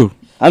 that's true.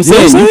 I'm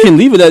saying you can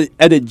leave it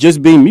at it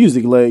just being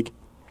music, like,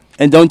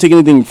 and don't take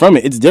anything from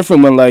it. It's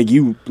different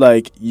when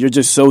you're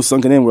just so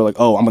sunken in. We're like,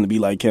 oh, I'm gonna be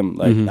like him.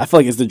 Like, I feel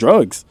like it's the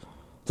drugs.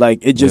 Like,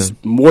 it just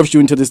morphs you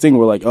into this thing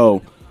where, like,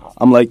 oh,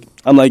 I'm like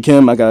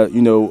him. I got,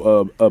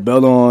 a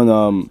belt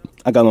on.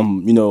 I got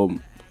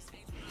on,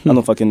 I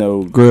don't fucking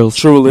know. Grills.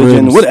 True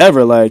Religion.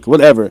 Grills.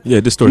 Whatever. Yeah,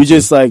 distortion. You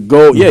just, like,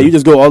 go, you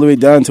just go all the way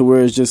down to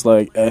where it's just,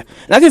 like, And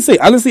I can say,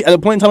 honestly, at a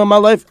point in time in my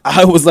life,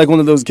 I was, like, one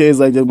of those kids,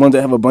 like, that wanted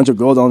to have a bunch of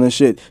gold on this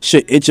shit.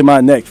 Shit itching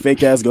my neck.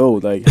 Fake-ass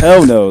gold. Like,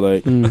 hell no.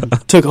 Like,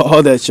 took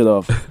all that shit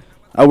off.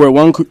 I wear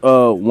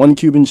one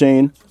Cuban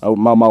chain,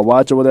 my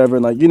watch or whatever,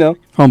 and, like,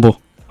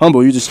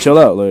 Humble, you just chill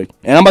out, like.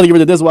 And I'm about to get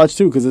rid of this watch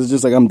too, because it's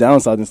just like I'm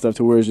downsizing stuff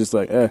to where it's just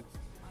like,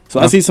 So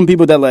I see some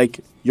people that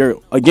like you're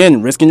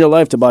again risking your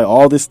life to buy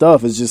all this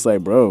stuff. It's just like,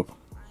 bro,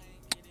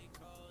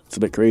 it's a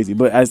bit crazy.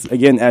 But as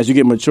you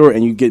get mature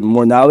and you get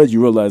more knowledge,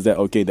 you realize that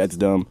okay, that's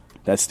dumb,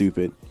 that's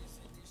stupid.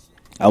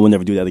 I will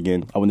never do that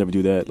again. I will never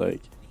do that.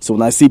 Like, so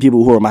when I see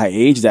people who are my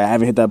age that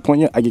haven't hit that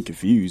point yet, I get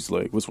confused.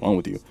 Like, what's wrong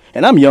with you?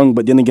 And I'm young,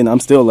 but then again, I'm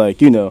still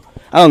like, I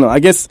don't know. I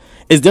guess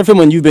it's different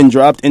when you've been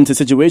dropped into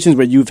situations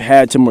where you've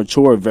had to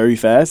mature very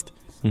fast.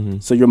 Mm-hmm.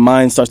 So your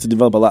mind starts to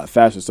develop a lot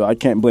faster. So I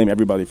can't blame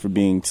everybody for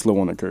being slow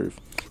on the curve.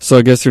 So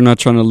I guess you're not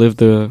trying to live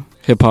the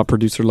hip hop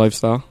producer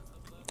lifestyle.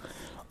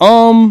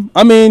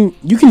 I mean,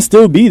 you can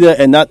still be that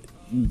and not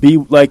be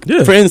like.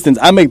 For instance,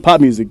 I make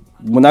pop music.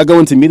 When I go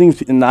into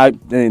meetings and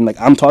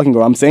I'm talking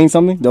or I'm saying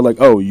something, they're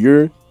like, "Oh,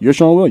 you're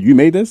Sean Will. You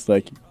made this.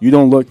 Like, you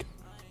don't look,"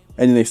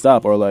 and then they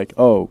stop or like,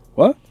 "Oh,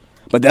 what?"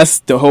 But that's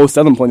the whole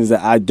selling point is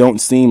that I don't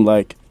seem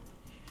like,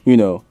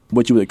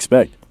 what you would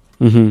expect.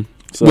 Mm-hmm.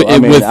 So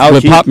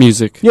with pop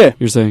music,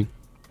 you're saying,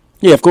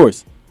 of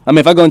course. I mean,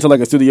 if I go into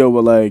like a studio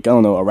with like I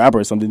don't know a rapper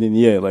or something,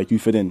 then like you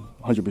fit in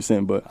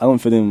 100%. But I don't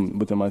fit in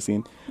within my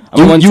scene.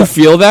 You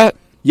feel that?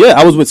 Yeah,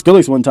 I was with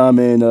Skrillex one time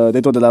and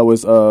they thought that I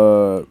was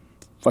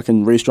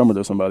fucking Ray Strummer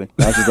or somebody.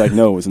 I was just like,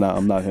 no, it's not.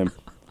 I'm not him.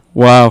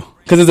 Wow.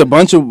 Because there's a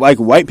bunch of like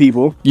white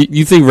people.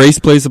 You think race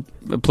plays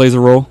a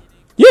role?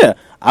 Yeah,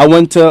 I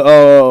went to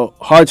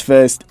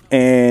Heartfest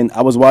and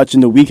I was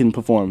watching The Weeknd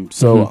perform.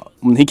 So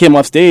when he came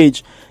off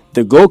stage,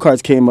 the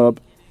go-karts came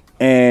up,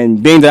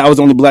 and being that I was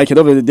the only black kid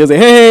over there, they was like,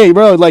 "Hey,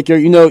 bro, like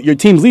your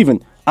team's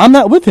leaving." I'm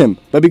not with him,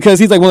 but because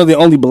he's like one of the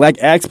only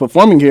black acts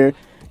performing here,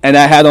 and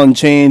I had on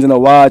chains and a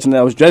watch and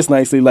I was dressed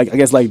nicely, like I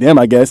guess like them,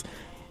 I guess.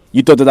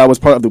 You thought that I was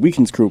part of the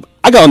Weeknd's crew.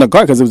 I got on the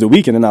cart because it was the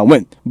Weeknd and I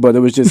went. But it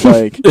was just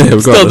like, it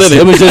was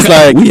just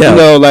like,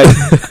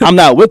 like I'm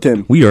not with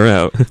him. We are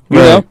out. You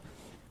know?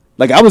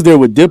 Like I was there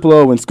with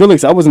Diplo and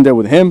Skrillex. I wasn't there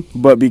with him.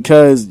 But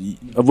because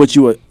of what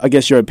I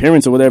guess your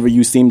appearance or whatever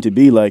you seem to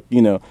be like,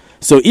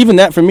 So even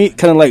that for me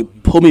kind of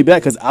like pulled me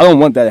back because I don't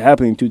want that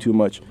happening too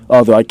much.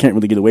 Although I can't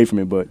really get away from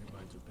it, but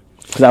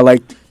because I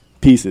like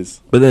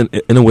pieces. But then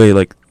in a way,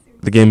 like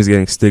the game is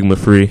getting stigma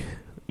free.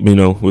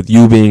 With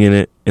you being in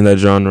it, in that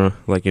genre,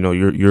 like,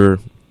 you're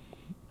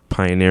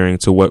pioneering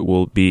to what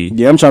will be.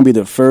 Yeah, I'm trying to be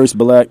the first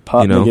black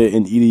pop nigga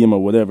in EDM or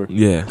whatever.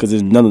 Yeah. Because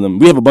there's none of them.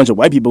 We have a bunch of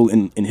white people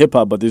in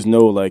hip-hop, but there's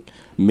no, like,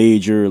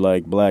 major,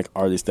 like, black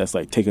artist that's,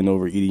 like, taking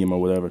over EDM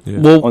or whatever. Yeah.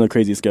 Well, on a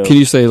crazy scale. Can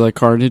you say, like,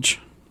 Carnage?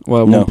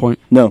 Well, at one point.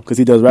 No, because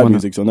he does rap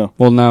music, so no.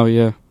 Well, now,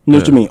 yeah. You know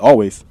what you mean?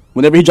 Always.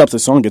 Whenever he drops a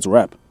song, it's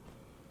rap.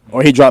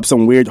 Or he drops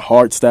some weird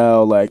hard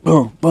style, like,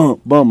 boom,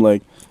 boom, boom,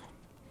 like,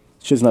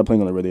 shit's not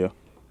playing on the radio.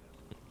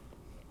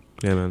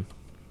 Yeah, man.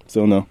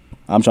 So, no.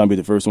 I'm trying to be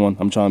the first one.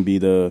 I'm trying to be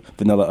the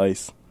Vanilla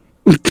Ice.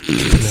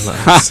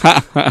 Vanilla Ice.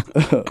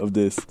 of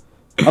this.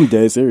 I'm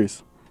dead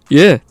serious.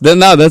 Yeah.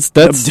 That's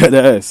I'm dead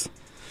ass.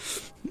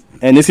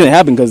 And it's gonna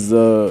happen because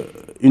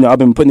I've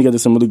been putting together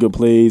some really good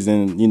plays,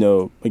 and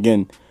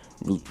again,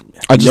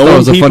 I just thought it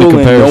was a funny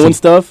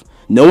comparison.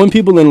 Knowing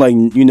people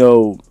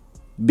and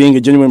being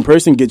a genuine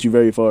person gets you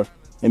very far,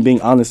 and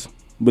being honest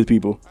with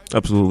people.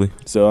 Absolutely.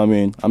 So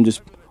I'm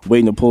just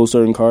waiting to pull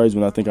certain cards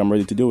when I think I'm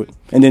ready to do it,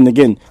 and then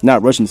again,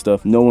 not rushing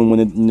stuff, knowing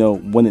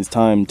when it's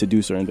time to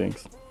do certain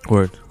things.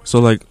 Word. So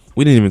like,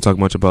 we didn't even talk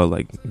much about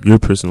like your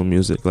personal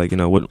music. Like,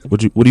 what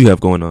do you have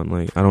going on?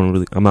 Like,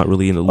 I'm not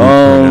really in the loop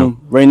right now.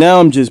 Right now,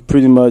 I'm just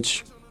pretty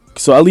much.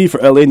 So I leave for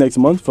LA next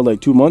month for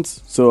like 2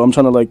 months. So I'm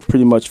trying to like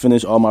pretty much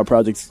finish all my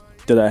projects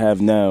that I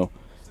have now.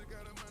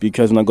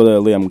 Because when I go to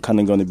LA, I'm kind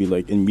of going to be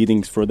like in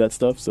meetings for that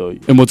stuff. So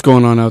And what's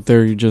going on out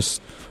there? You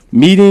just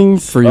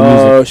meetings for your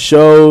music,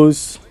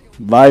 shows,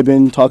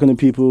 vibing, talking to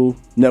people,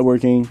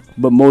 networking,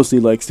 but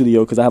mostly like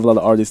studio because I have a lot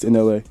of artists in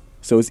LA.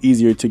 So it's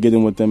easier to get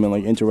in with them and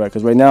like interact.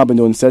 Because right now I've been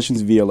doing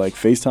sessions via like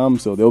FaceTime.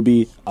 So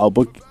I'll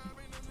book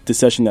the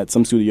session at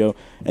some studio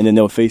and then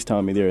they'll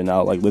FaceTime me there and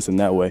I'll like listen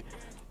that way.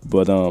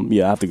 But I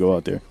have to go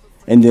out there.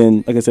 And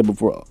then, like I said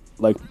before,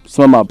 like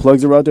some of my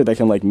plugs are out there that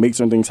can like make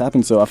certain things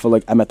happen. So I feel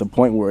like I'm at the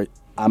point where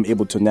I'm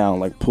able to now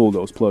like pull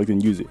those plugs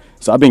and use it.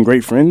 So I've been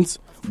great friends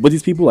with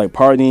these people, like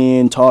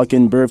partying,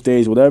 talking,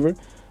 birthdays, whatever.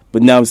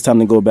 But now it's time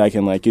to go back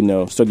and like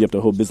study up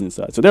the whole business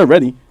side. So they're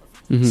ready.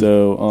 Mm-hmm.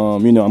 So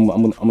I'm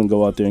gonna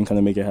go out there and kind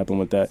of make it happen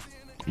with that.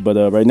 But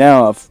right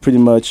now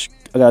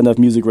I got enough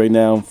music right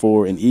now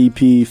for an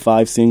EP,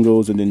 5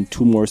 singles, and then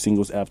 2 more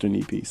singles after an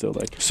EP. So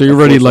you're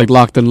already like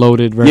locked and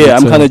loaded, right? Yeah,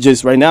 I'm kind of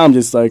just right now. I'm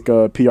just like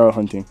PR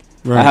hunting.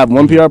 Right. I have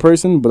one PR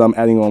person, but I'm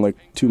adding on like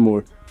 2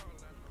 more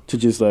to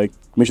just like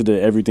make sure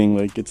that everything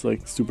like gets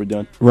like super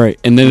done. Right,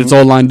 and then it's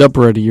all lined up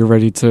already. You're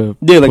ready to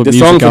like the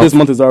song for this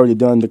month is already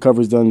done. The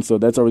cover's done, so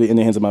that's already in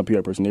the hands of my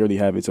PR person. They already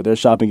have it, so they're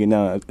shopping it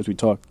now as we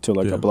talk to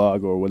like a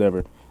blog or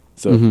whatever.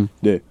 So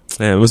yeah,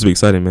 it must be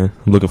exciting, man.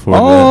 I'm looking forward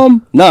to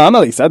that. No, I'm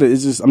not excited.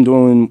 It's just I'm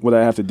doing what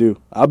I have to do.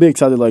 I'll be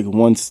excited like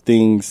once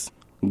things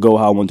go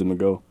how I want them to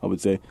go. I would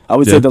say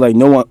that like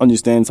no one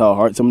understands how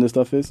hard some of this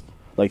stuff is.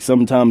 Like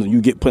sometimes you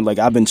get put like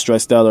I've been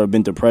stressed out or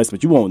been depressed,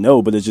 but you won't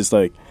know. But it's just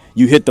like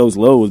you hit those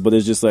lows, but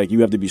it's just like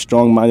you have to be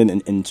strong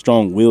minded and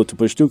strong willed to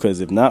push through.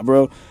 Because if not,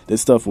 bro,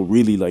 this stuff will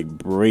really like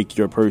break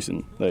your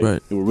person. Like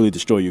it will really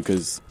destroy you.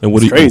 Because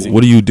it's crazy.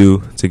 What do you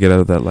do to get out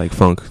of that like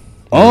funk?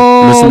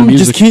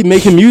 Just keep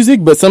making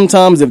music, but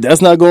sometimes if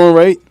that's not going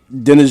right,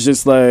 then it's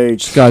just like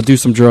just gotta do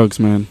some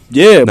drugs, man.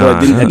 Yeah, but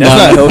that's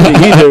not healthy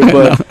either.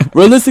 But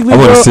realistically, I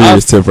want a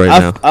serious tip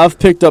now. I've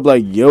picked up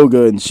like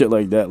yoga and shit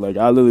like that. Like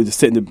I literally just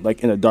sit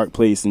in a dark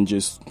place and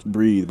just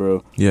breathe,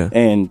 bro. Yeah,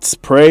 and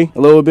pray a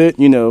little bit.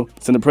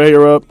 Send a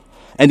prayer up,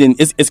 and then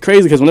it's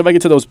crazy because whenever I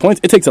get to those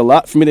points, it takes a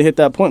lot for me to hit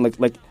that point.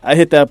 Like I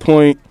hit that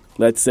point,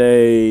 let's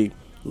say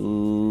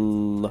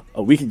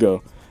a week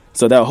ago.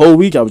 So that whole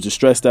week I was just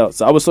stressed out.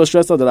 So I was so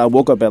stressed out that I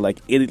woke up at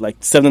like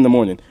 7 in the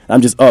morning. I'm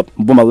just up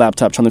with my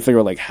laptop trying to figure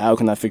out like how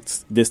can I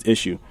fix this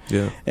issue.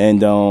 Yeah.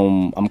 And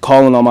I'm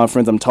calling all my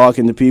friends. I'm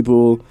talking to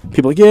people.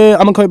 People like, yeah,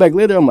 I'm gonna call you back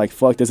later. I'm like,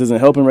 fuck, this isn't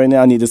helping right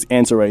now. I need this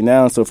answer right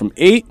now. So from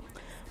 8,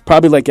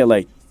 probably like at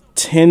like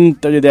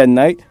 10:30 that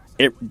night,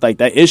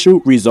 that issue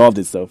resolved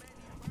itself.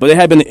 But it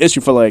had been an issue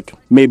for like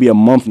maybe a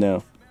month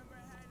now.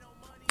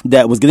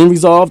 That was getting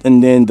resolved,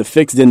 and then the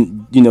fix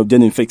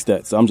didn't fix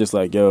that. So I'm just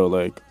like, yo,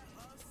 like.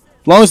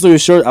 Long story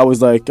short, I was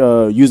like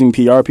using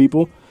PR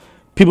people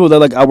that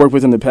like I worked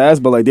with in the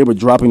past, but like they were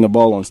dropping the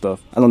ball on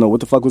stuff. I don't know what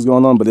the fuck was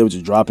going on, but they were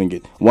just dropping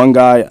it. One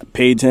guy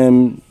paid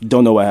him,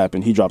 don't know what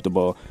happened. He dropped the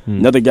ball.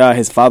 Another guy,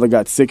 his father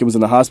got sick and was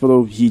in the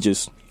hospital. He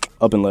just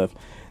up and left.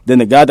 Then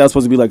the guy that was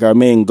supposed to be like our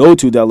main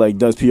go-to that like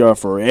does PR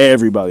for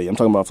everybody. I'm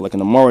talking about for like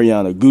an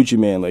Amarian, a Gucci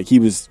man. Like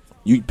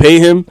you pay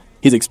him,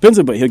 he's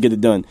expensive, but he'll get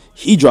it done.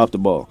 He dropped the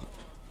ball.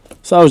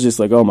 So I was just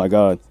like, oh my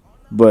God.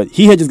 But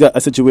he had just got a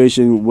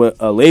situation with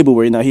a label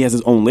where now he has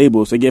his own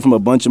label. So they gave him a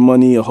bunch of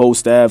money, a whole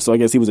staff. So I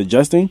guess he was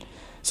adjusting.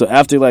 So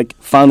after like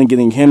finally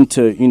getting him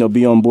to,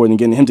 be on board and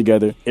getting him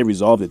together, it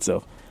resolved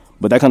itself.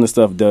 But that kind of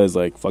stuff does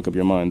like fuck up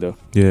your mind though.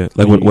 Yeah.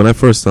 Like when I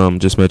first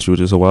just met you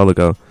just a while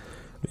ago,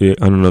 I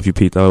don't know if you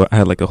peeped. I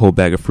had like a whole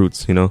bag of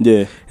fruits,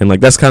 Yeah. And like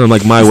that's kind of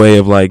like my way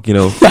of like, for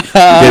real.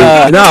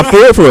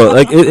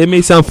 Like it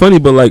may sound funny,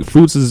 but like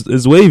fruits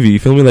is wavy. You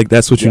feel me? Like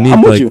that's what you need.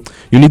 Like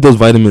you need those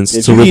vitamins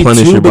to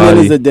replenish your body.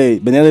 Bananas a day.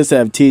 Bananas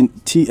have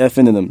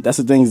TFN in them. That's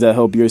the things that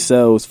help your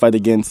cells fight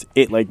against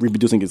it, like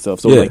reproducing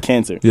itself. So like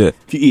cancer. Yeah.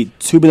 If you eat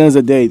 2 bananas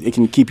a day, it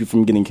can keep you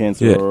from getting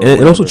cancer. Yeah. And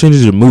it also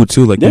changes your mood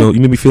too. Like you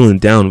may be feeling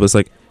down, but it's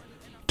like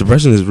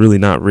depression is really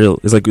not real.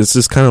 It's like it's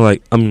just kind of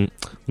like let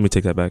me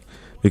take that back.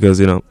 Because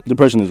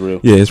depression is real.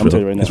 Yeah, it's real. Tell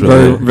you right now. It's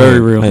real. Very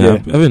real. Yeah,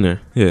 I've been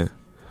there. Yeah,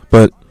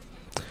 but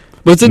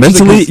it's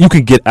mentally you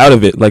can get out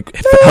of it, like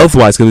health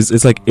wise, because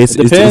it's like it's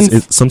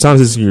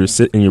sometimes it's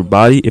in your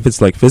body. If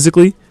it's like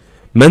physically,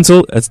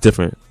 mental, that's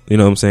different. You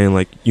know what I'm saying?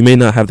 Like you may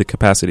not have the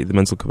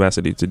mental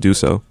capacity to do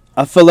so.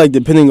 I feel like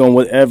depending on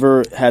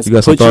whatever has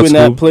put you in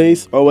that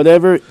place or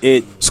whatever,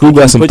 Scoob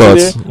got some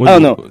thoughts. I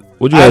don't know.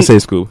 What you gotta say,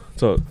 Scoob?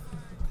 Talk.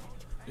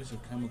 It's a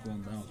chemical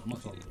imbalance. I'm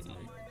not talking like.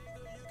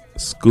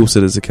 Scoop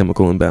said it's a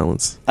chemical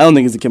imbalance. I don't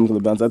think it's a chemical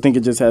imbalance. I think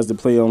it just has to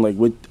play on like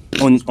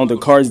on the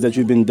cards that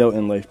you've been dealt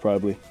in life,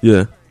 probably.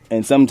 Yeah.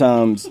 And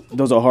sometimes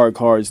those are hard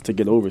cards to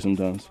get over.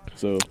 Sometimes,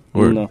 so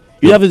Word. you know,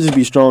 you have to just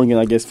be strong and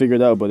I guess figure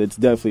it out. But it's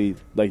definitely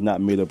like not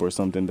made up or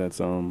something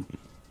that's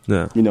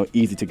Yeah. you know,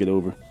 easy to get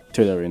over.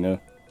 Tell you that right now.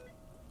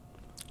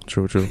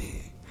 True.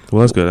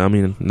 Well, that's good. I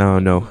mean, now I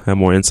know. Have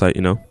more insight,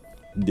 you know?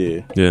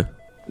 Yeah. Yeah.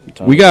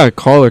 We got a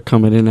caller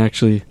coming in,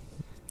 actually.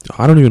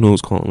 I don't even know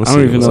who's calling. Let's I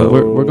don't see even what's know.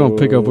 up. We're going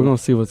to pick up. We're going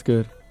to see what's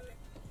good.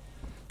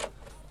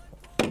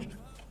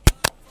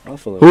 I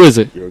feel like Who is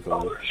it? you're a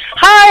caller.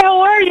 Hi, how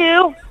are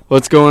you?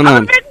 What's going I'm a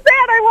on? bit sad.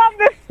 I love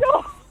this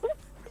show.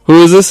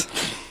 Who is this?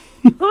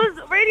 Whose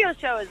radio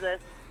show is this?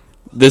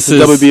 This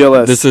is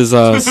WBLS. This is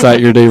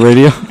Saturday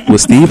Radio.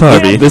 With Steve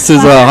Harvey. This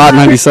is Hot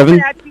 97.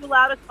 That's you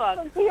loud as fuck.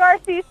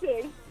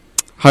 PRCC.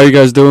 How you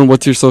guys doing?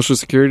 What's your social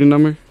security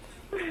number?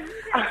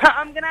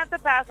 I'm gonna have to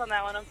pass on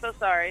that one. I'm so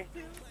sorry.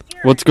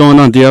 What's going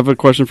on? Do you have a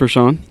question for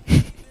Sean?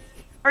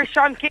 For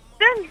Sean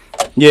Kingston?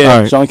 Yeah,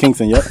 All right. Sean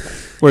Kingston. Yep.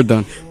 We're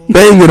done.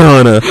 Bang it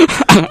on her.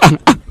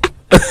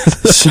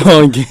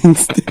 Sean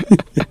Kingston.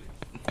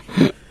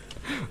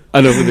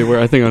 I know who they were.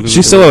 I think I know.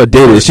 She's so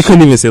outdated. She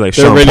couldn't even say like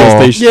They're Sean radio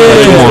Paul. station. Yeah,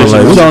 Radio come on,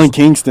 station. like, Sean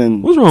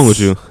Kingston. What's wrong with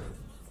you?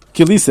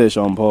 At least said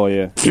Sean Paul.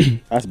 Yeah,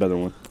 that's a better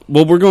one.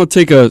 Well, we're going to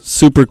take a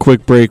super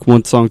quick break,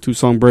 1 song, 2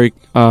 song break.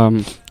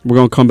 We're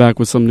going to come back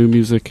with some new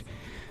music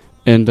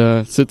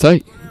and sit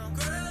tight.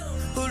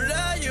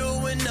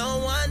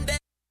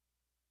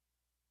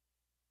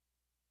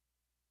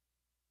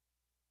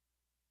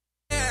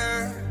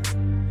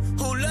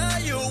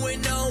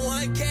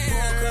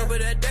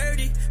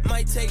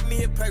 Take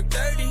me a perk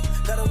 30.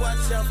 Gotta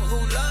watch out for who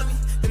love me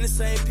and the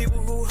same people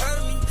who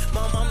hurt me.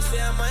 My mama say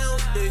I'm my own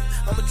dick.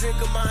 I'm a drink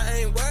of mine,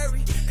 ain't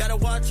worried. Gotta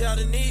watch out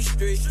in these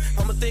streets.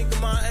 I'ma think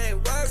of mine,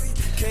 ain't worried.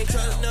 Can't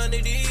trust none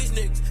of these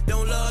niggas.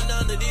 Don't love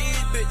none of these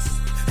bitches.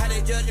 How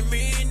they judging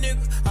me,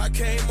 nigga? I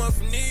came up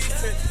from these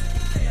trenches.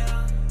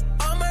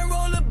 I might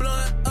roll a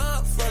blunt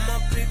up from my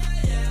people.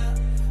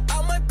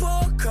 I might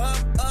pour a cup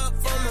up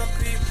from my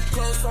people.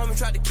 Close for me,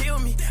 tried to kill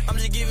me. I'm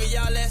just giving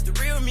y'all ass the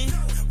real me.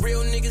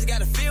 Real niggas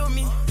gotta feel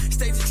me.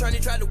 States attorney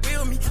tried to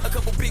wheel me. A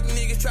couple big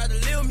niggas tried to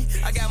lure me.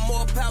 I got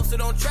more power, so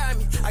don't try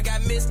me. I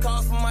got missed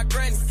calls from my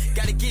granny.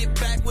 Gotta get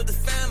back with the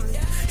family.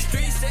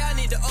 Streets say I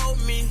need to owe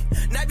me.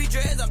 Nappy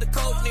dreads off the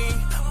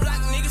codeine. Black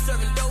niggas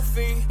serving dope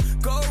fiend.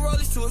 Gold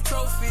rollers to a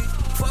trophy.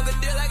 Fuck a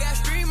deal, I got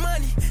street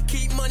money.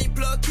 Keep money,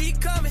 plug, keep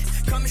coming.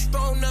 Coming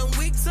strong, nothing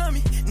weak to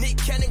me. Nick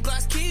Cannon,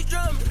 Glass, keep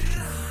drumming.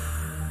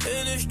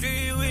 In the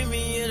street with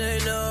me and they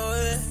know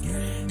it.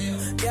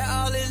 Got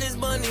all of this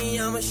money,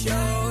 I'ma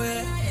show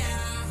it.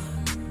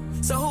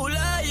 So who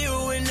love you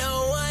when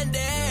no one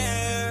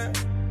there?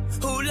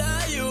 Who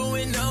love you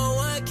when no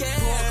one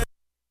cares?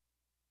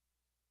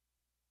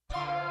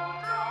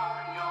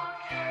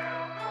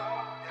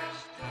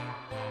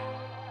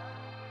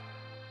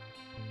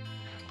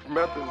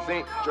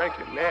 Methazine,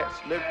 drinking that,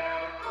 nigga.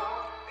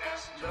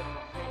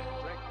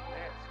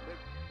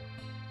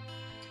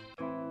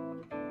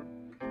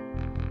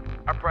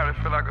 I probably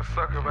feel like a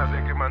sucker if I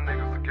didn't give my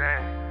niggas the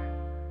game.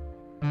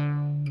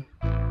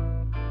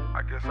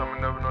 I guess I'ma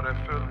never know that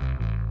feeling.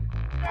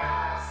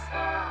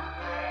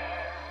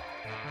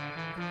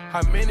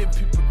 How many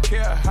people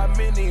care? How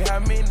many?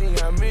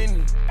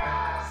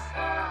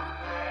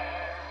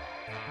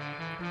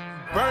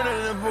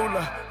 Burning the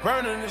moolah,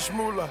 burning the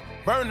shmoolah,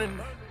 burning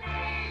the.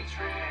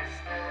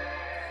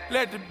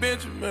 Let the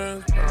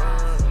Benjamins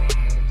burn.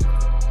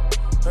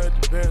 Let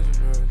the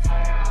Benjamins.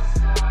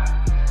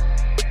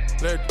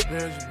 Let the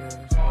Benjamins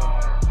burn.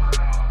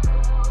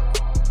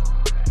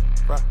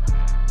 Right.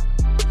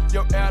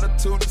 Your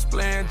attitude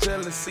displaying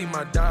jealousy,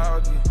 my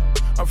doggy.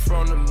 I'm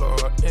from the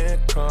lower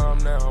income,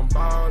 now I'm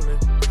ballin'.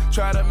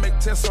 Try to make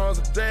 10 songs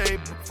a day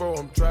before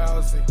I'm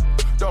drowsy.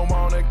 Don't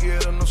wanna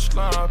get in no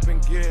slump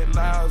and get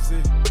lousy.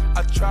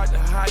 I tried to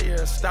hire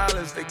a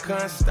stylist, they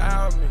couldn't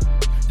style me.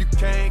 You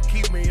can't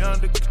keep me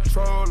under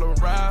control or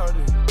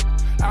rowdy.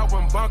 Out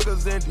in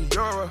bunkers in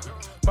Diora.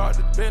 Bought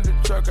the Bender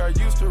truck, I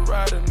used to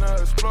ride in the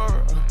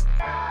Explorer.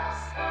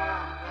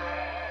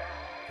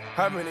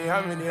 How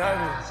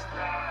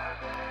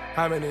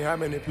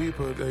many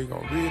people they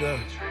gon' beat up?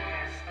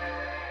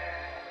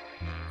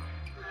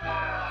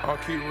 I'll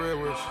keep real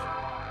with you.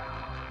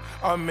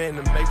 I'm in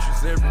the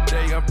matrix every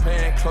day, I'm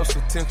paying close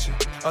attention.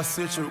 A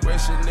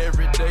situation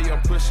every day, I'm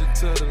pushing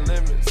to the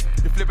limits.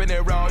 You flipping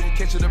that raw, you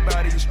catching the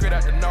body, you straight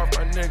out the north,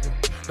 my nigga.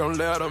 Don't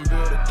let them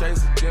build a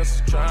case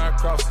against us, try and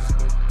cross us,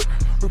 nigga.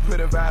 We put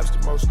the vibes to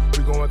motion,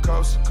 we going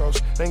coast to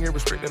coast. They ain't get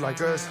restricted like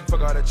us,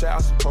 fuck all that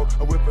child support.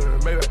 I'm whipping a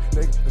Maybach,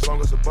 nigga, as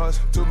long as a bus.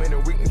 Too many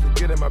weaknesses to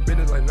get in my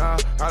business like nah,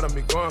 I don't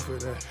be going for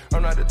that.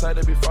 I'm not the type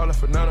to be falling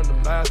for none of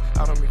them lies,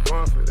 I don't be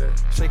going for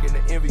that. Shaking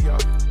the envy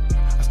off,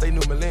 I stay new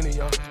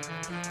millennium.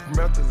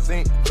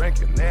 Methazine,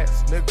 drinking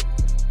ass, nigga.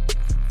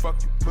 Fuck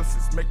you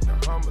pussies, make the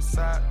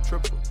homicide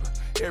triple.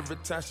 Every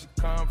time she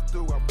come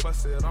through, I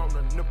bust it on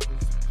the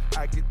nipples.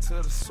 I get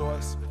to the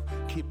source,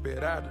 keep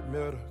it out the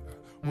middle.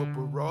 Whip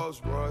a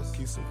Rolls Royce,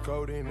 keep some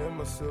codeine in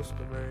my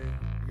system,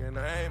 man. And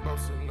I ain't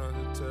boasting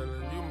nothing, telling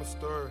you my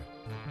story.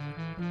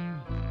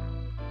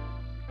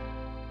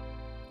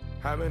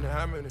 How many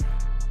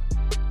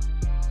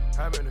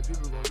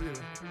people gonna be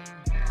there?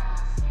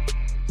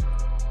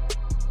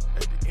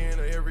 At the end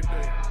of every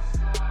day.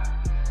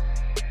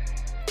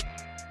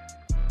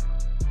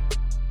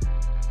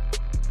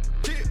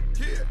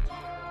 Yeah.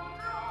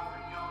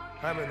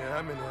 How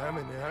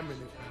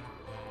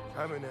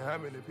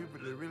many people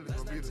that really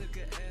gonna be there?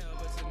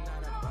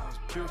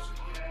 Future.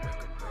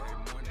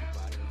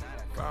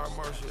 Fire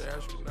Marshal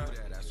astronaut.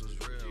 That's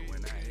what's real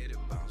when I hit it,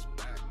 bounce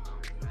back.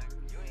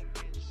 You ain't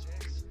getting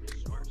checks.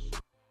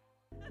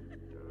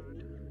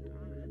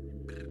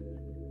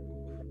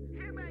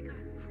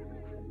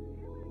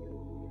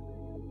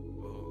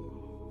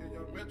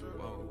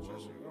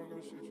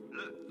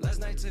 Last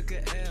night took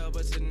a L,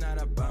 but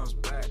tonight I bounce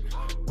back.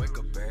 Wake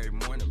up every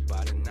morning,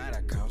 by the night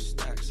I count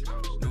stacks.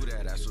 Knew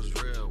that ass was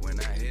real when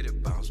I hit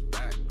it, bounce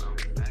back.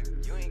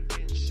 You ain't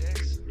getting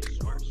checks.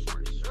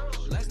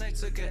 Last night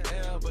took a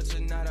L, but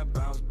tonight I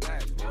bounce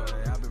back. Boy,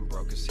 I've been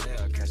broke as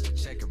hell, catch the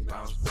check and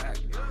bounce back.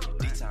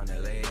 D-Town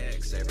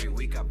LAX, every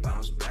week I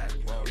bounce back.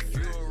 If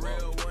you a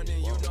real one, then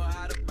you know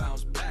how to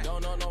bounce back.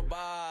 Don't know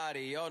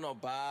nobody,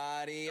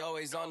 nobody.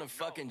 Always on the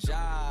fucking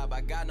job.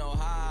 I got no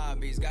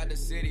hobbies, got the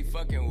city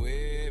fucking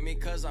with me,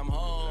 cause I'm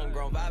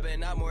homegrown.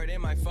 Vibing out more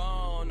than my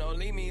phone. No,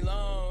 leave me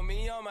alone,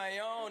 me on my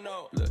own,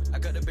 no. Look, I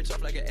cut the bitch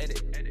off like an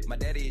edit. My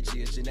daddy a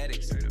G, it's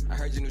genetics. I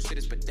heard your new shit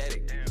is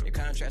pathetic. Your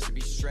contrast to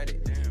be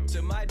shredded.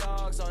 To my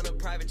dogs on a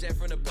private jet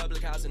from the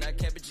public house, and I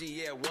kept a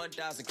G, yeah,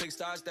 1,000. Click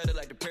stars studded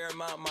like the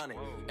Paramount money.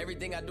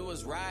 Everything I do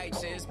is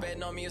righteous.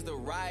 Betting on me is the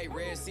right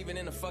risk, even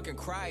in a fucking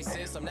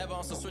crisis. I'm never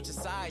on some switch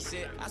side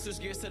shit. I switch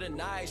gears to the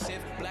night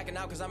shift. Blacking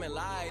out cause I'm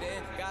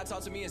enlightened. God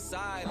talk to me in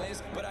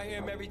silence, but I hear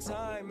him every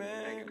time,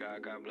 man. Thank you,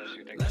 God. God bless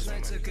you. Last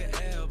night took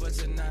a L, but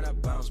tonight I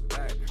bounce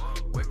back.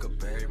 Wake up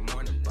every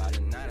morning, by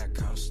the night I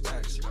count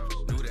stacks.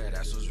 Knew that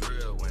ass was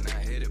real when I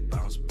hit it,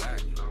 bounce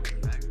back.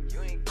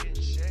 You ain't getting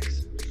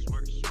checks.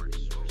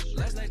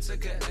 Last night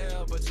took a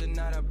L, but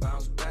tonight I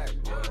bounce back.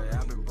 Boy,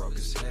 I've been broke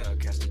as hell,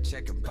 catch the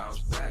check and bounce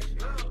back.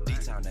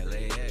 D-Town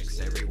LAX,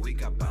 every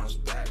week I bounce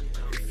back.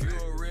 If you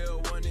a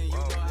real one, then you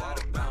know how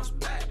to bounce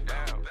back.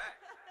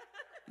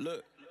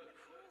 Look,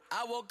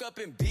 I woke up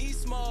in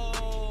beast mode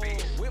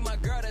with my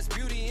girl that's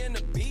Beauty in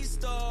the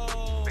Beast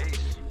though.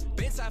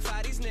 Been top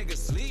 5, these niggas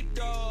sleep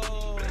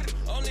though.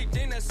 Only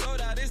thing that's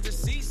sold out is the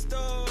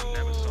C-store.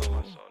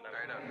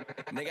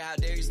 Nigga, how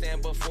dare you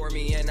stand before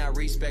me and I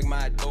respect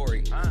my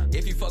authority.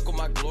 If you fuck with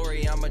my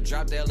glory, I'ma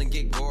drop the L and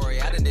get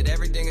gory. I done did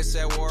everything and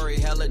said worry.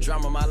 Hella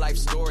drama, my life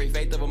story.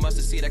 Faith of a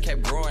mustard seed, I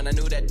kept growing. I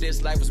knew that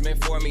this life was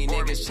meant for me.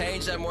 Niggas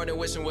change up more than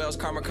wishing wells.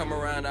 Karma come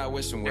around, I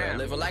wish them well.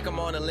 Living like I'm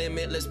on a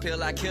limitless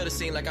pill. I kill the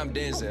scene like I'm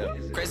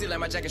Denzel. Crazy like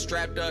my jacket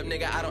strapped up,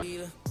 nigga, I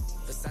don't.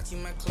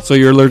 So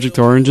you're allergic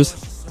to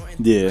oranges?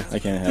 Yeah, I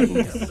can't have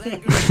them.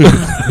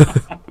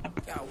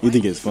 You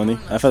think it's funny?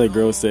 I've had a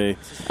girl say,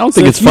 I don't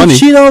think it's if funny. you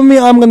cheat on me,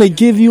 I'm gonna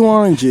give you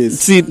oranges.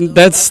 See,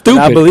 that's stupid.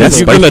 I believe That's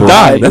her. You're gonna spiteful.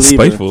 die. That's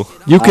spiteful.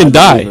 You can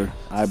die.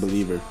 I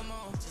believe her.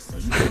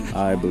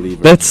 I believe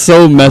her. That's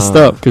so messed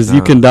up because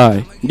you can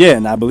die. Yeah,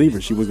 and I believe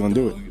her. She was gonna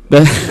do it.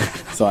 That,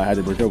 So I had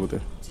to break up with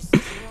her.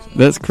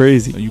 that's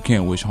crazy. You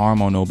can't wish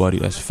harm on nobody.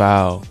 That's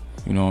foul.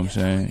 You know what I'm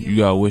saying? You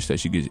gotta wish that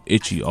she gets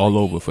itchy all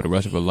over for the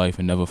rest of her life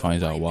and never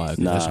finds out why. 'Cause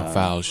that's some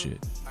foul shit.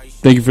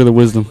 Thank you for the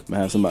wisdom. I'm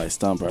gonna have somebody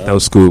stomp her out. That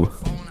was Scoob.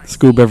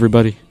 Scoob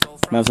everybody. I'm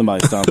gonna have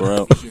somebody stomp her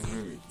out.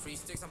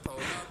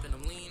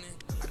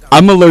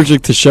 I'm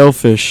allergic to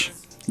shellfish.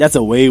 That's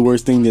a way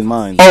worse thing than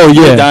mine. Oh,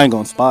 yeah. You're dying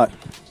on spot.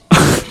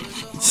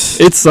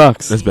 It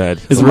sucks. That's bad.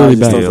 It's really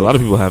bad. Yeah, a lot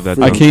of people have that.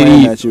 I though. can't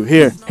Clam eat at you.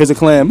 Here's a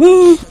clam.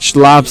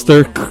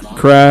 lobster,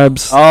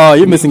 crabs, Oh,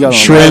 you're missing out on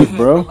Shrimp. life,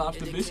 bro.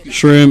 Lobster biscuits.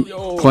 shrimp,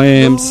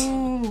 clams.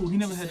 Oh, you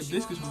never had the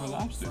biscuits from the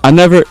lobster. I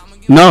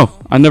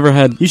never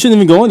had. You shouldn't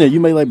even go in there. You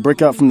may like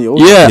break out from the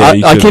ocean. Yeah, Yeah,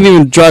 you I should. can't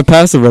even drive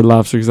past the Red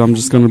Lobster because I'm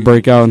just gonna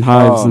break out in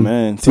hives Oh and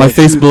man, See, my like,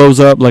 face blows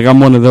up. Like I'm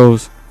one of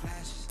those.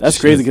 That's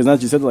crazy because now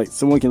that you said like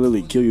someone can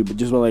literally kill you, but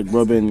just by like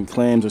rubbing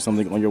clams or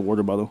something on your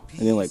water bottle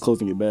and then like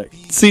closing it back.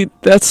 See,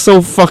 that's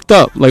so fucked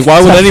up. Like,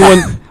 why would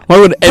anyone? Why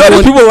would There's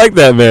anyone? people like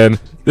that, man.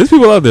 There's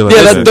people out there like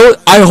Yeah, that.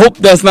 I hope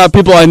that's not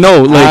people I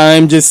know. Like,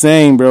 I'm just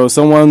saying, bro.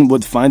 Someone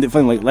would find it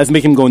funny. Like, let's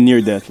make him go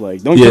near death.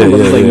 Like, don't kill him, but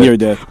Yeah, it's like yeah. near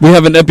death. we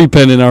have an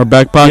EpiPen in our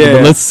back pocket, Yeah.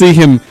 but let's see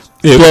him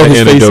Yeah, blow it's his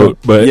an face antidote, up.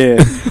 but Yeah,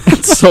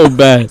 It's so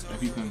bad.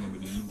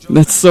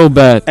 That's so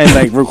bad. and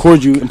like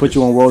record you and put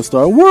you on World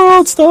Star.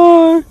 World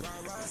Star.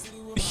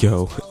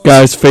 yo,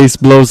 Guy's face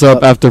blows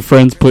up after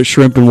friends put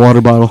shrimp in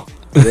water bottle.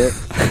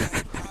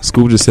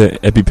 Scoob just said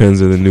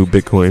EpiPens are the new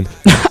Bitcoin.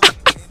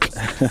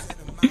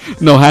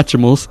 No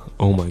Hatchimals.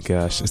 Oh my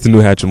gosh, it's the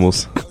new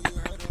Hatchimals.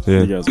 You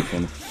Yeah, guys are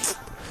funny.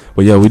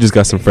 but yeah, we just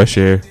got some fresh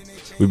air.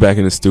 We back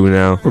in the stew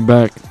now. We're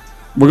back.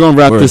 We're gonna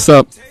wrap Word. this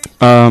up.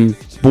 But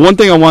one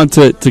thing I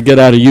wanted to get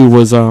out of you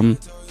was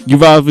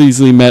you've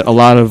obviously met a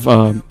lot of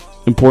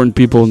important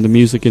people in the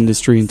music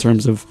industry in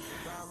terms of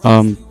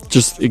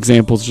just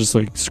examples, just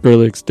like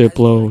Skrillex,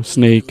 Diplo,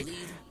 Snake.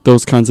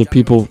 those kinds of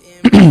people.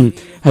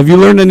 Have you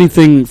learned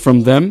anything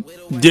from them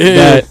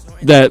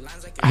that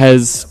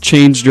has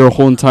changed your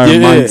whole entire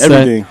mindset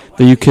everything.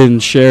 that you can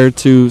share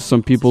to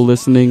some people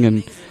listening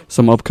and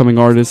some upcoming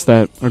artists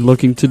that are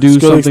looking to do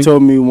Skrillex something?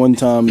 told me one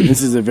time,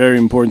 this is a very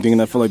important thing,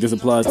 and I feel like this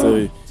applies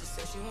to...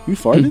 You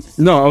farted?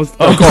 No, I was...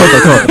 I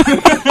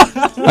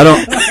called. I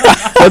don't...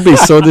 That'd be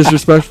so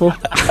disrespectful.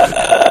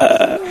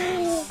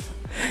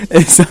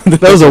 That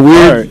was a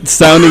weird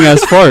sounding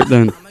ass fart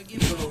then.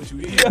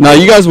 Now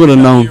you guys would have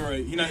known.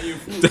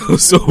 That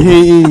was so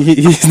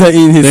He's not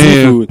eating his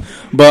Damn. seafood.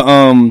 But,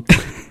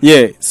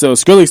 yeah, so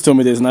Skrillex told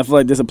me this, and I feel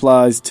like this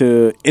applies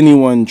to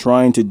anyone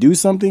trying to do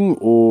something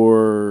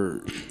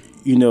or,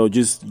 you know,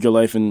 just your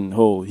life in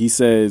whole. He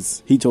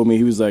told me,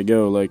 he was like,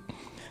 yo, like,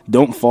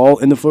 don't fall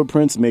in the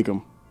footprints, make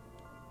them.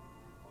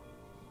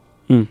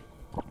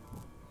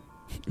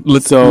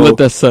 Let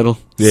that settle.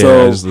 Yeah,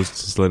 So-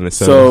 just letting it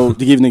settle. So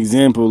to give an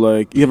example,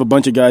 like you have a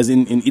bunch of guys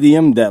in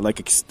EDM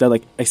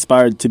that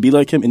aspired to be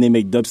like him, and they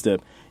make dubstep.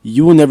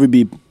 You will never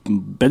be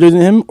better than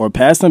him or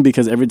past him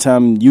because every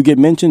time you get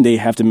mentioned, they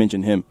have to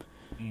mention him.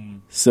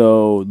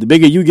 So the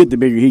bigger you get, the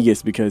bigger he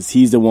gets because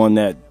he's the one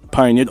that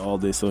pioneered all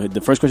this. So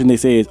the first question they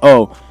say is,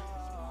 "Oh,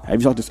 have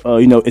you talked to?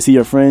 You know, is he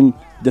your friend?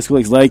 Does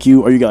Skrillex like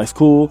you? Are you guys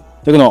cool?"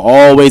 They're gonna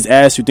always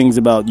ask you things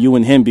about you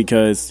and him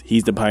because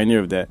he's the pioneer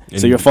of that.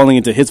 So you're falling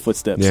into his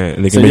footsteps. Yeah,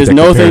 and they so can make that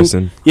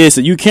comparison. Yeah,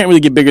 so you can't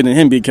really get bigger than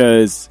him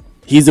because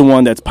he's the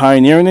one that's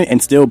pioneering it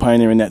and still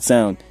pioneering that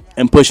sound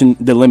and pushing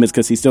the limits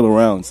because he's still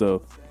around.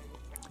 So,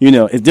 you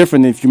know, it's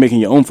different if you're making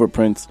your own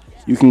footprints.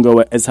 You can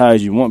go as high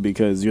as you want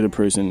because you're the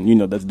person, you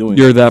know, that's doing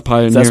You're it. that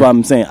pioneer. So that's why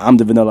I'm saying I'm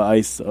the Vanilla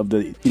Ice of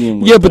the EDM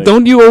world. Yeah, but Like,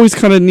 don't you always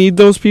kind of need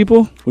those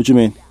people? What you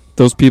mean?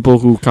 Those people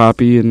who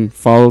copy and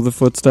follow the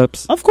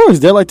footsteps? Of course,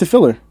 they're like the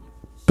filler.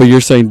 But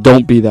you're saying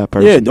don't be that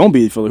person. Yeah, don't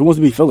be the filler. Who wants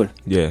to be filler?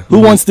 Yeah. Who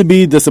wants to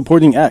be the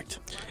supporting act?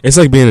 It's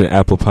like being an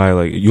apple pie.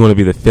 Like you want to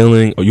be the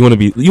filling, or you want to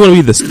be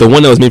the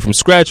one that was made from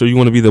scratch, or you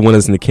want to be the one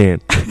that's in the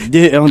can.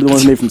 Yeah, I'm the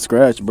one made from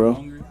scratch,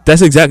 bro.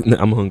 That's exactly.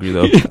 I'm hungry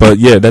though, but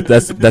yeah,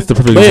 that's the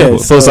perfect Yeah, example.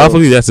 so-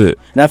 Philosophically, that's it.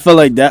 And I feel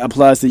like that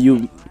applies to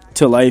you,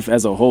 to life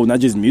as a whole, not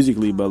just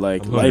musically, but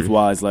like I'm hungry. life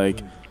wise.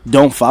 Like,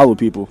 don't follow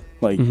people.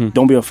 Like,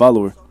 don't be a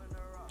follower. You know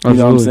what I'm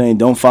Absolutely. saying?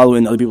 Don't follow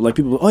in other people. Like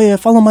people, oh yeah,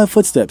 follow my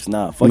footsteps.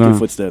 Nah, fuck Nah. your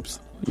footsteps.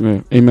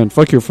 Yeah. Amen.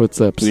 Fuck your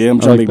footsteps. Yeah, I'm I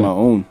trying like to make that. my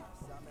own.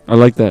 I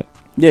like that.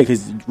 Yeah,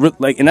 because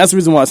like, and that's the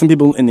reason why some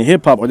people in the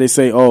hip hop, or they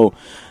say, oh,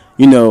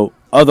 you know,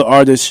 other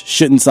artists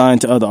shouldn't sign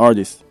to other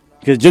artists,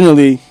 because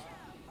generally,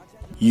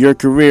 your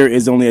career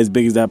is only as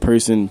big as that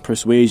person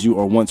persuades you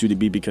or wants you to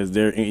be, because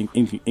they're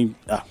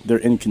they're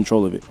in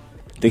control of it.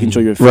 They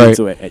control your fate. Right.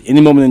 So at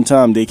any moment in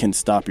time, they can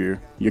stop your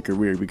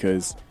career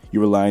because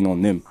you're relying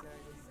on them.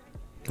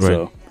 Right.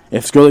 So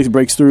if Skrillex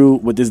breaks through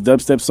with this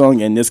dubstep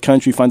song and this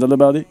country finds out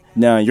about it,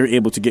 now you're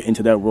able to get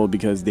into that world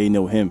because they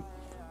know him.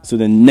 So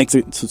then next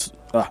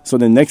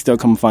they'll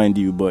come find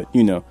you. But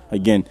you know,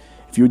 again,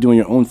 if you're doing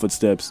your own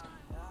footsteps,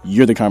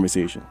 you're the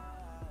conversation.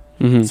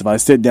 Mm-hmm. So if I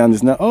sit down,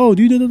 it's not, oh,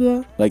 do da da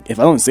da. Like if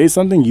I don't say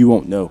something, you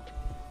won't know.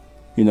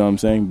 You know what I'm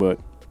saying? But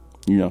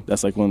you know,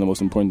 that's like one of the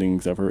most important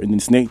things I've heard. And then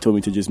Snake told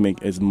me to just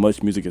make as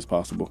much music as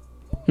possible.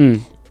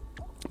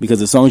 Because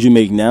the songs you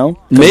make now,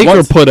 Make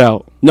or put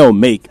out? no,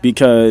 make,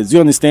 because you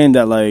understand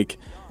that like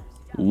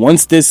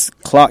once this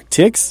clock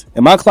ticks,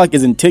 and my clock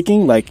isn't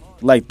ticking like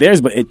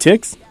theirs, but it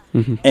ticks.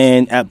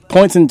 And at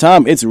points in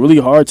time, it's really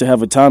hard to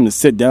have a time to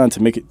sit down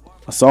to make it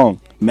a song.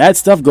 Mad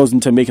stuff goes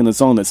into making a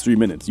song that's 3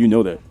 minutes. You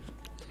know that.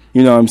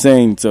 You know what I'm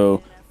saying?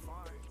 So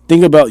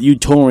think about you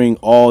touring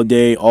all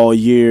day, all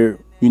year,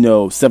 you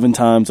know, 7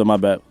 times, or my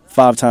bad,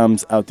 5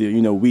 times out there,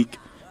 you know, week.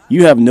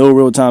 You have no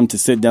real time to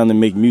sit down and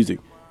make music.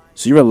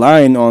 So you're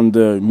relying on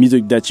the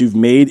music that you've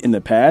made in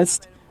the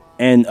past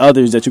and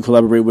others that you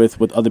collaborate with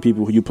other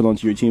people who you put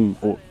onto your team,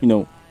 or, you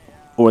know,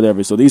 or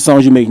whatever. So these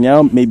songs you make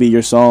now may be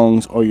your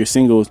songs or your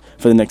singles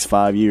for the next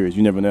 5 years.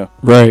 You never know.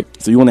 Right.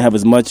 So you want to have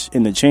as much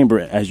in the chamber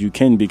as you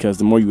can, because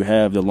the more you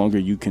have, the longer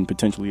you can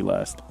potentially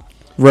last.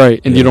 Right.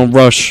 And you don't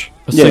rush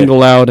a Yeah.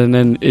 single out and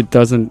then it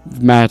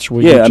doesn't match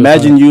what you Yeah, just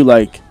imagine had. you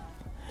like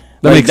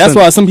makes that's sense.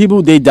 why some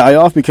people, they die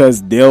off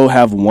because they'll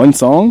have one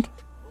song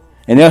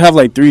and they'll have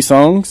like 3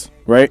 songs,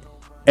 right?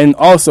 And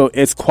also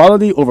it's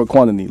quality over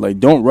quantity. Like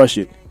don't rush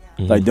it.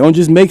 Like don't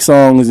just make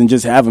songs and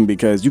just have them,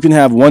 because you can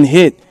have one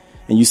hit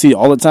and you see it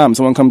all the time.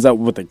 Someone comes out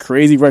with a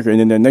crazy record and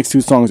then their next 2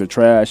 songs are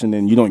trash and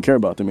then you don't care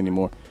about them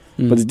anymore.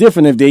 But it's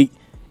different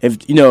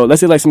if you know,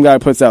 let's say like some guy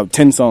puts out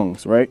 10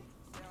 songs, right?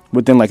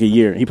 Within like a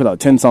year, he put out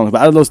 10 songs.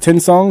 But out of those 10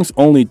 songs,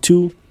 only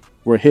 2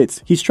 were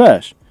hits. He's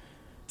trash.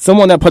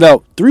 Someone that put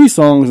out 3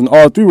 songs and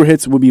all 3 were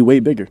hits would be way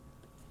bigger.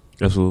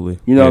 Absolutely.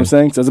 You know what I'm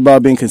saying? So it's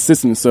about being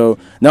consistent. So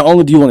not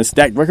only do you want to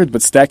stack records,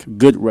 but stack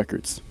good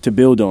records to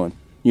build on.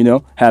 You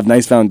know, have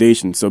nice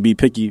foundations. So be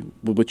picky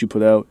with what you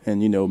put out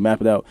and, you know,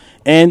 map it out.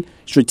 And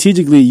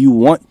strategically, you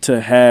want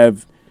to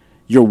have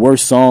your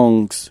worst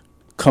songs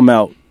come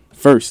out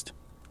first.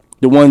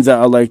 The ones that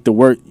are like the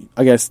worst,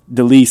 I guess,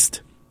 the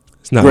least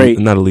It's not great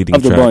not a leading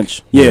of the track.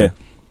 bunch. Yeah.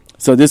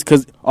 So this,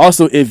 because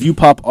also if you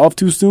pop off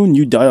too soon,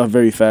 you die off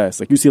very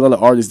fast. Like you see a lot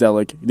of artists that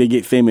like they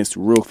get famous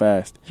real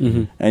fast,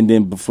 and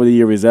then before the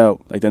year is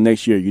out, like the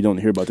next year, you don't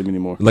hear about them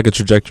anymore. Like a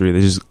trajectory, they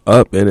just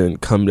up and then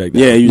come back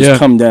down. Yeah, you just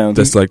come down.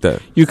 Just like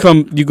that. You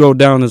go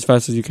down as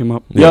fast as you came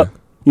up. Yeah. Yep.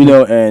 You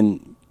know,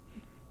 and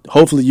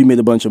hopefully you made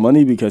a bunch of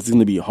money because it's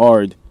gonna be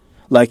hard.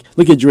 Like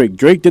look at Drake.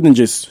 Drake didn't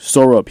just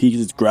soar up; he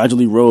just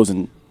gradually rose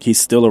and. He's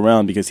still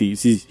around because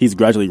he's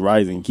gradually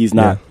rising. He's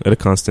not at a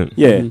constant.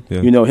 Yeah.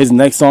 You know, his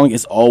next song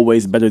is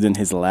always better than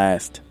his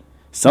last.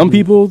 Some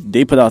people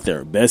they put out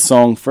their best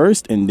song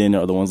first, and then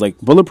there are the ones like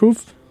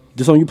Bulletproof,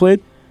 the song you played.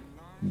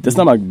 That's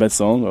not my best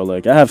song, or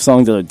like I have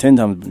songs that are 10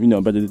 times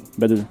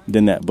better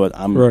than that. But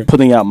I'm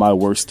putting out my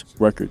worst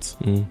records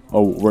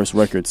or worst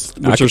records,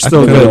 which are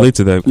still good. I can relate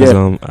to that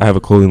because I have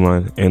a clothing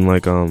line, and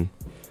like a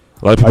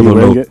lot of people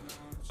don't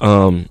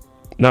know.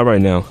 Not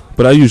right now,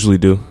 but I usually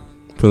do.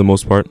 For the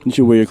most part, you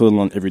should wear your clothing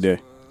line every day.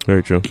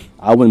 Very true.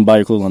 I wouldn't buy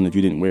your clothing line if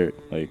you didn't wear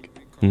it. Like,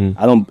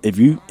 I don't.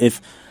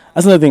 If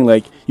that's another thing.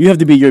 Like, you have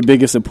to be your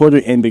biggest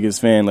supporter and biggest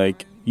fan.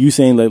 Like, you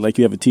saying like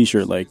you have a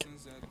T-shirt, like,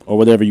 or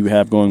whatever you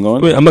have going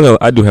on. I mean,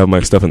 I do have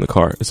my stuff in the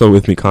car. It's all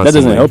with me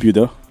constantly. That doesn't help you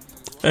though.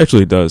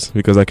 Actually, it does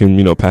because I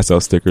can pass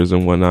out stickers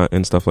and whatnot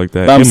and stuff like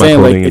that. But I'm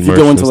saying like if you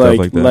go into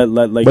like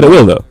but it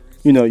will though.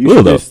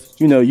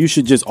 You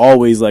should just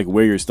always like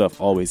wear your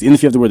stuff always, even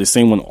if you have to wear the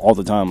same one all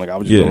the time. Like I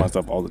would just wear my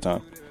stuff all the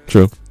time.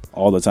 True.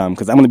 All the time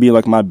because I'm gonna be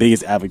like my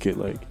biggest advocate.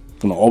 Like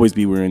I'm gonna always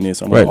be wearing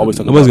this. I'm gonna always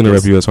talk nobody's about gonna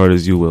this. rep you as hard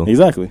as you will.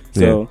 Exactly.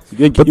 So,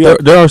 but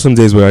there are some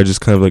days where I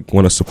just kind of like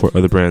want to support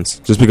other brands,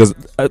 just because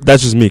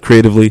that's just me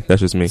creatively. That's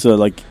just me. So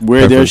like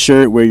wear their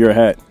shirt, wear your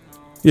hat.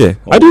 Yeah,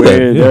 I do that.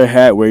 Wear their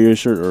hat, wear your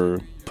shirt,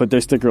 or put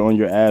their sticker on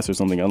your ass or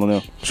something. I don't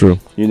know. True.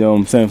 You know what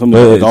I'm saying?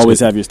 Something always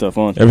have your stuff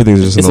on.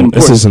 Everything's just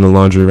it's just in the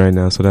laundry right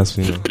now, so that's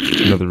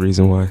another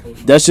reason why.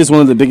 That's just one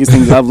of the biggest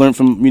things I've learned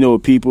from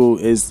people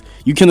is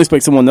you can't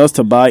expect someone else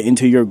to buy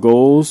into your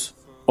goals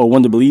or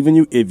want to believe in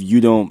you if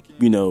you don't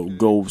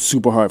go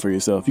super hard for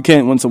yourself. You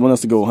can't want someone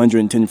else to go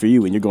 110 for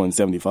you and you're going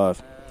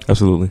 75.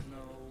 Absolutely.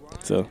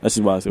 So that's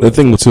just why I say the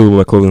thing too with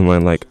my clothing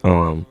line, like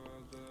I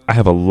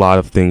have a lot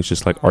of things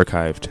just like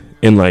archived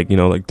in like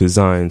like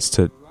designs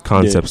to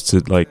concepts to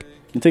like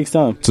it takes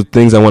time to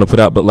things I want to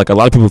put out, but like a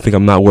lot of people think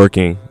I'm not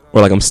working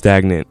or like I'm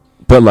stagnant,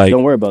 but like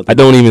don't worry about that. I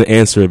don't even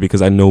answer it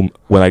because I know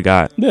what I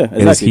got. Yeah,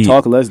 exactly.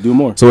 Talk less, do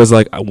more. So it's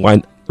like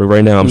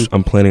right now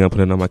I'm planning on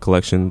putting it on my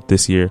collection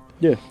this year.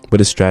 Yeah,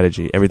 but it's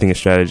strategy. Everything is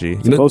strategy.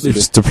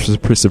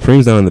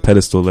 Supreme's not on the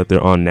pedestal that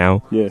they're on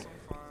now. Yeah,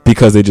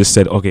 because they just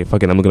said, okay,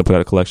 fuck it, I'm gonna put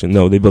out a collection.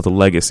 No, they built a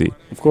legacy.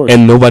 Of course.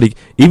 And nobody,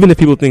 even if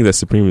people think that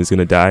Supreme is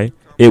gonna die,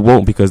 it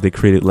won't because they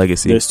created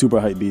legacy. They're super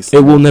hype beasts.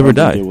 It will never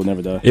die. It will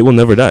never die. It will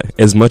never die.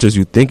 As much as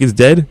you think it's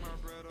dead,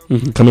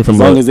 coming from as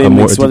long as they make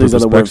more sweaters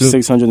that are worth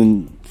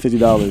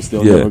 $650,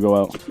 they'll never go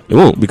out. It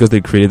won't because they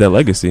created that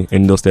legacy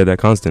and they'll stay that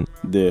constant.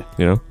 Yeah.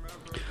 You know?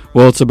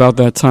 Well, it's about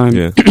that time.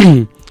 Yeah.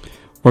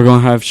 We're gonna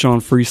have Sean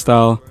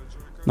freestyle.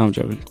 No, I'm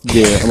joking.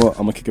 Yeah, I'm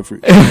gonna kick a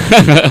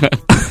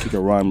kick a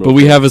rhyme. But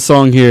we have a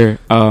song here.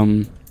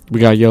 We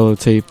got Yellow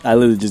Tape. I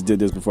literally just did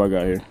this before I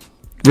got here.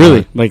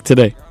 Really? Like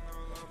today?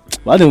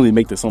 Well, I didn't really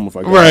make this song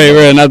before I got here.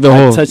 Right, not the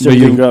whole. I touched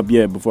everything up,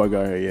 before I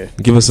got here, yeah.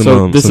 Give us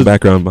some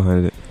background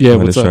behind it. Yeah,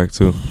 behind what's this up? track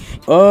too.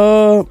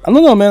 I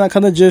don't know, man. I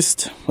kind of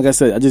just, like I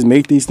said, I just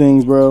make these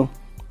things, bro.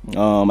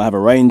 I have a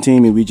writing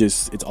team, and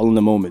it's all in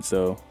the moment.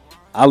 So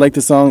I like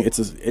the song. It's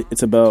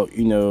about,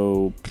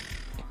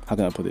 how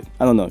can I put it?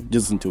 I don't know. Just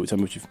listen to it. Tell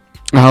me what you.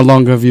 How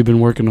long have you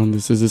been working on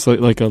this? Is this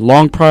like a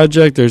long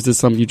project, or is this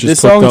something you just? This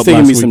song is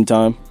taking me week? some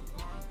time.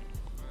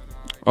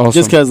 Awesome.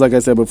 Just because, like I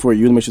said before,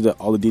 you want to make sure that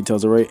all the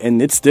details are right,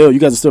 and you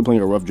guys are still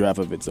playing a rough draft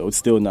of it, so it's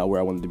still not where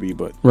I wanted to be.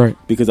 But right,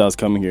 because I was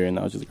coming here, and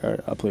I was just like, all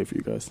right, I'll play it for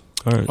you guys.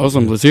 All right,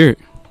 awesome. Let's hear it.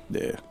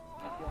 Yeah.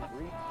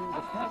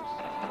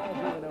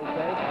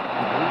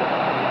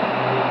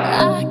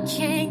 I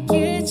can't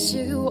get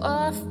you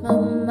off my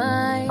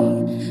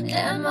mind.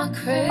 Am I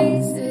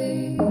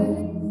crazy?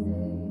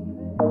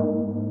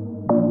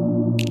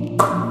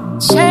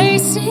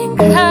 Chasing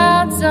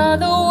clouds all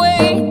the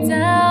way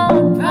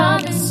down.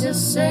 Promise you'll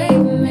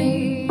save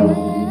me.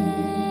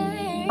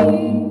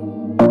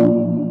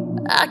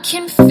 I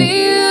can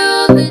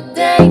feel the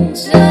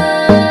danger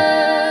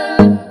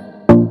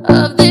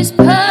of this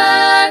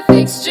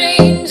perfect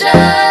stranger.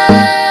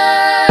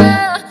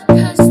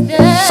 'Cause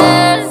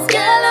there's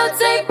yellow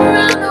tape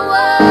around the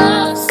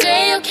wall.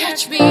 Say you'll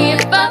catch me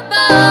if I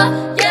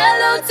fall.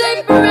 Yellow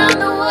tape around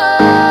the walls.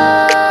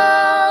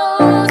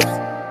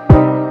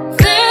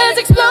 Flares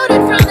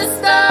exploded from the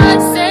start.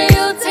 Say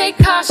you'll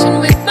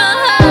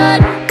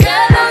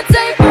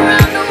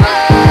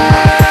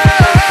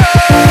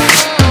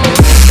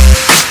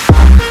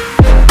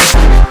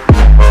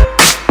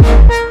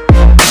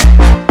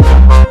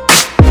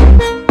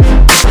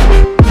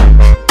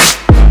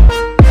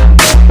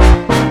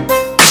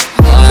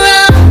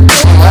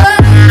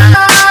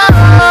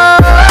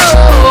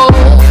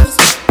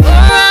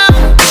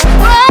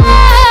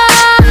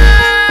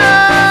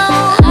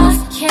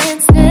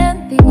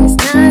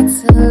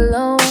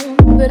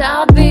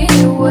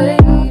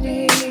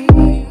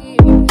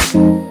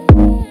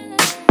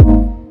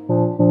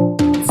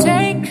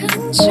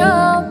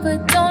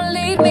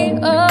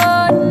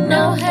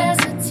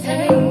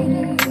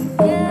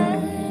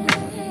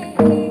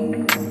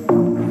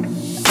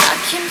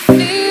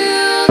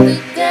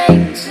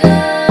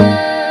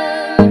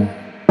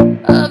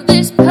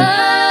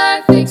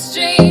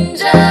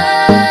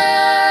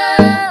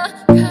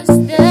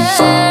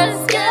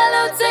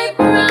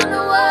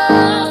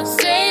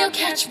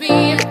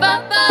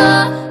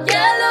Baba,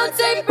 yellow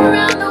tape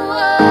around the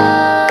walls.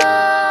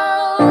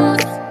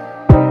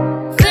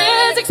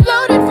 Flares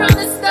exploded from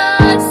the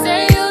start.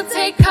 Say you'll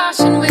take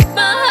caution with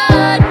my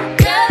heart.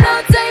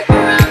 Yellow tape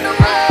around the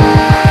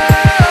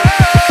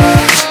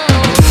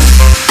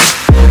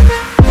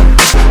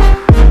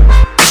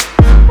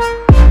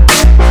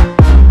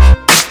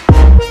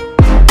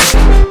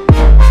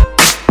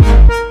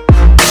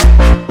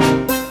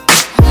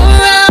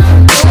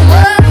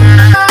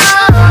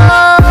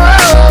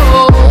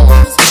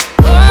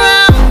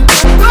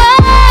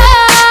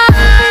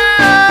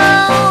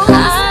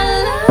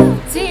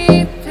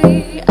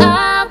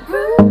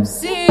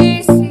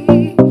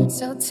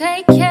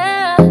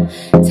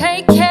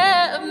take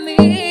care of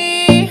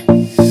me.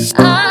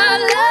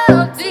 I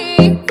love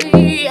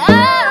deeply,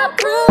 I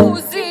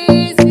bruise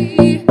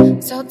easy.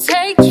 So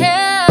take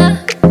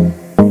care,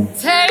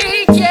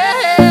 take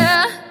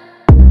care.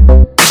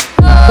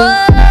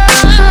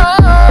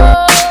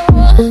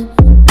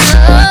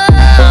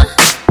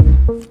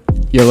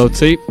 Yellow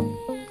tape.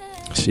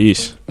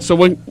 Sheesh. So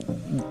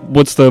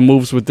what's the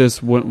moves with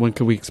this? When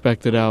can we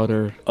expect it out,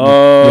 or you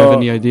have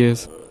any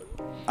ideas?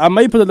 I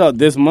might put it out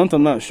this month.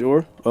 I'm not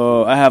sure.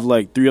 I have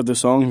like 3 other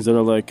songs that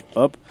are like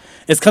up.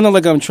 It's kind of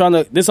like I'm trying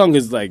to. This song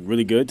is like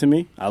really good to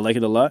me. I like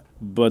it a lot.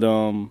 But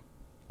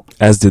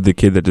As did the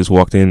kid that just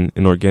walked in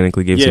and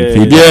organically gave some yeah,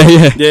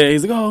 feedback. yeah.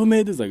 He's like, oh, who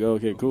made this? Like, oh,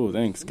 okay, cool,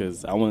 thanks.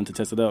 Because I wanted to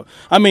test it out.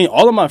 I mean,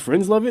 all of my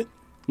friends love it.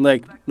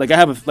 Like I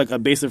have a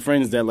base of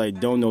friends that like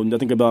don't know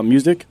nothing about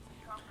music,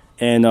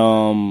 and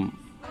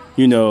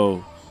you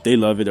know, they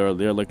love it or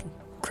they're like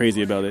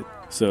crazy about it.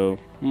 So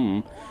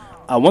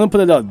I want to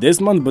put it out this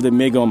month, but it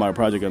may go on my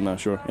project. I'm not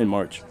sure, in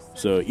March.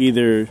 So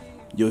either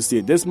you'll see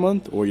it this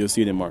month or you'll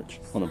see it in March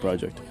on the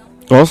project.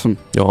 Awesome.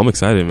 Yo, I'm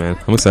excited, man.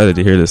 I'm excited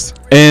to hear this.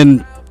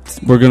 And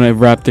we're gonna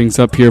wrap things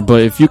up here,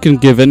 but if you can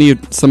give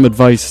some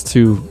advice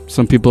to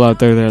some people out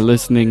there that are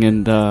listening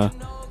and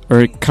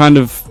or kind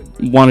of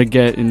want to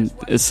get in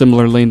a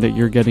similar lane that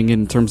you're getting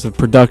in terms of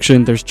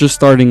production, they're just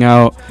starting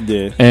out,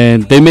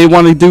 and they may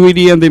want to do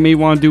EDM, they may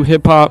want to do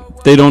hip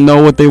hop, they don't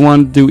know what they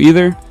want to do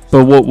either.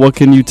 But what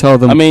can you tell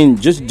them? I mean,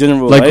 just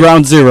general like life.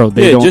 ground zero.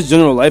 Just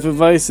general life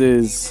advice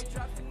is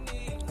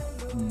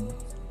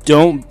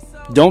don't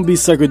be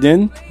suckered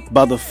in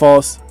by the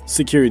false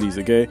securities.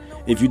 Okay,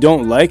 if you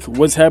don't like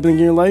what's happening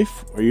in your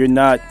life or you're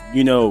not,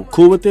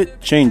 cool with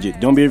it, change it.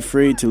 Don't be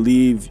afraid to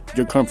leave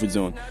your comfort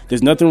zone.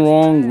 There's nothing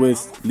wrong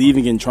with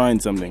leaving and trying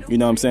something. You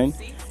know what I'm saying?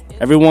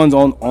 Everyone's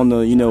on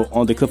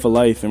the cliff of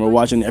life, and we're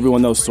watching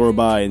everyone else soar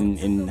by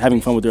and having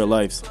fun with their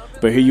lives.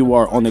 But here you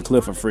are on the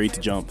cliff, afraid to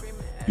jump.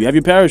 You have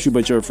your parachute,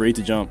 but you're afraid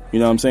to jump. You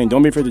know what I'm saying?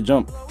 Don't be afraid to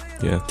jump.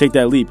 Yeah. Take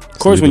that leap. Of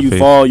course, when you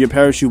fall, your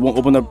parachute won't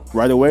open up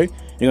right away.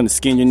 You're going to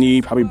skin your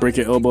knee, probably break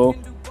your elbow.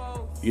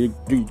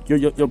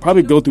 You'll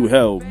probably go through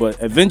hell, but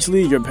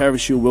eventually your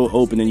parachute will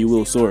open and you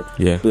will soar.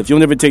 Yeah. But if you'll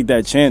never take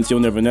that chance,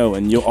 you'll never know,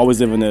 and you'll always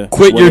live in a...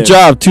 Quit your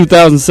job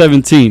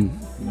 2017.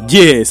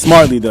 Yeah,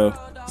 smartly, though.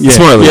 Yeah.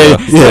 Smartly, yeah.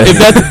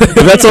 If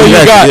that's all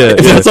you got,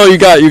 if that's all you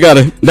got, you got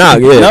to... Nah,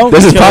 yeah. No,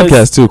 there's this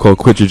podcast, too, called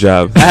Quit Your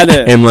Job.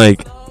 And,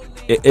 like...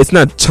 It's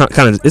not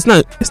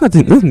it's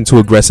nothing too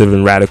aggressive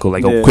and radical,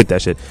 like, oh, quit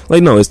that shit.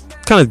 Like, no, it's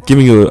kind of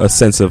giving you a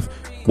sense of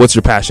what's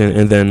your passion,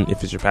 and then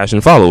if it's your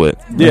passion, follow it.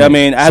 Yeah, I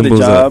mean, I had a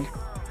job.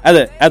 I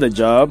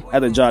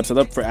had a job set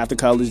up for after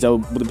college that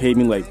would have paid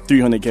me like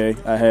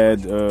 $300K. I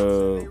had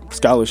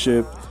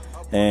scholarship,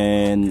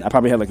 and I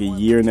probably had like a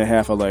year and a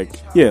half of like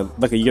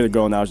a year to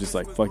go, and I was just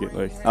like, fuck it.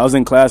 Like, I was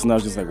in class and I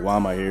was just like, why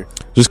am I here?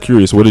 Just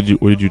curious, what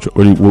were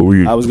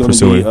you I was going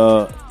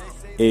to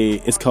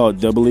be it's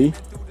called Double E.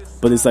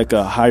 But it's like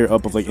a higher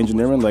up of like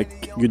engineering,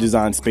 like you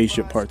design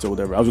spaceship parts or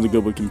whatever. I was really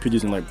good with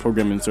computers and like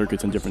programming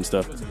circuits and different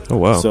stuff. Oh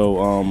wow! So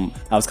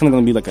I was kind of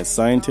gonna be like a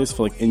scientist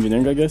for like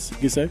engineering, I guess you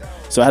could say.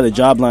 So I had a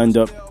job lined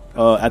up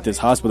at this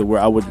hospital where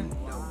I would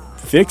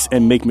fix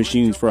and make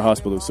machines for a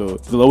hospital. So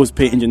the lowest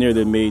paid engineer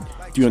that made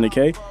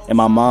 $300K, and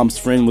my mom's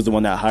friend was the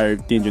one that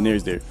hired the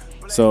engineers there.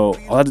 So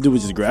all I had to do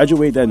was just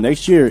graduate that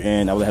next year,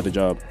 and I would have had the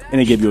job. And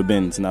they gave you a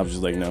Benz, and I was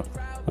just like, no,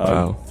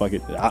 fuck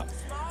it.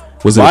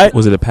 Was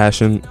it a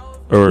passion?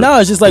 No,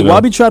 it's just like, why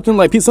be trapped in,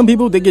 like, some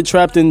people, they get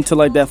trapped into,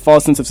 like, that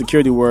false sense of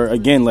security where,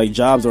 again, like,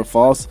 jobs are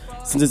false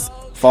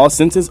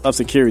senses of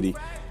security.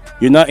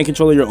 You're not in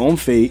control of your own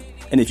fate,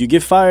 and if you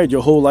get fired,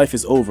 your whole life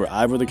is over.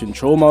 I'd rather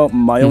control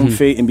my own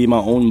fate and be my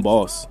own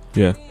boss.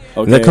 Yeah.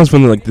 Okay. And that comes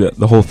from, like,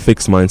 the whole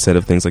fixed mindset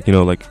of things. Like,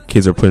 like,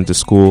 kids are put into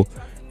school,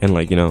 and,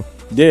 like,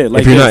 yeah,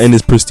 like if you're not in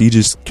this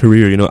prestigious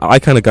career, I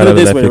kind of got out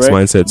of that fixed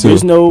mindset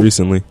too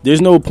recently. There's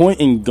no point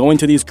in going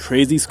to these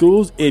crazy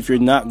schools if you're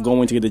not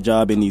going to get a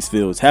job in these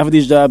fields. Half of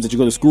these jobs that you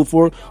go to school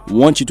for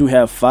want you to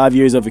have 5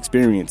 years of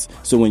experience.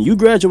 So when you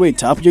graduate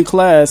top of your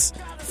class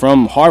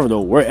from Harvard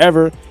or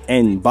wherever,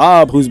 and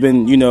Bob, who's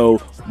been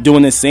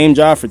doing the same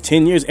job for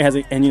 10 years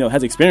and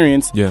has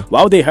experience,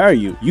 why would they hire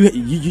you?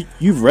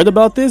 You've read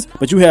about this,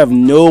 but you have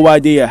no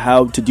idea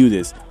how to do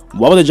this.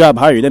 Why would a job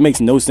hire you? That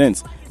makes no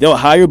sense. They'll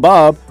hire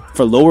Bob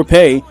for lower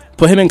pay,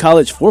 put him in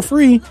college for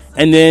free,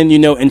 and then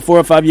in 4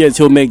 or 5 years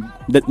he'll make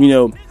that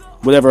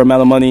whatever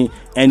amount of money,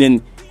 and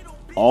then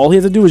all he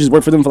has to do is just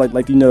work for them for like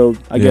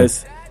I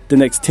guess the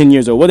next 10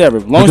 years or whatever.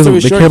 Long Because story they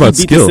short, care he about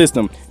beat skill. the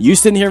system. You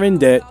sitting here in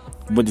debt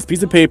with this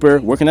piece of paper,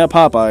 working at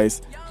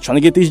Popeyes, trying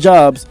to get these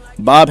jobs.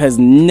 Bob has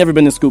never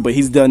been to school, but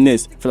he's done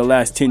this for the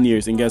last 10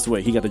 years, and guess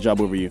what? He got the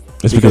job over you.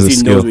 It's because of he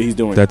skill. knows what he's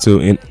doing. That too.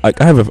 And I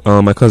have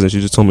my cousin.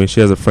 She just told me she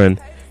has a friend.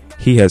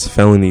 He has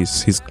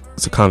felonies. He's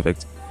a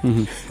convict.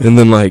 Mm-hmm. And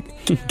then like,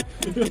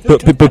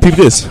 but peep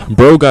this.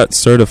 Bro got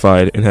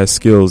certified and has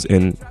skills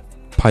in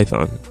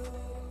Python.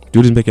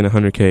 Dude is making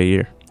 $100K a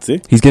year. See?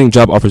 He's getting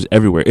job offers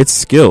everywhere. It's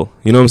skill.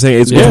 You know what I'm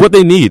saying? It's what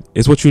they need.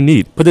 It's what you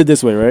need. Put it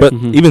this way, right? But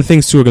even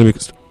things too are going to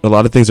be. A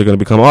lot of things are going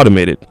to become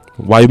automated.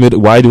 Why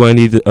do I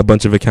need a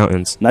bunch of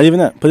accountants? Not even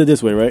that. Put it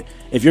this way, right?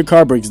 If your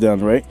car breaks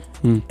down, right?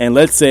 And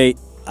let's say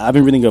I've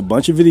been reading a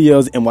bunch of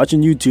videos and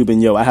watching YouTube,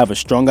 and I have a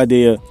strong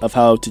idea of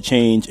how to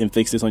change and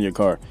fix this on your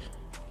car.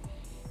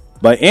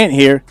 But Ant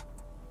here,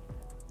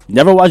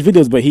 never watched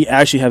videos, but he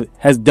actually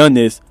has done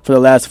this for the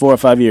last 4 or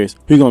 5 years.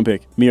 Who you going to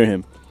pick? Me or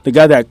him? The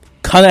guy that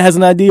kind of has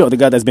an idea, or the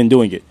guy that's been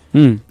doing it?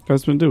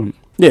 Guy's been doing it.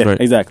 Yeah,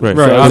 Right. exactly.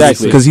 Right. So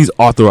exactly. Because he's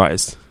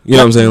authorized. You know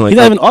what I'm saying? Like, He's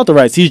not even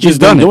authorized. He's just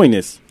done been it. doing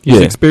this. He's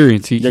Yeah.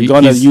 experienced. You're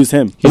going to use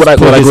him. would I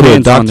put go his to a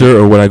hands on doctor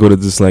or would I go to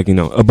just like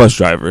a bus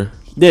driver?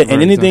 Yeah, and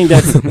Right, anything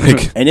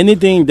Like-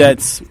 anything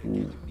that's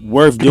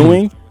worth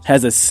doing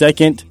has a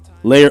second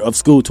layer of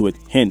school to it.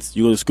 Hence,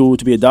 you go to school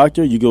to be a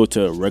doctor, you go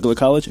to regular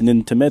college, and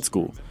then to med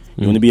school.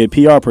 You want to be a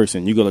PR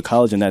person, you go to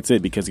college, and that's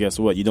it. Because guess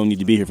what? You don't need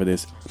to be here for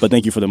this. But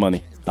thank you for the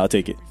money. I'll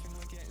take it.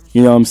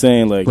 You know what I'm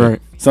saying? Like, Right.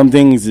 some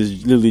things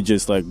is literally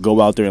just like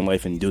go out there in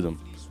life and do them.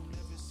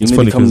 You It's need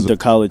funny to come 'cause- to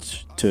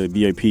college to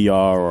be a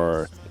PR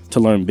or to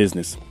learn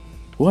business.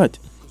 What?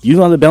 You don't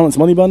know how to balance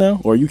money by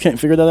now? Or you can't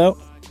figure that out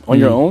on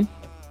your own?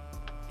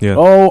 Yeah.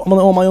 Oh, I'm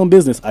gonna own my own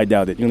business. I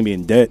doubt it. You're gonna be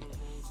in debt.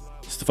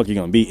 Just the fuck you're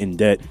gonna be in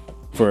debt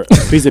for a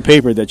piece of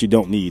paper that you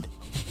don't need.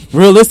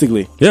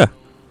 Realistically, Yeah.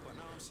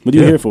 what are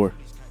you Yeah. here for?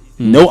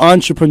 No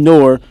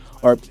entrepreneur,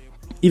 or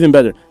even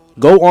better,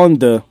 go on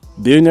the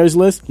billionaires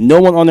list. No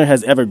one on there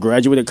has ever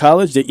graduated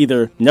college. They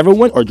either never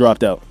went or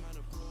dropped out.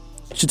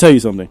 Should tell you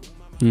something.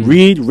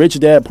 Read Rich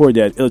Dad Poor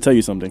Dad. It'll tell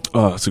you something.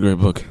 Oh, it's a great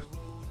book.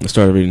 I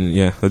started reading it.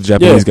 Yeah, the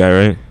Japanese guy,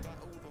 right?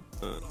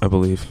 I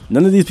believe.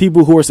 None of these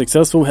people who are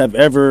successful have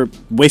ever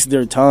wasted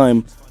their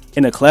time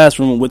in a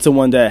classroom with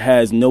someone that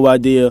has no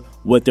idea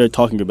what they're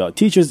talking about.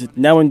 Teachers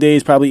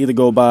nowadays probably either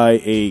go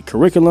by a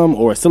curriculum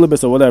or a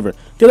syllabus or whatever.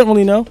 They don't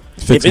really know.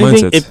 Fixed If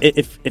anything,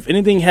 mindsets. if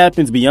anything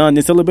happens beyond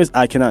this syllabus,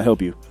 I cannot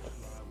help you.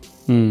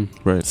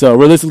 Right. So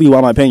realistically, why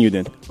am I paying you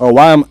then? Or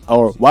why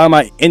am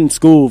I in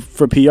school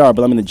for PR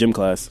but I'm in a gym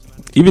class?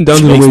 Even down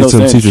to the Makes way no some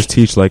sense. teachers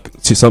teach, like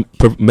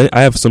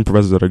I have some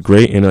professors that are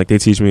great, and like they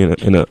teach me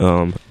in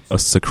a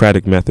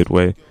Socratic method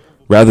way,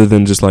 rather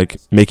than just like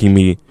making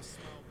me,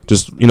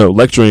 just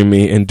lecturing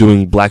me and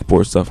doing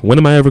Blackboard stuff. When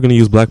am I ever going to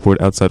use Blackboard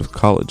outside of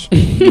college?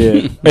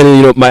 Yeah. And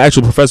then, my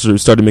actual professor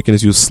started making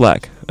us use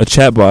Slack, a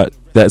chatbot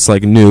that's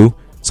like new,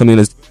 something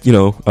that's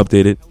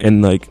updated,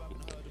 and like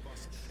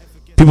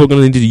people are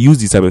going to need to use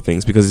these type of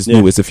things because it's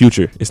new, it's the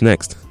future, it's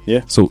next.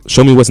 Yeah. So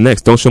show me what's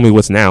next. Don't show me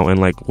what's now and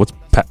like what's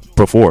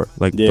before.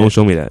 Like Yeah. don't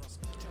show me that.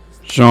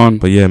 Sean,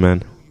 But yeah,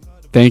 man.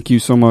 thank you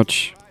so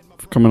much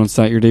for coming on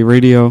Saturday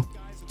Radio.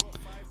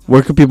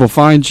 Where can people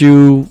find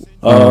you?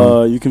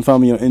 You can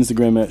find me on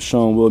Instagram at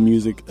Sean Will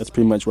Music. That's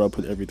pretty much where I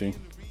put everything.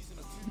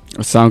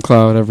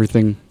 SoundCloud,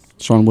 everything.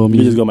 Sean Will You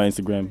just Music. go to my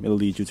Instagram. It'll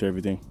lead you to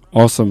everything.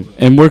 Awesome.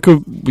 And where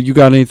could you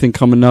got anything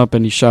coming up?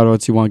 Any shout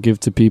outs you want to give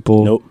to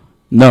people? Nope.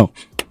 No.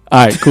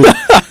 All right, cool.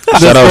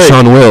 Shout out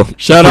Sean Will.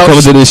 Shout for out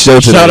coming to this show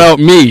today. Shout out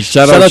me.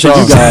 Shout out to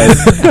Sean. you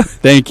guys.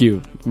 Thank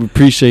you. We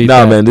appreciate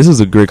Nah, that. man, this was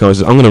a great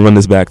conversation. I'm gonna run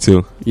this back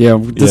too. Yeah,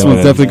 this Yeah, one's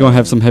man. definitely going to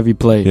have some heavy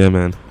play. Yeah,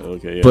 man.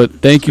 Okay, yeah. But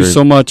thank you Great.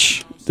 so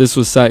much. This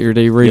was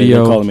Saturday yeah, Radio.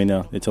 they're calling me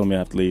now. They told me I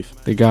have to leave.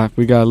 we got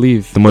to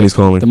leave. The money's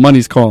calling. The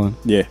money's calling.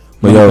 Yeah.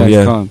 But Money yo, back's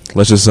yeah, calling.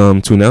 let's just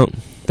tune out.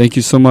 Thank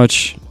you so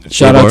much.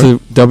 Shout out to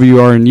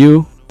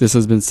WRNU. This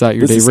has been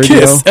Saturday This is Radio.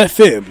 Kiss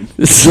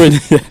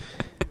FM.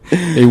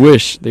 They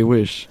wish. They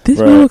wish. This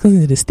Right. welcome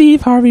to the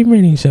Steve Harvey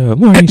Morning Show.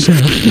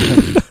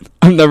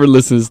 I've never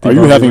listened to Steve Are you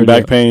Harvey having Radio.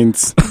 back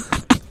pains?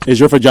 Is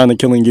your vagina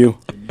killing you?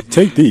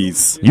 Take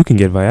these. You can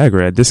get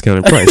Viagra at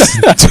discounted price.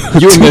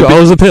 You may be-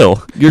 $2 a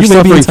pill. You're You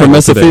may be suffering from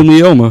entitled today.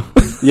 mesothelioma.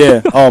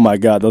 Yeah. Oh my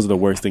God, those are the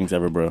worst things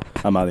ever, bro.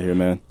 I'm out of here,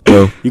 man.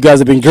 Yo, You guys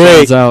have been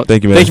great. Shouts out.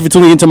 thank you, man. Thank you for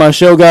tuning into my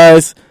show,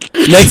 guys.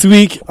 Next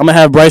week, I'm gonna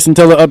have Bryson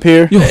Tiller up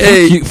here.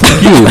 Hey.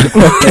 Fuck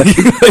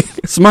you.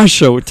 It's my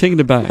show. We're taking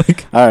it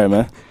back. All right,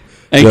 man.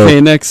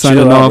 NKNX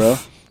signing Chill out,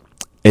 off.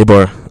 bro.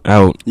 A-Bar,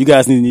 out. You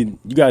guys you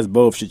guys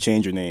both should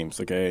change your names,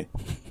 okay?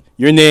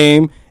 Your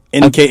name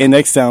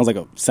NKNX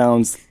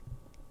sounds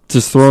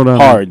Just throw it on.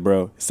 hard,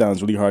 bro. It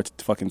sounds really hard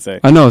to fucking say.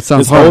 I know it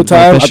sounds This hard. whole but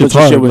time, that I shit's thought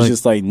your shit hard, was like-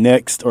 just like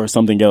next or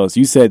something else.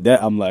 You said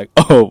that, I'm like,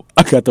 oh,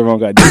 I got the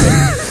wrong idea.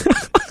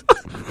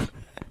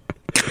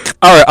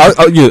 All right,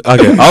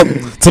 I'll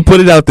to put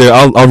it out there,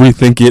 I'll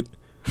rethink it.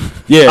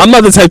 Yeah. I'm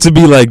not the type to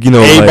be like, you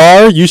know, A like,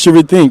 bar, you should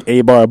rethink A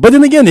bar. But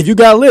then again, if you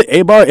got lit,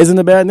 A bar isn't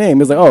a bad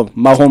name. It's like, oh,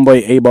 my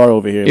homeboy A bar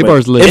over here. A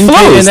bar's lit. it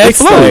flows. It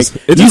flows.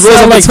 Like, It you just rolls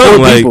sound off like the tongue.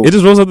 4 Like, people. it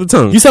just rolls off the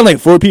tongue. You sound like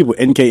 4 people.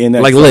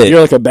 NKNX. Like lit. You're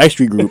like a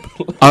Backstreet group.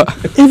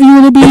 If you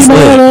wanna be It's my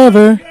lit.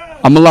 lover,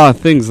 I'm a lot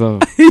of things though.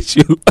 I hate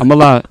you. I'm a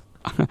lot.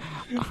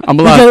 I'm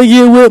a you lot. gotta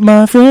get with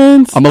my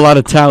friends. I'm a lot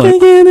of talent.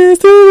 Thinking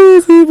it's too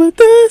easy, but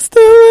that's the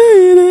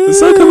way it is.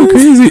 It's not coming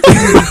crazy.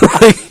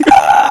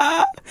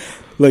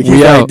 Like, We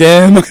he's out. like,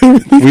 damn.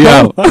 We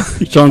out.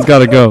 Sean's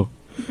gotta go.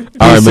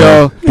 All right, Peace,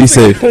 man. y'all. Be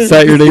safe.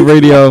 Saturday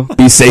Radio.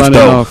 Be safe, Signing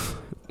though. off.